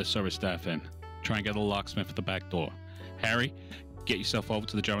the service staff in. Try and get a locksmith at the back door. Harry, get yourself over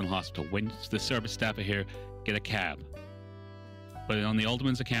to the General Hospital. When the service staff are here, get a cab. Put it on the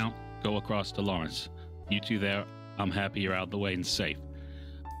alderman's account, go across to Lawrence. You two there, I'm happy you're out of the way and safe.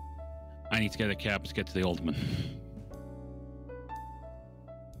 I need to get a cab to get to the alderman.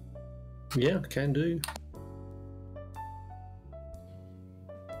 Yeah, can do.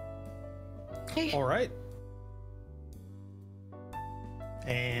 All right.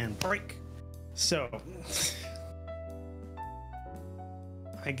 And break. So,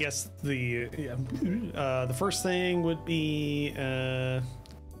 I guess the first thing would be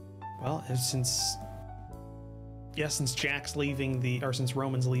well, since Jack's leaving since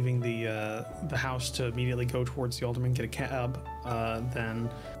Roman's leaving the house to immediately go towards the alderman, get a cab, then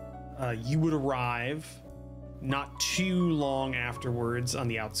you would arrive not too long afterwards on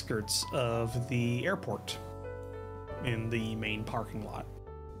the outskirts of the airport in the main parking lot.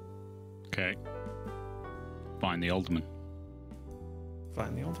 Okay. Find the alderman.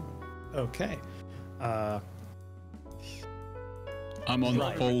 Find the alderman. Okay. I'm on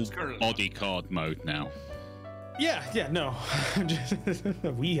Right. full bodyguard mode now. Yeah, no.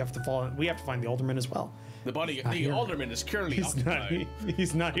 we have to find the alderman as well. The alderman is currently occupied.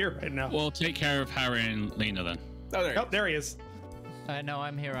 He's not here right now. Well, take care of Harry and Lena then. Oh, there you Oh, there he is. No,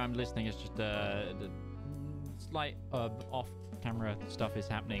 I'm here. I'm listening. It's just the slight off-camera stuff is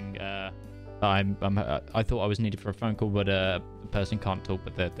happening. I thought I was needed for a phone call, but the person can't talk,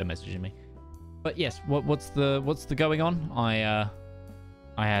 but they're messaging me. But yes, what's the going on? I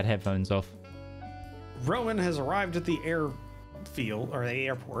had headphones off. Roman has arrived at the airfield or the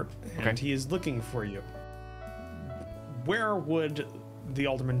airport, and Okay. he is looking for you. Where would the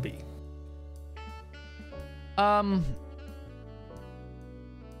alderman be?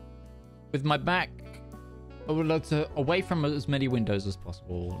 With my back, I would like to away from as many windows as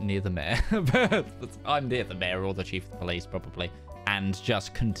possible, near the mayor. But I'm near the mayor or the chief of police, probably, and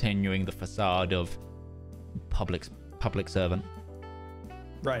just continuing the facade of public servant.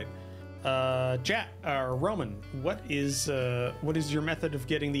 Right. Roman, what is your method of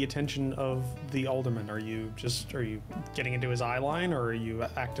getting the attention of the alderman? Are you getting into his eye line, or are you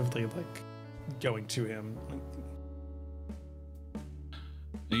actively going to him?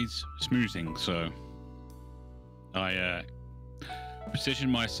 He's smoozing, so I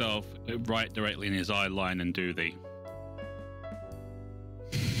position myself right directly in his eye line and do the.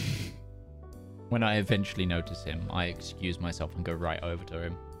 When I eventually notice him, I excuse myself and go right over to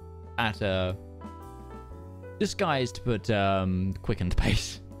him at a disguised but quickened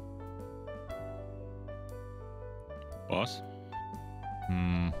pace. Boss,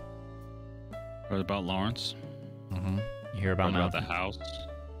 Hmm. heard about Lawrence? Mm-hmm. You hear about Heard about Maldoon? the house?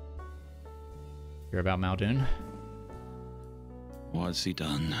 Hear about Maldoon? What has he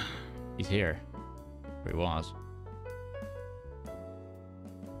done? He's here. Or he was.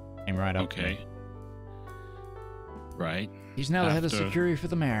 Came right up to me. Okay. Right. He's now the head of After- security for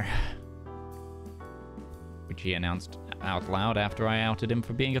the mayor. Which he announced out loud after I outed him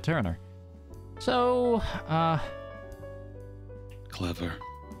for being a Turner. So, Clever.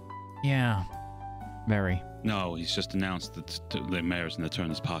 yeah. Very. No, he's just announced that the mayor's in the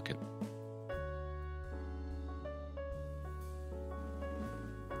Turner's pocket.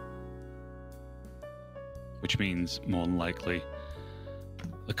 Which means, more than likely,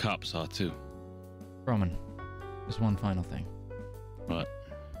 the cops are too. Roman, there's one final thing. But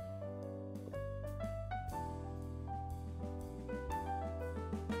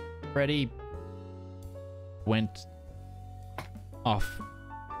Freddy went off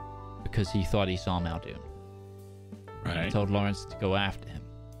because he thought he saw Maldoon. He right, told Lawrence to go after him.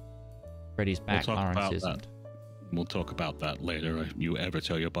 Freddy's back, talk Lawrence about isn't. that. We'll talk about that later. If you ever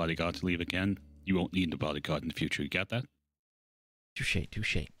tell your bodyguard to leave again, you won't need a bodyguard in the future. You get that? Touche.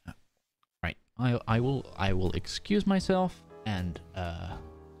 Right. I will excuse myself and gonna.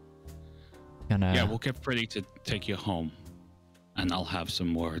 Yeah, we'll get Freddy to take you home, and I'll have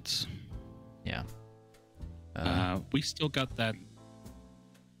some words. Yeah. We still got that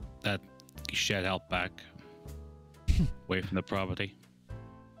shed out back, away from the property.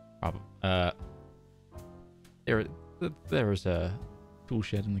 There is a tool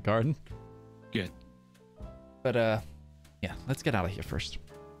shed in the garden. Good. But yeah, let's get out of here first.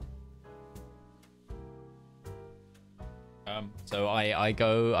 So I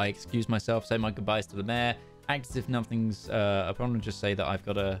go, I excuse myself, say my goodbyes to the mayor, act as if nothing's upon, and just say that I've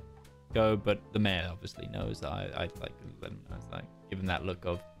got to go. But the mayor obviously knows that I like let him know. It's like give him that look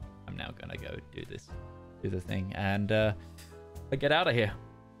of I'm now gonna go do the thing, and I get out of here.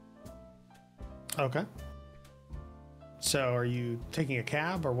 Okay. So, are you taking a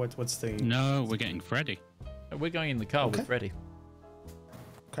cab, or what's the? No, we're getting Freddy. We're going in the car with Freddy.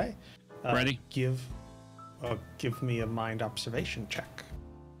 Okay. Freddy? Give me a mind observation check.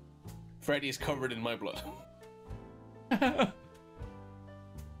 Freddy is covered in my blood.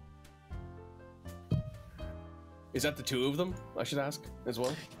 Is that the two of them? I should ask as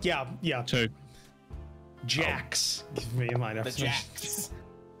well. Yeah. 2. Jax. Give me a mind The observation. Jacks.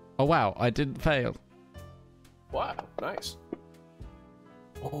 Oh wow, I didn't fail. Wow, nice.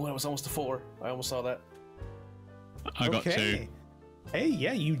 Oh, that was almost a 4. I almost saw that. I got 2. Hey,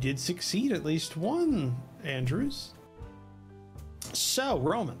 yeah, you did succeed at least one, Andrews. So,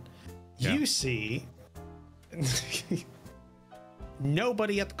 Roman, you see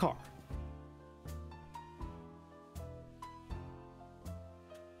nobody at the car.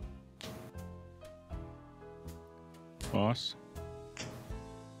 Boss,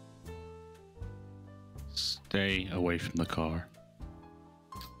 stay away from the car.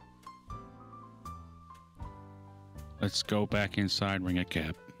 Let's go back inside, ring a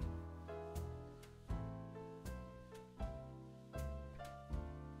cab.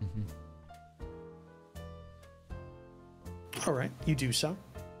 All right, you do so.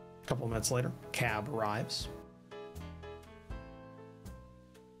 A couple of minutes later, cab arrives.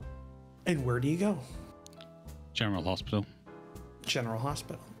 And where do you go? General Hospital. General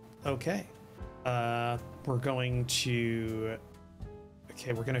Hospital. Okay. We're going to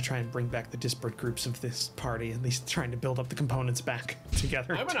try and bring back the disparate groups of this party, at least trying to build up the components back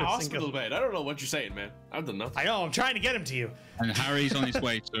together. I'm in a hospital bed. I don't know what you're saying, man. I've done nothing. I know, I'm trying to get him to you. And Harry's on his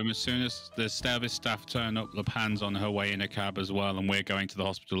way to him. As soon as the service staff turn up, Lepan's on her way in a cab as well, and we're going to the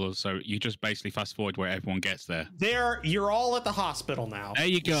hospital. So you just basically fast forward where everyone gets there. You're all at the hospital now. There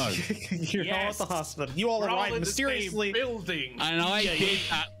you go. You're all at the hospital. You all arrived mysteriously. Building. And I did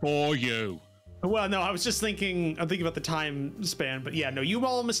that for you. Well, no, I was just thinking. I'm thinking about the time span, but yeah, no, you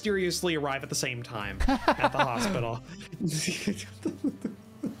all mysteriously arrive at the same time at the hospital.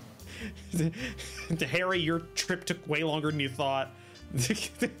 Harry, your trip took way longer than you thought.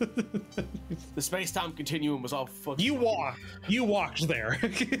 The space-time continuum was all fucking. You walked there.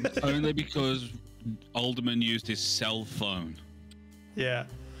 Only because Alderman used his cell phone. Yeah.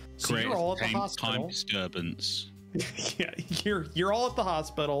 So Great you're all at the time hospital. disturbance. Yeah, you're all at the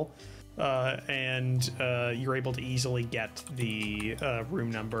hospital. And you're able to easily get the room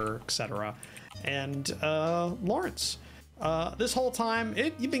number, etc. And Lawrence, this whole time,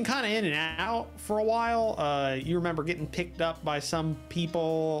 you've been kind of in and out for a while. You remember getting picked up by some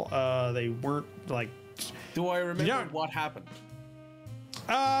people. They weren't like. Do I remember what happened?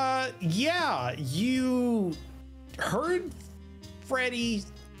 Yeah, you heard Freddy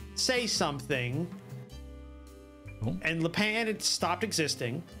say something, and Lepan had stopped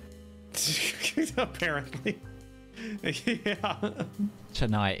existing. Apparently. Yeah.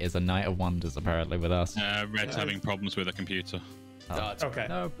 Tonight is a night of wonders, apparently, with us. Red's having problems with a computer. Okay.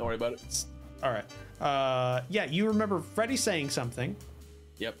 No, don't worry about it. All right. Yeah, you remember Freddy saying something.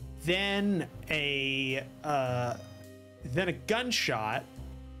 Yep. Then a gunshot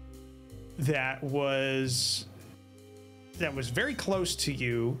that was very close to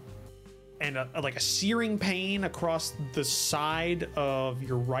you, and like a searing pain across the side of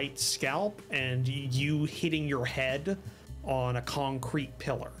your right scalp, and you hitting your head on a concrete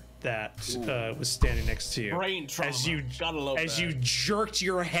pillar that was standing next to you. Brain trauma. Gotta love as that. you jerked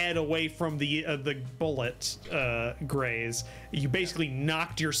your head away from the bullet graze, you basically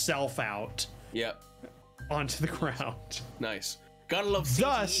knocked yourself out. Yep. Onto the ground. Nice. Gotta love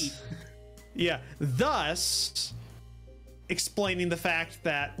CTE. Thus explaining the fact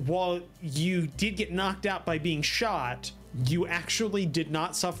that while you did get knocked out by being shot, you actually did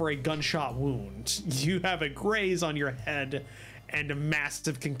not suffer a gunshot wound. You have a graze on your head and a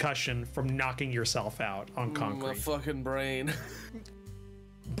massive concussion from knocking yourself out on concrete. My fucking brain.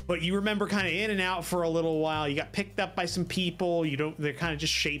 but you remember kind of in and out for a little while. You got picked up by some people. They're kind of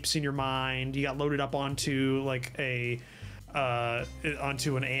just shapes in your mind. You got loaded up onto like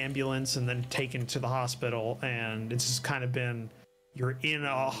onto an ambulance and then taken to the hospital. And it's just kind of been, you're in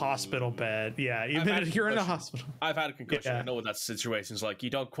a hospital bed. Yeah, you're in a hospital. I've had a concussion. Yeah. I know what that situation's like. You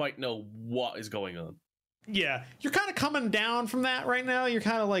don't quite know what is going on. Yeah, you're kind of coming down from that right now. You're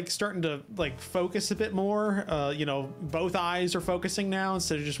kind of like starting to like focus a bit more. Both eyes are focusing now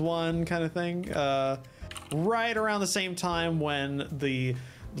instead of just one kind of thing. Right around the same time when the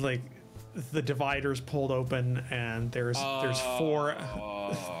divider's pulled open and there's your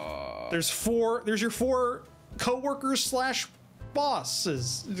four co-workers /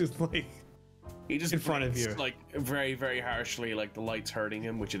 bosses just like he just in front of you, like very, very harshly, like the light's hurting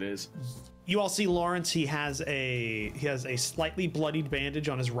him, which it is. You all see Lawrence. He has a slightly bloodied bandage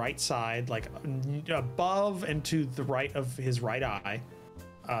on his right side, like above and to the right of his right eye.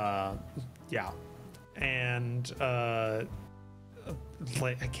 And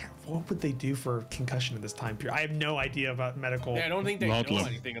like I can't. What would they do for concussion in this time period? I have no idea about medical. Yeah, I don't think they know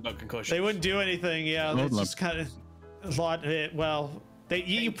anything about concussion. They wouldn't do anything. Yeah, it's just kind of a lot. Well,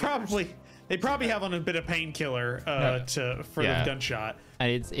 they probably have on a bit of painkiller for the gunshot.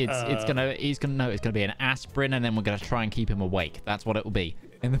 And he's gonna know it's gonna be an aspirin, and then we're gonna try and keep him awake. That's what it will be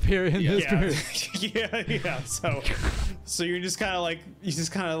in the period. Yeah. So you're just kind of like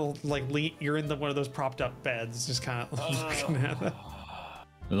you're in one of those propped up beds, just kind of looking at that.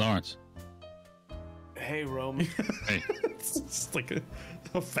 Lawrence. Hey, Roman. Hey. It's like a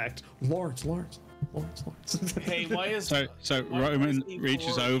effect. Lawrence. Hey, why is so Roman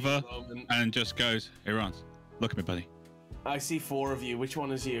reaches over and just goes, "Hey, Lawrence, look at me, buddy. I see 4 of you. Which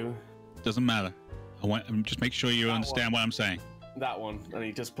one is you? Doesn't matter. Just make sure you understand what I'm saying." That one. And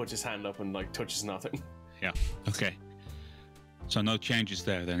he just puts his hand up and like touches nothing. Yeah. Okay. So no changes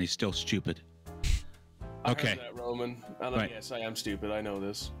there. Then he's still stupid. Okay. I heard that, Roman. And right. Yes, I am stupid. I know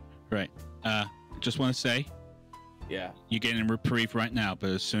this. Right. Just want to say. Yeah. You're getting a reprieve right now, but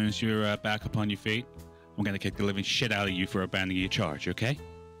as soon as you're back up on your feet, I'm gonna kick the living shit out of you for abandoning your charge. Okay?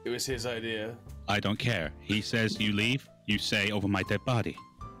 It was his idea. I don't care. He says you leave. You say over my dead body.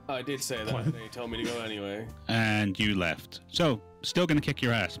 I did say that, and he told me to go anyway. And you left. So, still gonna kick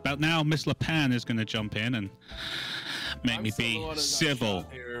your ass. About now, Miss LePan is gonna jump in and make me be civil.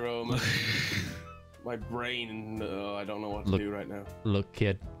 Here, my brain, I don't know what to do right now. Look,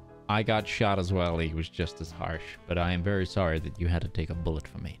 kid, I got shot as well. He was just as harsh, but I am very sorry that you had to take a bullet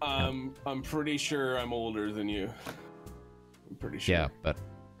from me. I'm pretty sure I'm older than you. I'm pretty sure. Yeah, but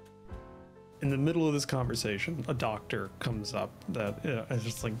in the middle of this conversation, a doctor comes up that is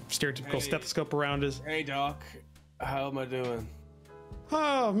just like stereotypical stethoscope around his. Hey, Doc. How am I doing?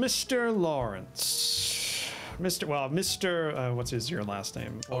 Oh, Mr. Lawrence. Mr. What's your last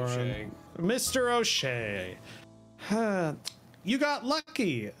name? O'Shea. Mr. O'Shea. You got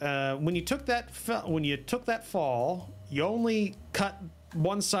lucky. When you took that fall, you only cut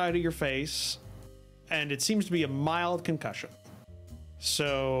one side of your face, and it seems to be a mild concussion.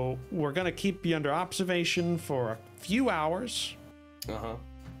 So we're gonna keep you under observation for a few hours.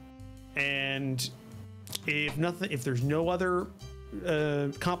 And if there's no other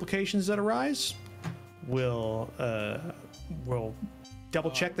complications that arise, we'll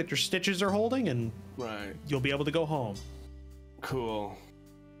double check that your stitches are holding, and you'll be able to go home. Cool.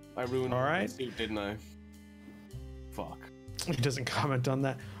 I ruined my suit, didn't I? Fuck. He doesn't comment on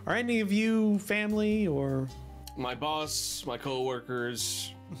that. Are any of you family or? My boss, my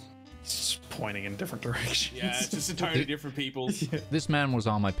co-workers. Just pointing in different directions. Yeah, it's just entirely different people. This man was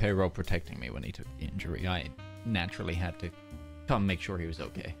on my payroll protecting me when he took the injury. I naturally had to come make sure he was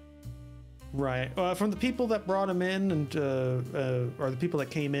okay. Right. From the people that brought him in, and or the people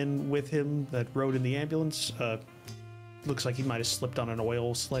that came in with him that rode in the ambulance, looks like he might have slipped on an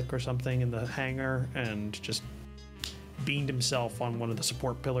oil slick or something in the hangar and just beamed himself on one of the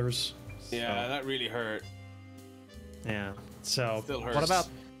support pillars. Yeah, that really hurt. Yeah. So Still hurts. What about?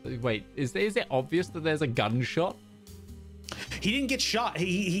 Wait, is it obvious that there's a gunshot? He didn't get shot.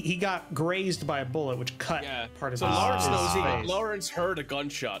 He got grazed by a bullet, which cut part of so his Lawrence knows face. Lawrence heard a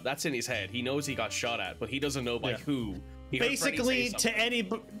gunshot. That's in his head. He knows he got shot at, but he doesn't know by who. He heard Basically, Freddie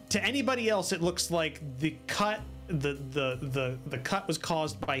say to anybody else, it looks like the cut the cut was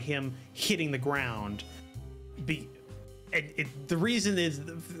caused by him hitting the ground. The reason is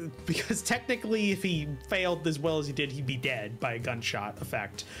because technically, if he failed as well as he did, he'd be dead by a gunshot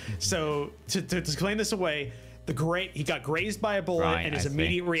effect. So to explain this away, he got grazed by a bullet, and his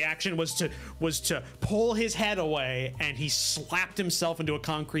immediate reaction was to pull his head away, and he slapped himself into a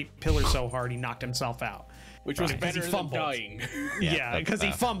concrete pillar so hard he knocked himself out. which was Right, 'cause he better than fumbled. dying. Yeah, because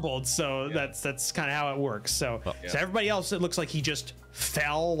he fumbled, so that's kind of how it works. So so everybody else, it looks like he just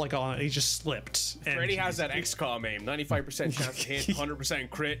fell, like he just slipped. And Freddy has that XCOM aim, 95% chance to hit, 100%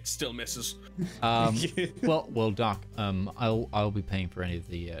 crit, still misses. Well, Doc, I'll be paying for any of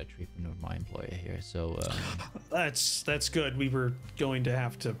the treatment of my employer here. So that's good. We were going to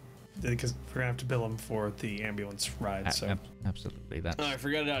have to, because we're gonna have to bill him for the ambulance ride. So absolutely, that's. I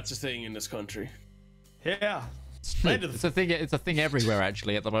forget that's a thing in this country. yeah, It's a thing. It's a thing everywhere,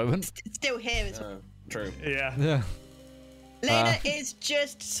 actually, at the moment. It's still here as well. True. yeah. Yeah. Lena is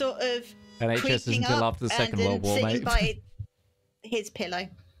just sort of NHS creeping isn't until up after the and Second then World War, sitting mate. by his pillow.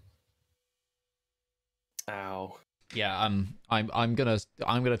 Ow. Yeah, I'm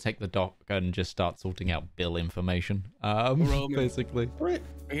gonna take the doc and just start sorting out bill information. Roman. Basically. Right.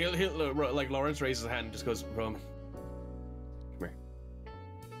 He'll like Lawrence raises his hand and just goes, Roman, come here.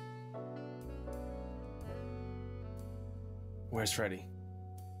 Where's Freddy?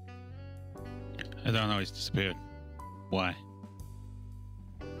 I don't know. He's disappeared. Why?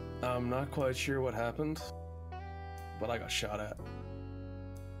 I'm not quite sure what happened, but I got shot at.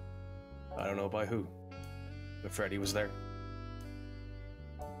 I don't know by who, but Freddy was there.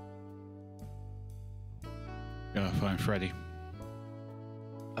 Gotta find Freddy.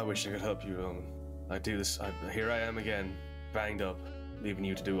 I wish I could help you, Roman. I do this. Here I am again, banged up, leaving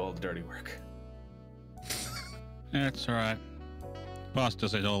you to do all the dirty work. That's all right. Boss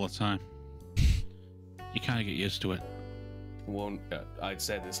does it all the time. You kind of get used to it. Won't. I'd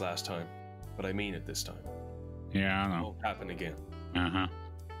said this last time, but I mean it this time. Yeah, I know. Won't happen again. Uh-huh.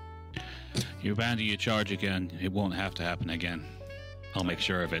 You abandon your charge again, it won't have to happen again. I'll make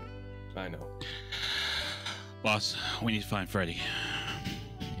sure of it. I know. Boss, we need to find Freddy.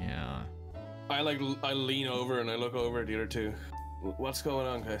 Yeah. I lean over and I look over at the other two. What's going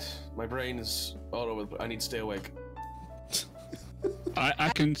on, guys? My brain is all over. I need to stay awake. I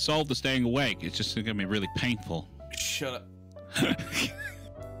can solve the staying awake. It's just gonna be really painful. Shut up.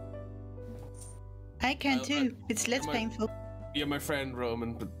 I can too. It's less painful. You're my friend,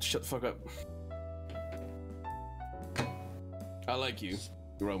 Roman, but shut the fuck up. I like you,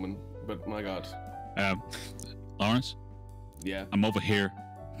 Roman, but my god. Lawrence, Yeah. I'm over here.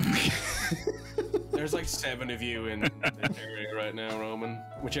 There's like 7 of you in the area right now, Roman.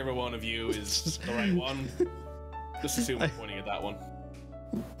 Whichever one of you is the right one. Just assume I'm pointing at that one.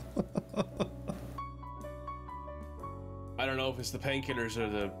 I don't know if it's the painkillers or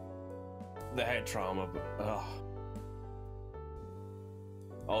the head trauma, but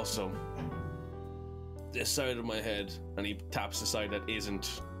also this side of my head, and he taps the side that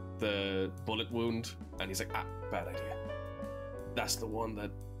isn't the bullet wound, and he's like, bad idea. That's the one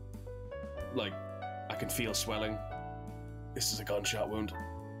that, like, I can feel swelling. This is a gunshot wound.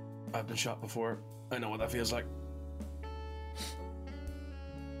 I've been shot before. I know what that feels like.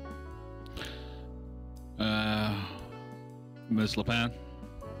 Ms. Lepan,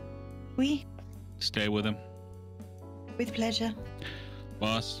 Oui, stay with him. with pleasure.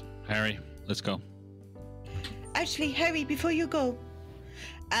 Boss, Harry, let's go. Actually, Harry, before you go,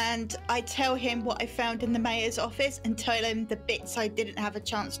 and I tell him what I found in the mayor's office and tell him the bits I didn't have a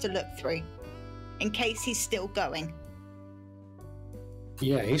chance to look through, in case he's still going.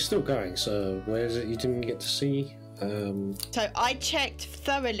 Yeah, he's still going. So where is it you didn't get to see? So I checked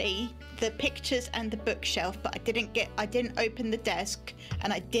thoroughly the pictures and the bookshelf, but I didn't open the desk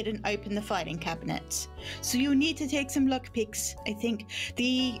and I didn't open the filing cabinets. So you'll need to take some lockpicks. I think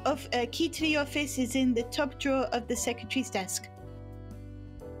the key to the office is in the top drawer of the secretary's desk.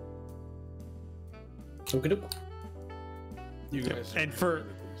 Okay. You guys. And for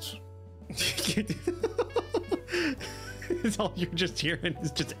it's all you're just hearing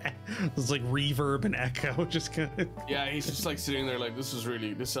is just it's like reverb and echo, just kind of. Yeah, he's just like sitting there like, this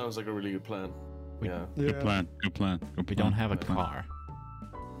sounds like a really good plan. Yeah. Good plan. We don't have a car.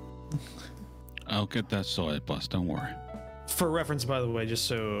 I'll get that sorted, boss. Don't worry. For reference, by the way, just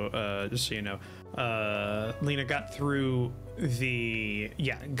so you know, Lena got through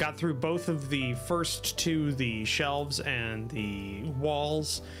both of the first 2, the shelves and the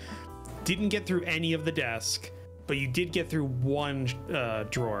walls. Didn't get through any of the desk, but you did get through one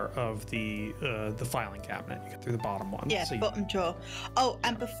drawer of the filing cabinet. You got through the bottom one. Yeah, so bottom drawer. Oh,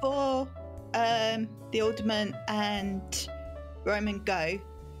 and before the alderman and Roman go,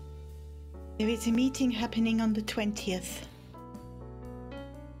 there is a meeting happening on the 20th.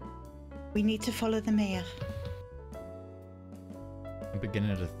 We need to follow the mayor. I'm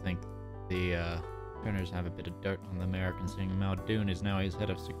beginning to think the Turners have a bit of dirt on the mayor, considering Muldoon is now his head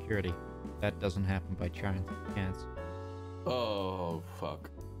of security. That doesn't happen by chance. Oh, fuck.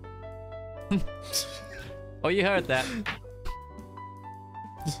 Oh, you heard that.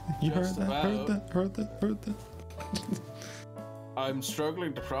 You heard Just that? Heard about. that? Heard that? Heard that? I'm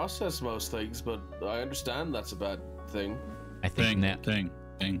struggling to process most things, but I understand that's a bad thing. I think now, Thing.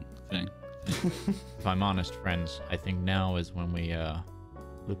 if I'm honest, friends, I think now is when we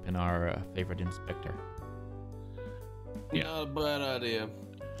loop in our favorite inspector. Yeah. Not a bad idea.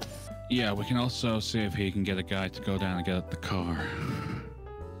 Yeah, we can also see if he can get a guy to go down and get the car.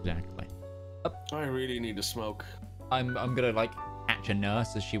 Exactly. I really need to smoke. I'm gonna like catch a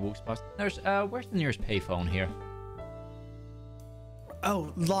nurse as she walks past. Nurse, where's the nearest payphone here?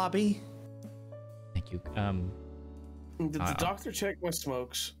 Oh, lobby. Thank you. Did the doctor check my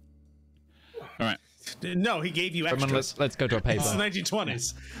smokes? All right. No, he gave you Roman, extras. let's go to a It's the payphone.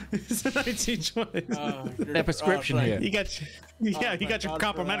 1920s. It's the 1920s. Their prescription right. here. You got you got your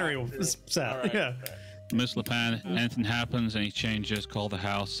complimentary set. Alright. Yeah. Miss LePan, anything happens, any changes, call the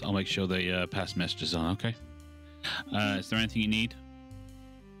house. I'll make sure they pass messages on, okay? Is there anything you need?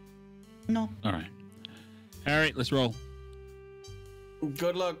 No. All right. Harry, let's roll.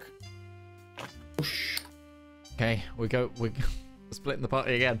 Good luck. Okay, we're splitting the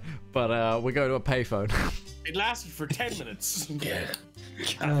party again, but we go to a payphone. It lasted for 10 minutes.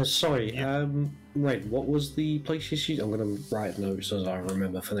 Yeah. Sorry. Wait. What was the place you shoot? I'm gonna write notes so I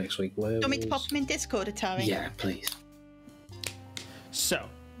remember for next week. Where Do you want me to was- pop them in Discord, Atari? Yeah, please. So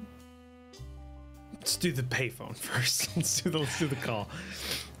let's do the payphone first. Let's do the call.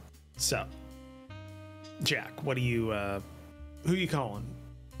 So, Jack, what do you who you calling?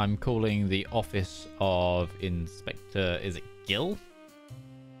 I'm calling the office of Inspector. Is it Gil?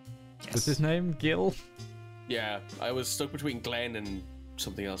 What's his name? Gil? Yeah, I was stuck between Glenn and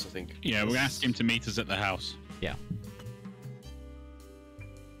something else, I think. Yeah, we're asking him to meet us at the house. Yeah.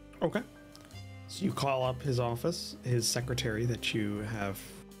 Okay. So you call up his office, his secretary that you have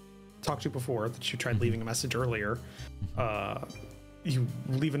talked to before, that you tried leaving a message earlier. You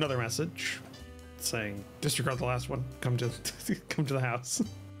leave another message saying, "Disregard the last one. Come to come to the house."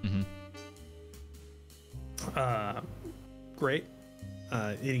 Mm-hmm. Great.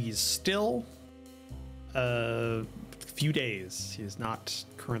 It is still a few days. He is not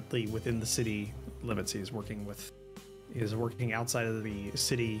currently within the city limits. He is working outside of the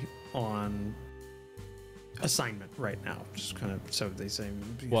city on assignment right now. Just kind of, so they say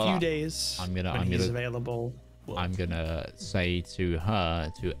a few days. When he's available. I'm gonna say to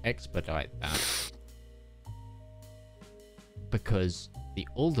her to expedite that because the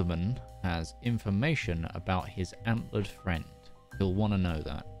alderman has information about his antlered friend. He'll want to know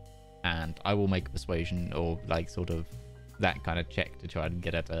that, and I will make a persuasion or like sort of that kind of check to try and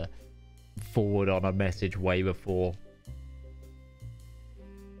get her to forward on a message way before.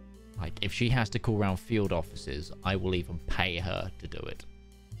 Like if she has to call around field offices, I will even pay her to do it.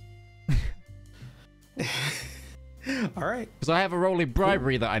 All right. Because I have a role in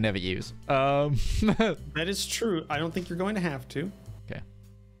bribery that I never use. That is true. I don't think you're going to have to. Okay.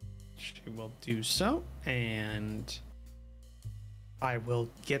 She will do so, and I will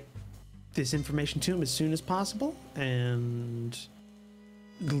get this information to him as soon as possible and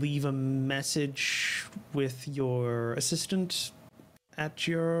leave a message with your assistant at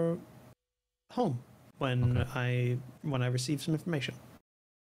your home when I receive some information.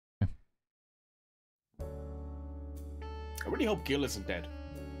 I really hope Gil isn't dead.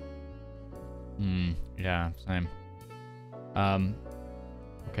 Yeah, same.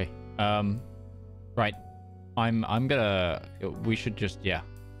 Okay. Right. I'm gonna. We should just We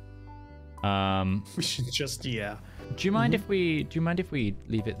should just Do you mind if we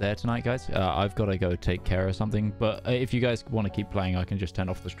leave it there tonight, guys? I've got to go take care of something. But if you guys want to keep playing, I can just turn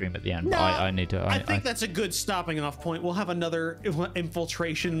off the stream at the end. No, I need to. I think that's a good stopping off point. We'll have another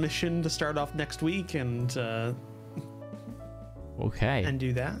infiltration mission to start off next week, and okay. and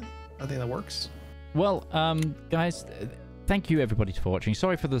do that. I think that works. Well, guys, thank you everybody for watching.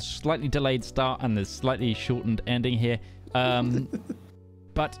 Sorry for the slightly delayed start and the slightly shortened ending here.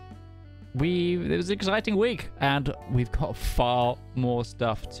 But it was an exciting week, and we've got far more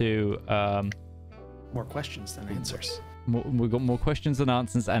stuff to More questions than answers. we've got more questions than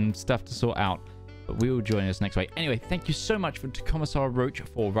answers and stuff to sort out. But we will join us next week. Anyway, thank you so much to Commissar Roach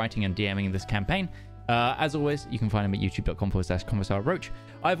for writing and DMing this campaign. As always, you can find him at youtube.com/Commissar Roach.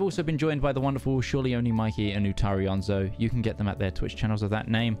 I've also been joined by the wonderful Surely Only Mikey and Utari Onzo. You can get them at their Twitch channels of that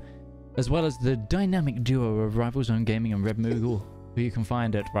name, as well as the dynamic duo of Rival Zone Gaming and Red Moogle, who you can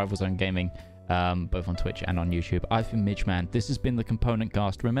find at Rival Zone Gaming, both on Twitch and on YouTube. I've been Midgeman. This has been the Component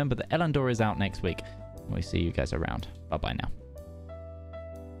Cast. Remember that Elandor is out next week. We'll see you guys around. Bye-bye now.